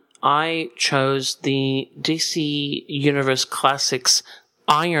 I chose the DC Universe Classics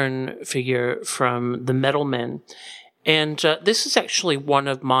Iron figure from the Metal Men. And this is actually one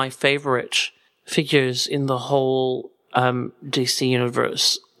of my favorite figures in the whole DC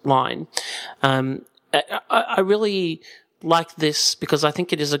Universe line. I really like this because I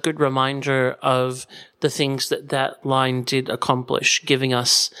think it is a good reminder of the things that line did accomplish, giving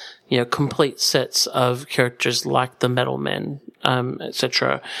us, complete sets of characters like the Metal Men,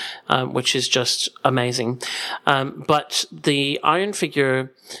 etc., which is just amazing. But the Iron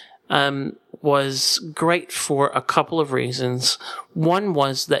figure was great for a couple of reasons. One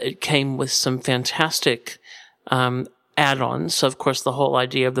was that it came with some fantastic add-ons. So, of course, the whole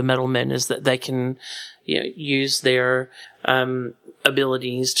idea of the Metal Men is that they can use their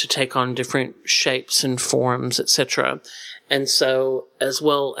abilities to take on different shapes and forms, etc. And so, as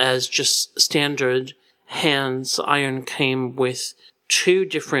well as just standard hands, Iron came with two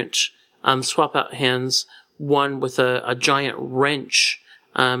different swap-out hands, one with a giant wrench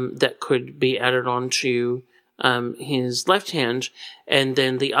that could be added onto his left hand, and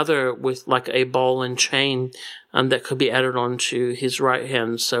then the other with like a ball and chain that could be added onto his right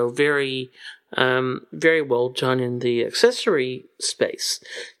hand. So very well done in the accessory space.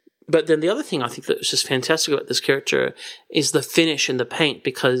 But then the other thing I think that was just fantastic about this character is the finish and the paint,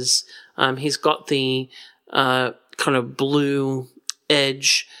 because he's got the kind of blue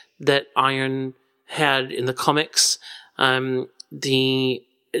edge that Iron had in the comics, but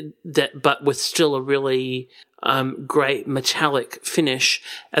with still a really great metallic finish.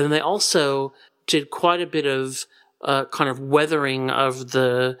 And then they also did quite a bit of kind of weathering of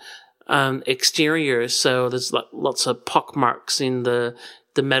the exterior, so there's lots of pock marks in the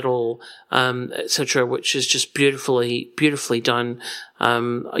metal, etc., which is just beautifully done.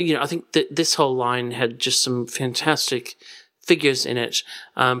 I think that this whole line had just some fantastic figures in it.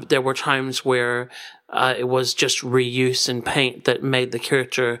 There were times where it was just reuse and paint that made the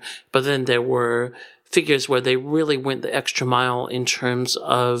character, but then there were figures where they really went the extra mile in terms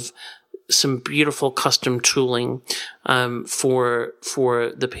of some beautiful custom tooling for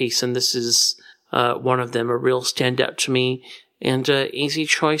the piece, and this is one of them, a real standout to me, and easy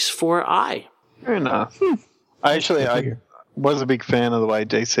choice for I. Fair enough. I was a big fan of the way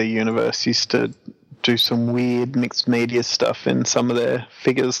DC Universe used to do some weird mixed media stuff in some of their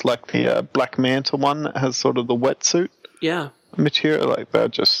figures, like the Black Manta one that has sort of the wetsuit Yeah. material. Like they're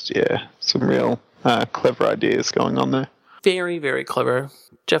just, some real clever ideas going on there. Very, very clever.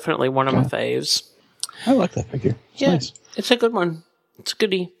 Definitely one of my faves. I like that figure. It's nice. It's a good one. It's a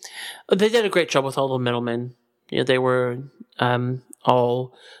goodie. They did a great job with all the middlemen. They were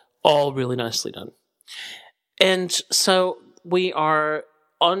all really nicely done. And so we are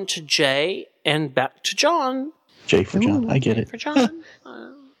on to Jay and back to John. J for John. I get it. For John.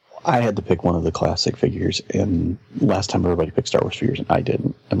 I had to pick one of the classic figures, and last time everybody picked Star Wars figures, and I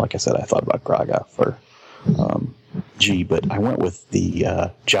didn't. And like I said, I thought about Graga for G, but I went with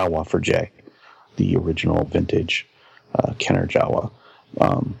the Jawa for J, the original vintage Kenner Jawa.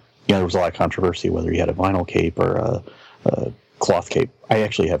 There was a lot of controversy whether he had a vinyl cape or a cloth cape. I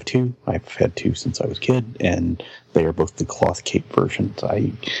actually have two. I've had two since I was a kid, and they are both the cloth cape versions.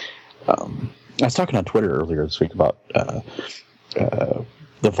 I was talking on Twitter earlier this week about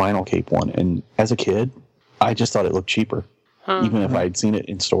the vinyl cape one, and as a kid, I just thought it looked cheaper. Even if I'd seen it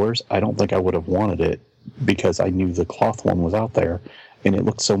in stores, I don't think I would have wanted it because I knew the cloth one was out there, and it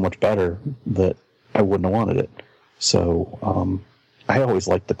looked so much better that I wouldn't have wanted it. So I always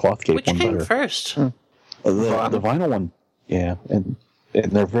liked the cloth cape one better. Which came first? The vinyl one, yeah, and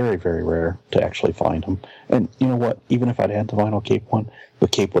they're very, very rare to actually find them. And you know what? Even if I'd had the vinyl cape one, the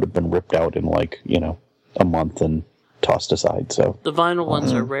cape would have been ripped out in a month and tossed aside. So the vinyl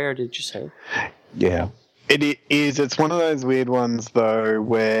ones are rare, did you say? Yeah. It is. It's one of those weird ones, though,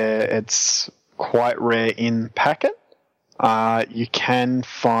 where it's quite rare in packet. You can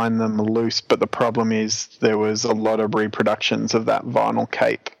find them loose, but the problem is there was a lot of reproductions of that vinyl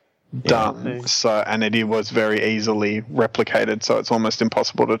cape done. So, and it was very easily replicated, so it's almost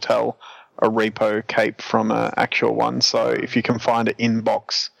impossible to tell a repo cape from an actual one. So if you can find it in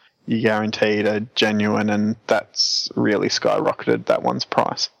box, you guaranteed a genuine, and that's really skyrocketed that one's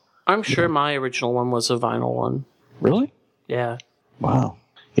price. I'm sure my original one was a vinyl one. Really? Yeah. Wow.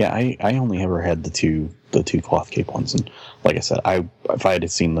 Yeah, I only ever had the two cloth cape ones, and like I said, if I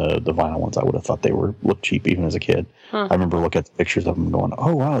had seen the vinyl ones, I would have thought they looked cheap even as a kid. I remember looking at the pictures of them going,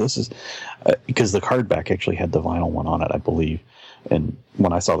 "Oh wow, this is," because the card back actually had the vinyl one on it, I believe. And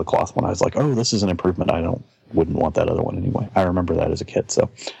when I saw the cloth one, I was like, "Oh, this is an improvement. Wouldn't want that other one anyway." I remember that as a kid. So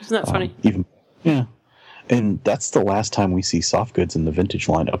isn't that funny? Yeah, and that's the last time we see soft goods in the vintage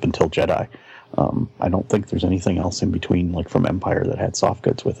line up until Jedi. I don't think there's anything else in between, like from Empire, that had soft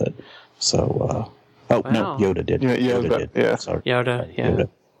goods with it. So, no, Yoda did. Yoda did. Yeah. Sorry. Yoda, yeah.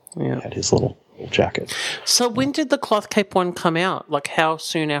 Yoda had his little jacket. So when did the cloth cape one come out? Like how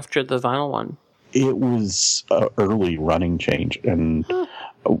soon after the vinyl one? It was an early running change, and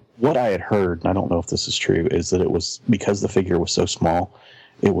what I had heard, and I don't know if this is true, is that it was because the figure was so small,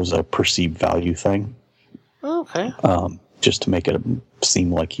 it was a perceived value thing. Okay. Just to make it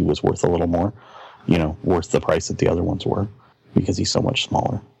seem like he was worth a little more, worth the price that the other ones were, because he's so much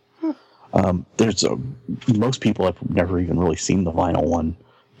smaller. There's most people have never even really seen the vinyl one,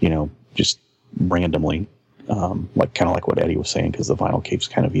 just randomly, kind of like what Eddie was saying, because the vinyl capes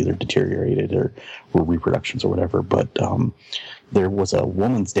kind of either deteriorated or were reproductions or whatever. But there was a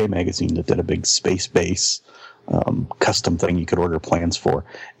Woman's Day magazine that did a big space base custom thing you could order plans for,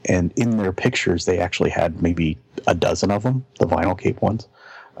 and in their pictures they actually had maybe a dozen of them, the vinyl cape ones,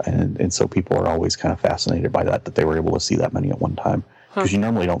 and so people are always kind of fascinated by that they were able to see that many at one time, because you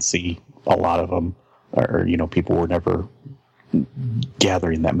normally don't see a lot of them, or people were never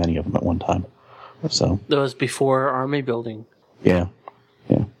gathering that many of them at one time. So that was before army building. Yeah.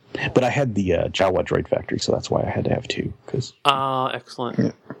 But I had the Jawa Droid Factory, so that's why I had to have two. Excellent.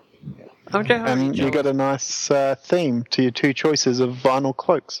 Yeah. Okay, and you got a nice theme to your two choices of vinyl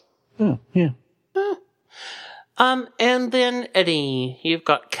cloaks. Yeah. And then Eddie, you've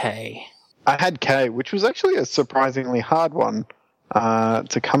got K. I had K, which was actually a surprisingly hard one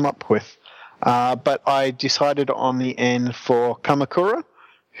to come up with. But I decided on the end for Kamakura,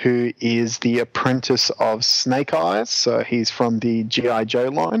 who is the apprentice of Snake Eyes. So he's from the G.I. Joe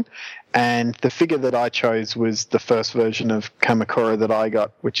line. And the figure that I chose was the first version of Kamakura that I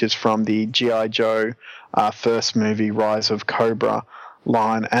got, which is from the G.I. Joe first movie, Rise of Cobra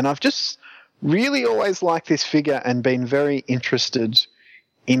line. And I've just really always liked this figure and been very interested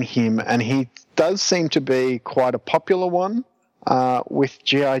in him. And he does seem to be quite a popular one with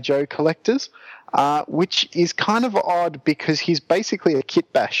G.I. Joe collectors, which is kind of odd because he's basically a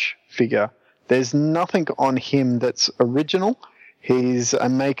kit bash figure. There's nothing on him that's original. He's a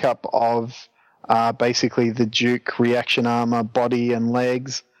makeup of basically the Duke reaction armor, body and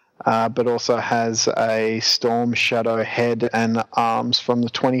legs, but also has a Storm Shadow head and arms from the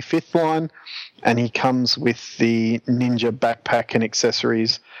 25th line. And he comes with the Ninja backpack and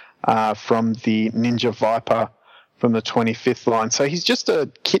accessories from the Ninja Viper from the 25th line. So he's just a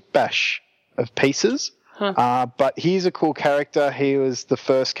kit bash of pieces. But he's a cool character. He was the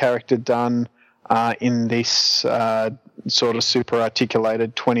first character done in this sort of super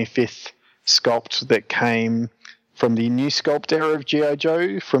articulated 25th sculpt that came from the new sculpt era of G.I.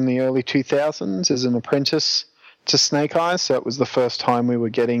 Joe from the early 2000s as an apprentice to Snake Eyes. So it was the first time we were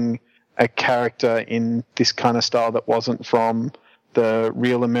getting a character in this kind of style that wasn't from the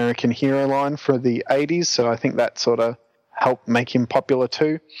Real American Hero line for the 80s. So I think that sort of helped make him popular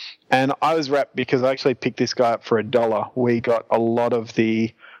too. And I was wrapped because I actually picked this guy up for $1. We got a lot of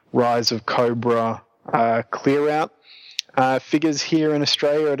the Rise of Cobra clear out figures here in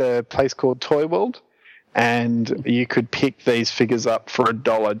Australia at a place called Toy World. And you could pick these figures up for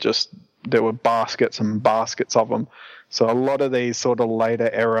 $1. Just there were baskets and baskets of them. So a lot of these sort of later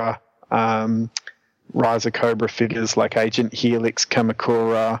era Rise of Cobra figures like Agent Helix,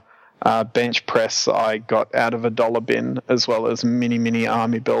 Kamakura, bench press I got out of $1 bin, as well as mini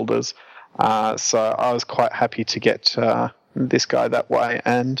army builders. So I was quite happy to get this guy that way.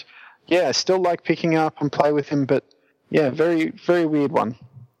 And yeah, I still like picking up and play with him, but yeah, very, very weird one.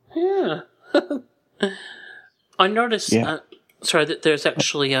 Yeah. I noticed, that there's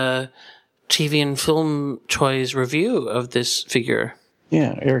actually a TV and Film Toys review of this figure.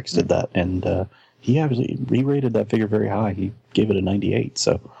 Yeah, Eric's did that, and he actually re-rated that figure very high. He gave it a 98,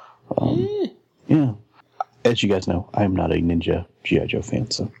 so, yeah. As you guys know, I'm not a Ninja G.I. Joe fan,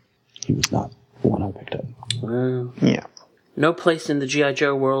 so he was not the one I picked up. Yeah. No place in the G.I.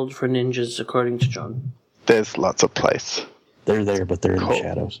 Joe world for ninjas, according to John. There's lots of place. They're there, but they're in the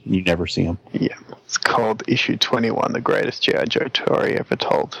shadows. You never see them. Yeah. It's called Issue 21, the greatest G.I. Joe story ever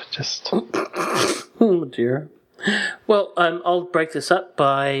told. Just... Oh, dear. Well, I'll break this up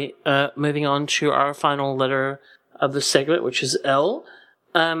by moving on to our final letter of the segment, which is L.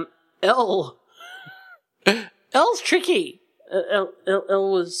 L. L's tricky. L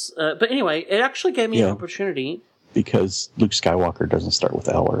was... but anyway, it actually gave me an opportunity. Because Luke Skywalker doesn't start with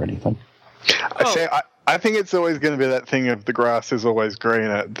L or anything. I think it's always going to be that thing of the grass is always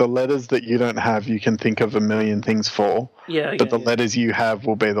greener. The letters that you don't have, you can think of a million things for. But the letters you have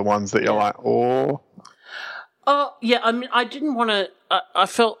will be the ones that you're like, oh. Yeah, I mean, I didn't want to... I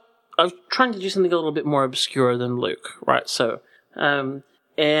felt... I was trying to do something a little bit more obscure than Luke, right? So,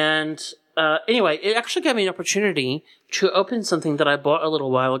 anyway, it actually gave me an opportunity to open something that I bought a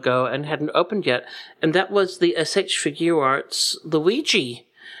little while ago and hadn't opened yet, and that was the SH Figuarts Luigi,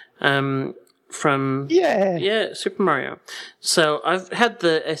 from Super Mario. So I've had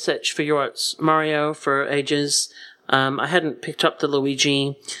the SH Figuarts Mario for ages. I hadn't picked up the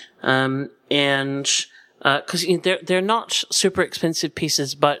Luigi, and because they're not super expensive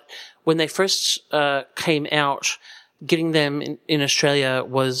pieces, but when they first came out, getting them in Australia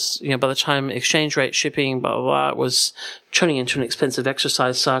was, by the time exchange rate, shipping, blah, blah, blah, was turning into an expensive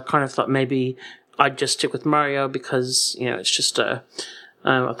exercise. So I kind of thought maybe I'd just stick with Mario because, it's just I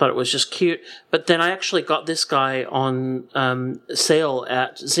thought it was just cute. But then I actually got this guy on sale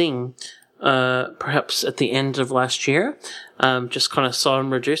at Zing, perhaps at the end of last year. Just kind of saw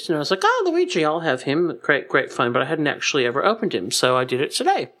him reduced, and I was like, Luigi, I'll have him. Great fun. But I hadn't actually ever opened him, so I did it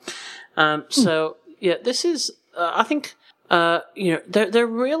today. So, yeah, this is... I think, they're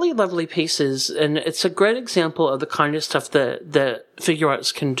really lovely pieces, and it's a great example of the kind of stuff that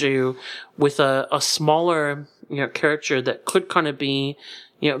Figuarts can do with a smaller, character that could kind of be,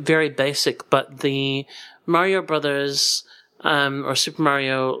 very basic, but the Mario Brothers, or Super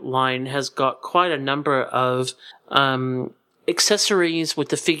Mario line has got quite a number of, accessories with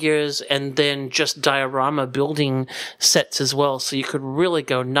the figures and then just diorama building sets as well, so you could really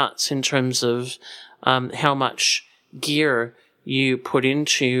go nuts in terms of how much gear you put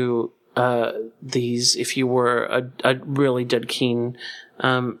into these if you were a really dead keen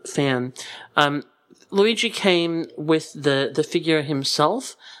fan. Luigi came with the figure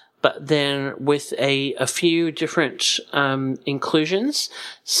himself, but then with a few different inclusions.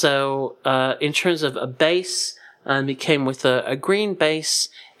 So in terms of a base, he came with a green base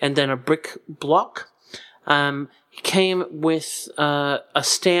and then a brick block. He came with a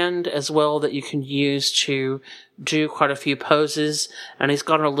stand as well that you can use to do quite a few poses, and he's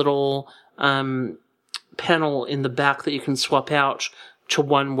got a little panel in the back that you can swap out to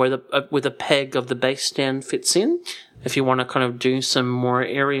one where with a peg of the base stand fits in, if you want to kind of do some more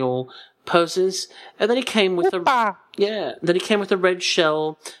aerial poses. And then he came with a red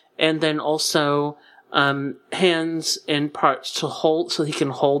shell, and then also hands and parts to hold, so he can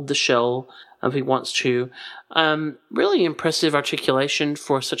hold the shell if he wants to. Really impressive articulation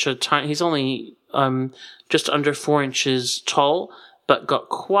for such a tiny. He's only just under 4 inches tall, but got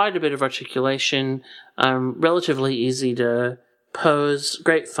quite a bit of articulation. Relatively easy to pose,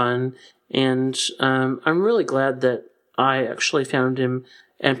 great fun, and I'm really glad that I actually found him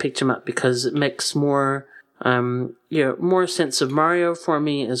and picked him up, because it makes more more sense of Mario for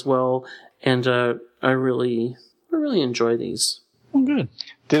me as well, and I really enjoy these. Oh, good.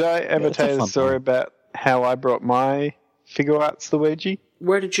 Did I ever tell you the story about how I brought my Figure Arts Luigi?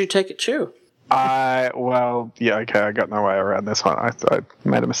 Where did you take it to? I got no way around this one. I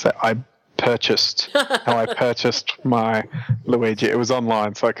made a mistake. I purchased my Luigi. It was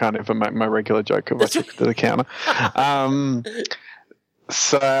online, so I can't even make my regular joke of I took it to the counter.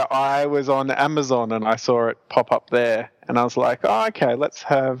 So I was on Amazon and I saw it pop up there, and I was like, oh, okay, let's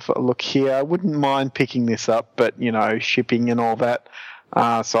have a look here. I wouldn't mind picking this up, but, shipping and all that.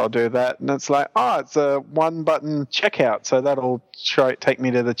 So I'll do that. And it's like, it's a one-button checkout, so that'll take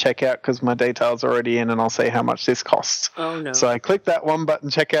me to the checkout because my details are already in, and I'll see how much this costs. Oh, no. So I click that one-button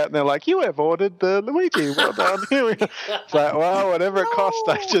checkout, and they're like, you have ordered the Luigi. Well done. Here we go. It's like, well, whatever it cost,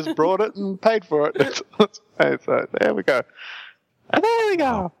 I just brought it and paid for it. So there we go. And there we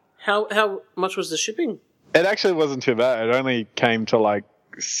go. How much was the shipping? It actually wasn't too bad. It only came to like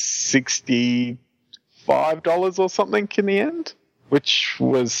 $65 or something in the end, which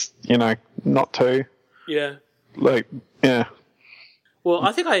was, not too. Yeah. Yeah. Well,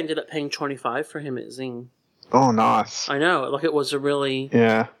 I think I ended up paying $25 for him at Zing. Oh, nice. I know. It was a really...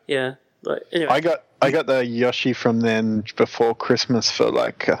 Yeah. Yeah. Anyway. I got the Yoshi from then before Christmas for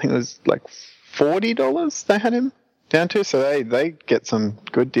I think it was $40 they had him down to, so they get some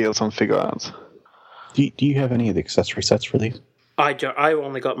good deals on Figure Arts. Do you have any of the accessory sets for these? I don't. I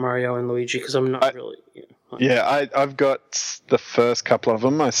only got Mario and Luigi because I'm not really... I've got the first couple of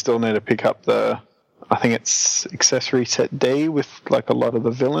them. I still need to pick up I think it's accessory set D with a lot of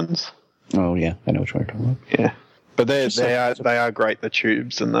the villains. Oh yeah, I know which one you're talking about. Yeah, but they are great. The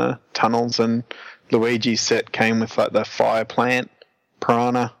tubes and the tunnels, and Luigi's set came with the fire plant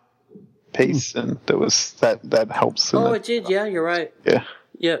piranha piece, and there was that helps. Oh, it did. Yeah, you're right. Yeah.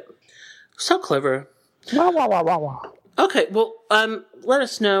 Yeah. So clever. Wah, wah, wah, wah, wah. Okay, well, let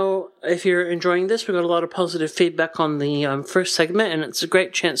us know if you're enjoying this. We got a lot of positive feedback on the first segment, and it's a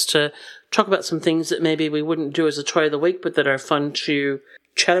great chance to talk about some things that maybe we wouldn't do as a Toy of the Week, but that are fun to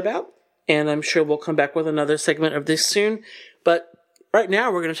chat about. And I'm sure we'll come back with another segment of this soon. But right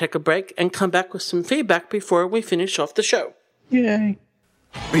now, we're going to take a break and come back with some feedback before we finish off the show. Yay.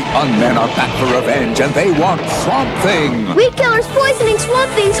 The Unmen are back for revenge, and they want Swamp Thing. Weed Killer's poisoning Swamp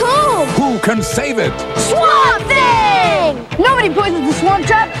Thing's home. Who can save it? Swamp Thing! Nobody poisons the swamp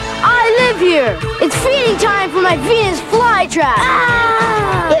trap. I live here. It's feeding time for my Venus flytrap.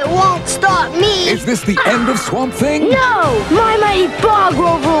 Ah! It won't stop me. Is this the end of Swamp Thing? No! My mighty Bog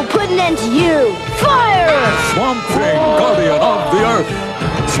Rover will put an end to you. Fire! Swamp Thing, Guardian of the Earth.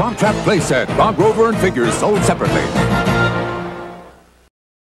 Swamp Trap playset, Bog Rover and figures sold separately.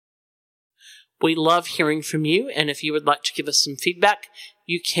 We love hearing from you, and if you would like to give us some feedback,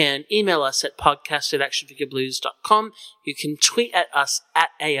 you can email us at podcast@actionfigureblues.com. You can tweet at us at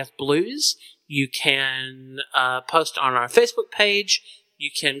AFBlues. You can post on our Facebook page.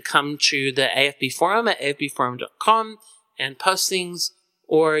 You can come to the AFB forum at afbforum.com and post things,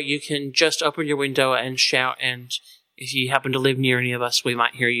 or you can just open your window and shout, and if you happen to live near any of us, we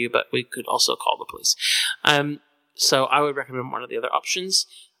might hear you, but we could also call the police. So I would recommend one of the other options.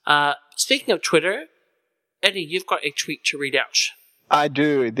 Speaking of Twitter, Eddie, you've got a tweet to read out. I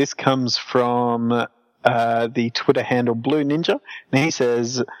do. This comes from the Twitter handle Blue Ninja, and he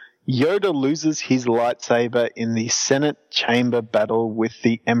says, Yoda loses his lightsaber in the Senate chamber battle with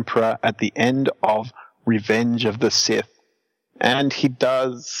the Emperor at the end of Revenge of the Sith. And he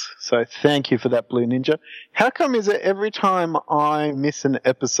does. So thank you for that, Blue Ninja. How come is it every time I miss an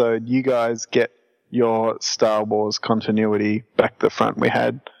episode, you guys get your Star Wars continuity back to the front? We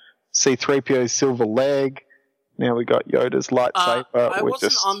had C-3PO's silver leg. Now we got Yoda's lightsaber. I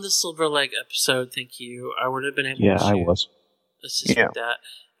wasn't on the silver leg episode, thank you. I would have been able to. Yeah, I was. Let's just read that.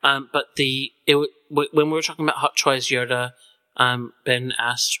 But when we were talking about Hot Toys Yoda, Ben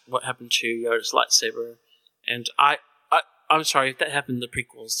asked what happened to Yoda's lightsaber, and I'm sorry if that happened in the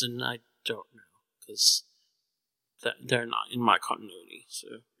prequels, then I don't know because they're not in my continuity. So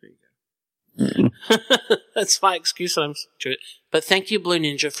there you go. That's my excuse. I'm to it. But thank you, Blue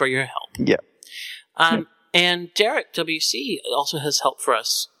Ninja, for your help. Yeah. And Derek WC also has help for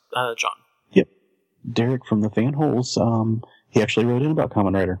us, John. Yep. Derek from the Fan Holes. He actually wrote in about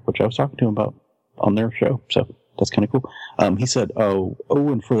Kamen Rider, which I was talking to him about on their show, so that's kind of cool. He said,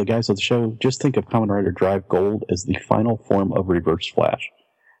 and for the guys of the show, just think of Kamen Rider Drive Gold as the final form of Reverse Flash.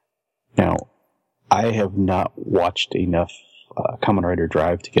 Now, I have not watched enough Kamen Rider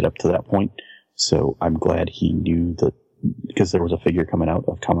Drive to get up to that point, so I'm glad he knew that, because there was a figure coming out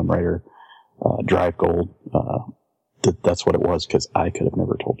of Kamen Rider Drive Gold, that's what it was, because I could have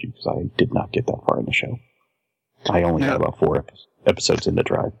never told you, because I did not get that far in the show. I only got about 4 episodes into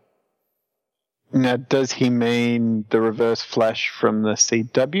Drive. Now, does he mean the Reverse Flash from the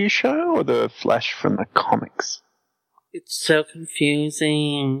CW show, or the Flash from the comics? It's so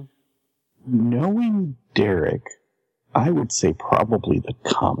confusing. Knowing Derek, I would say probably the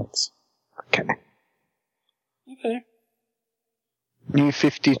comics. Okay. Okay. New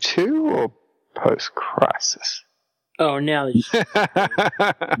 52 or post-Crisis? Oh, now you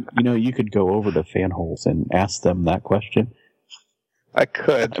could go over to Fanholes and ask them that question. I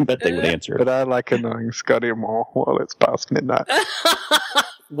could. I bet they would answer it. But I like annoying Scotty more while it's past midnight.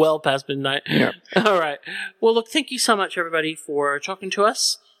 Well past midnight. Yeah. All right. Well, look, thank you so much, everybody, for talking to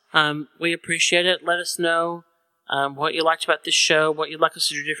us. We appreciate it. Let us know what you liked about this show, what you'd like us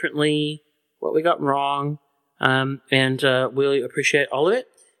to do differently, what we got wrong, and we appreciate all of it.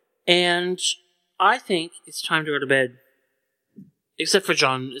 And I think it's time to go to bed. Except for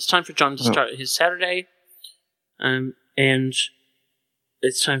John. It's time for John to start his Saturday. And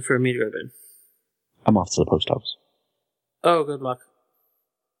it's time for me to go to bed. I'm off to the post office. Oh, good luck.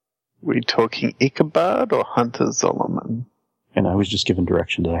 We talking Ichabod or Hunter Zolomon? And I was just given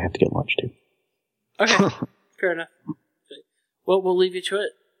direction that I have to get lunch too. Okay, fair enough. Well, we'll leave you to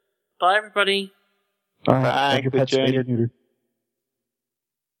it. Bye, everybody. All right, have your pets spayed or neutered.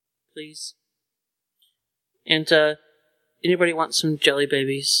 Please. And anybody want some jelly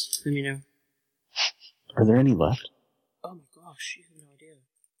babies? Let me know. Are there any left? Oh my gosh, you have no idea.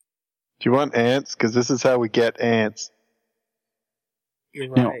 Do you want ants? Because this is how we get ants. You're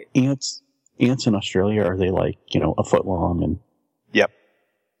right. Now, ants in Australia, are they like, a foot long? And Yep.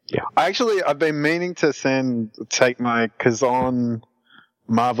 Yeah. I've been meaning to because on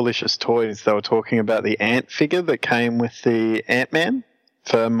Marvelicious Toys, they were talking about the ant figure that came with the Ant-Man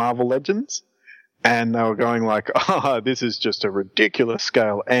for Marvel Legends. And they were going like, this is just a ridiculous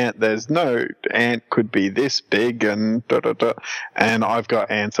scale ant. There's no ant could be this big and da-da-da. And I've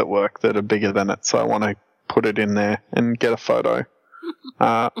got ants at work that are bigger than it, so I want to put it in there and get a photo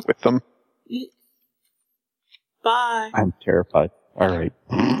with them. Bye. I'm terrified. All right.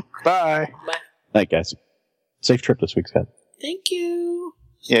 Bye. Bye. Night, guys. Safe trip this week, Scott. Thank you.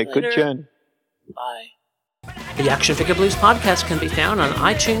 Yeah, good journey. Bye. The Action Figure Blues podcast can be found on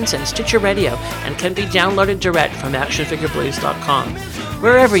iTunes and Stitcher Radio and can be downloaded direct from actionfigureblues.com.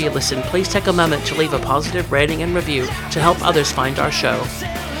 Wherever you listen, please take a moment to leave a positive rating and review to help others find our show.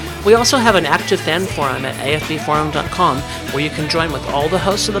 We also have an active fan forum at afbforum.com where you can join with all the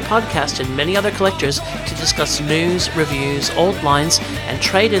hosts of the podcast and many other collectors to discuss news, reviews, old lines, and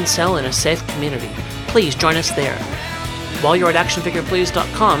trade and sell in a safe community. Please join us there. While you're at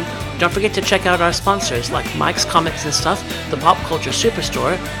actionfigureblues.com, don't forget to check out our sponsors like Mike's Comics and Stuff, the Pop Culture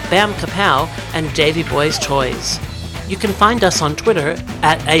Superstore, Bam Kapow, and Davy Boy's Toys. You can find us on Twitter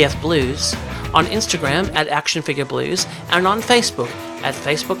at AFBlues, on Instagram at actionfigureblues, and on Facebook at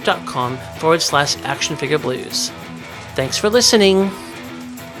facebook.com/actionfigureblues. Thanks for listening.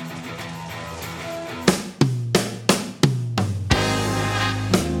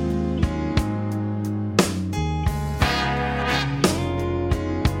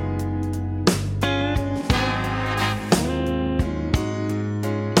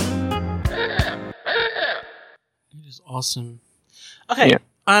 Awesome. Okay, yeah.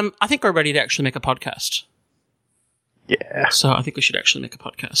 I think we're ready to actually make a podcast. Yeah. So I think we should actually make a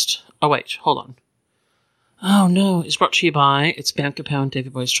podcast. Oh, wait, hold on. Oh, no, it's brought to you by, it's Bam Kapow and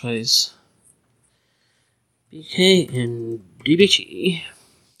David Boy's Toys. BK and DBT.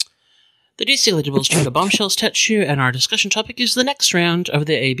 The DC Collectibles Trigger Bombshells tattoo, and our discussion topic is the next round of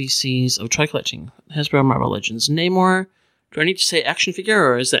the ABCs of toy collecting. Hasbro Marvel Legends Namor. Do I need to say action figure,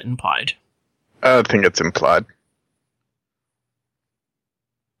 or is that implied? I think it's implied.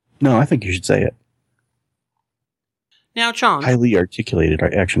 No, I think you should say it. Now, John. Highly articulated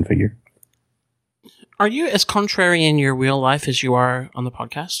action figure. Are you as contrary in your real life as you are on the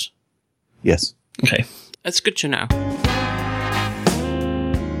podcast? Yes. Okay. That's good to know.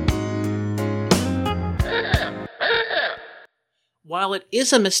 While it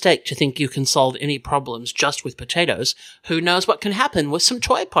is a mistake to think you can solve any problems just with potatoes, who knows what can happen with some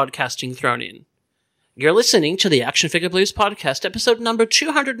toy podcasting thrown in? You're listening to the Action Figure Blues podcast, episode number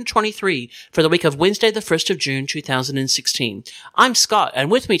 223, for the week of Wednesday, the 1st of June, 2016. I'm Scott,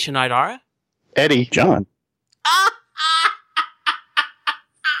 and with me tonight are... Eddie. John.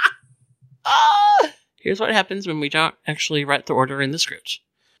 Here's what happens when we don't actually write the order in the script.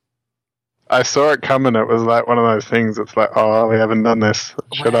 I saw it coming. It was like one of those things. It's like, oh, we haven't done this.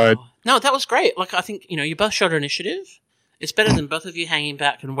 Should I? No, that was great. Like, I think, you both showed initiative. It's better than both of you hanging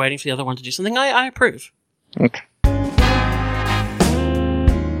back and waiting for the other one to do something. I approve. Okay.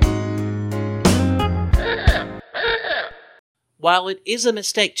 While it is a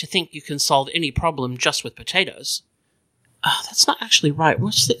mistake to think you can solve any problem just with potatoes, that's not actually right.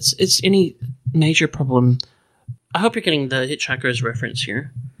 What's this? It's any major problem. I hope you're getting the Hitchhiker's reference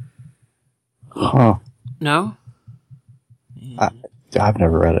here. Huh. No? I've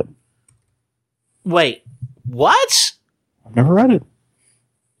never read it. Wait, what? I've never read it.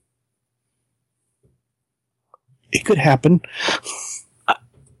 It could happen.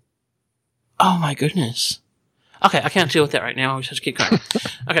 Oh my goodness. Okay, I can't deal with that right now. I just have to keep going.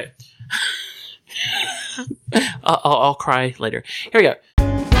 Okay. I'll cry later. Here we go.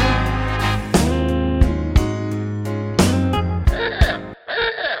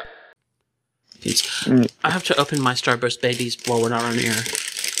 I have to open my Starburst babies while we're not on air.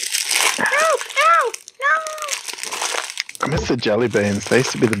 I miss the jelly beans. They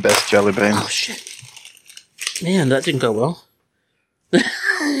used to be the best jelly beans. Oh, shit. Man, that didn't go well.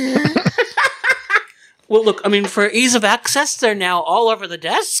 Well, look, I mean, for ease of access, they're now all over the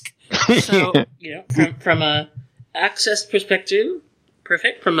desk. So, from a access perspective,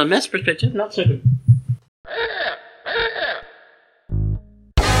 perfect. From a mess perspective, not so good.